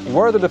answered,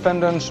 were the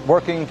defendants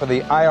working for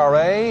the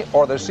IRA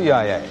or the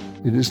CIA?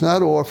 It is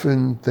not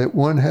often that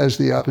one has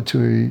the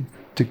opportunity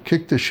to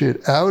kick the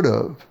shit out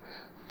of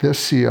the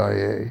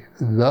CIA,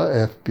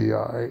 the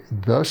FBI,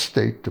 the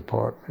State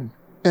Department,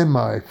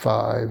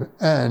 MI5,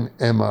 and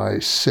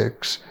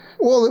MI6,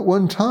 all at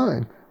one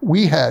time.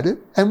 We had it,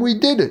 and we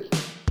did it.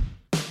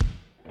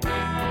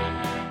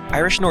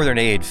 Irish Northern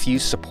Aid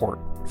fused support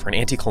for an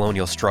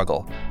anti-colonial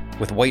struggle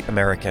with white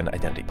American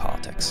identity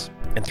politics.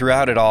 And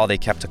throughout it all, they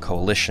kept a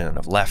coalition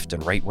of left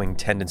and right-wing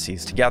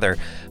tendencies together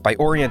by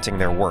orienting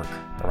their work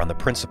around the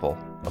principle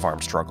of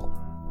armed struggle.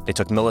 They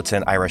took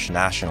militant Irish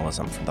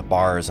nationalism from the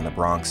bars in the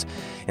Bronx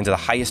into the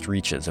highest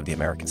reaches of the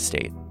American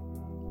state.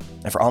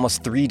 And for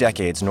almost 3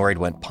 decades, NORAID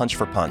went punch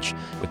for punch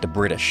with the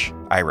British,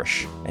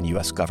 Irish, and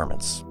US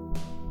governments.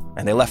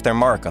 And they left their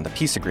mark on the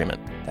peace agreement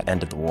that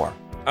ended the war.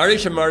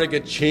 Irish America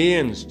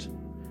changed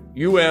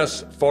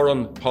US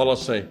foreign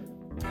policy.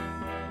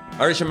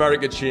 Irish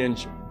America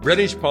changed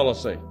British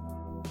policy.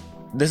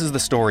 This is the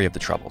story of the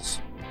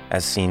Troubles,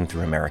 as seen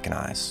through American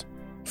eyes.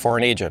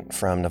 Foreign Agent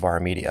from Novara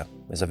Media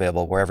is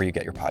available wherever you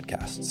get your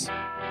podcasts.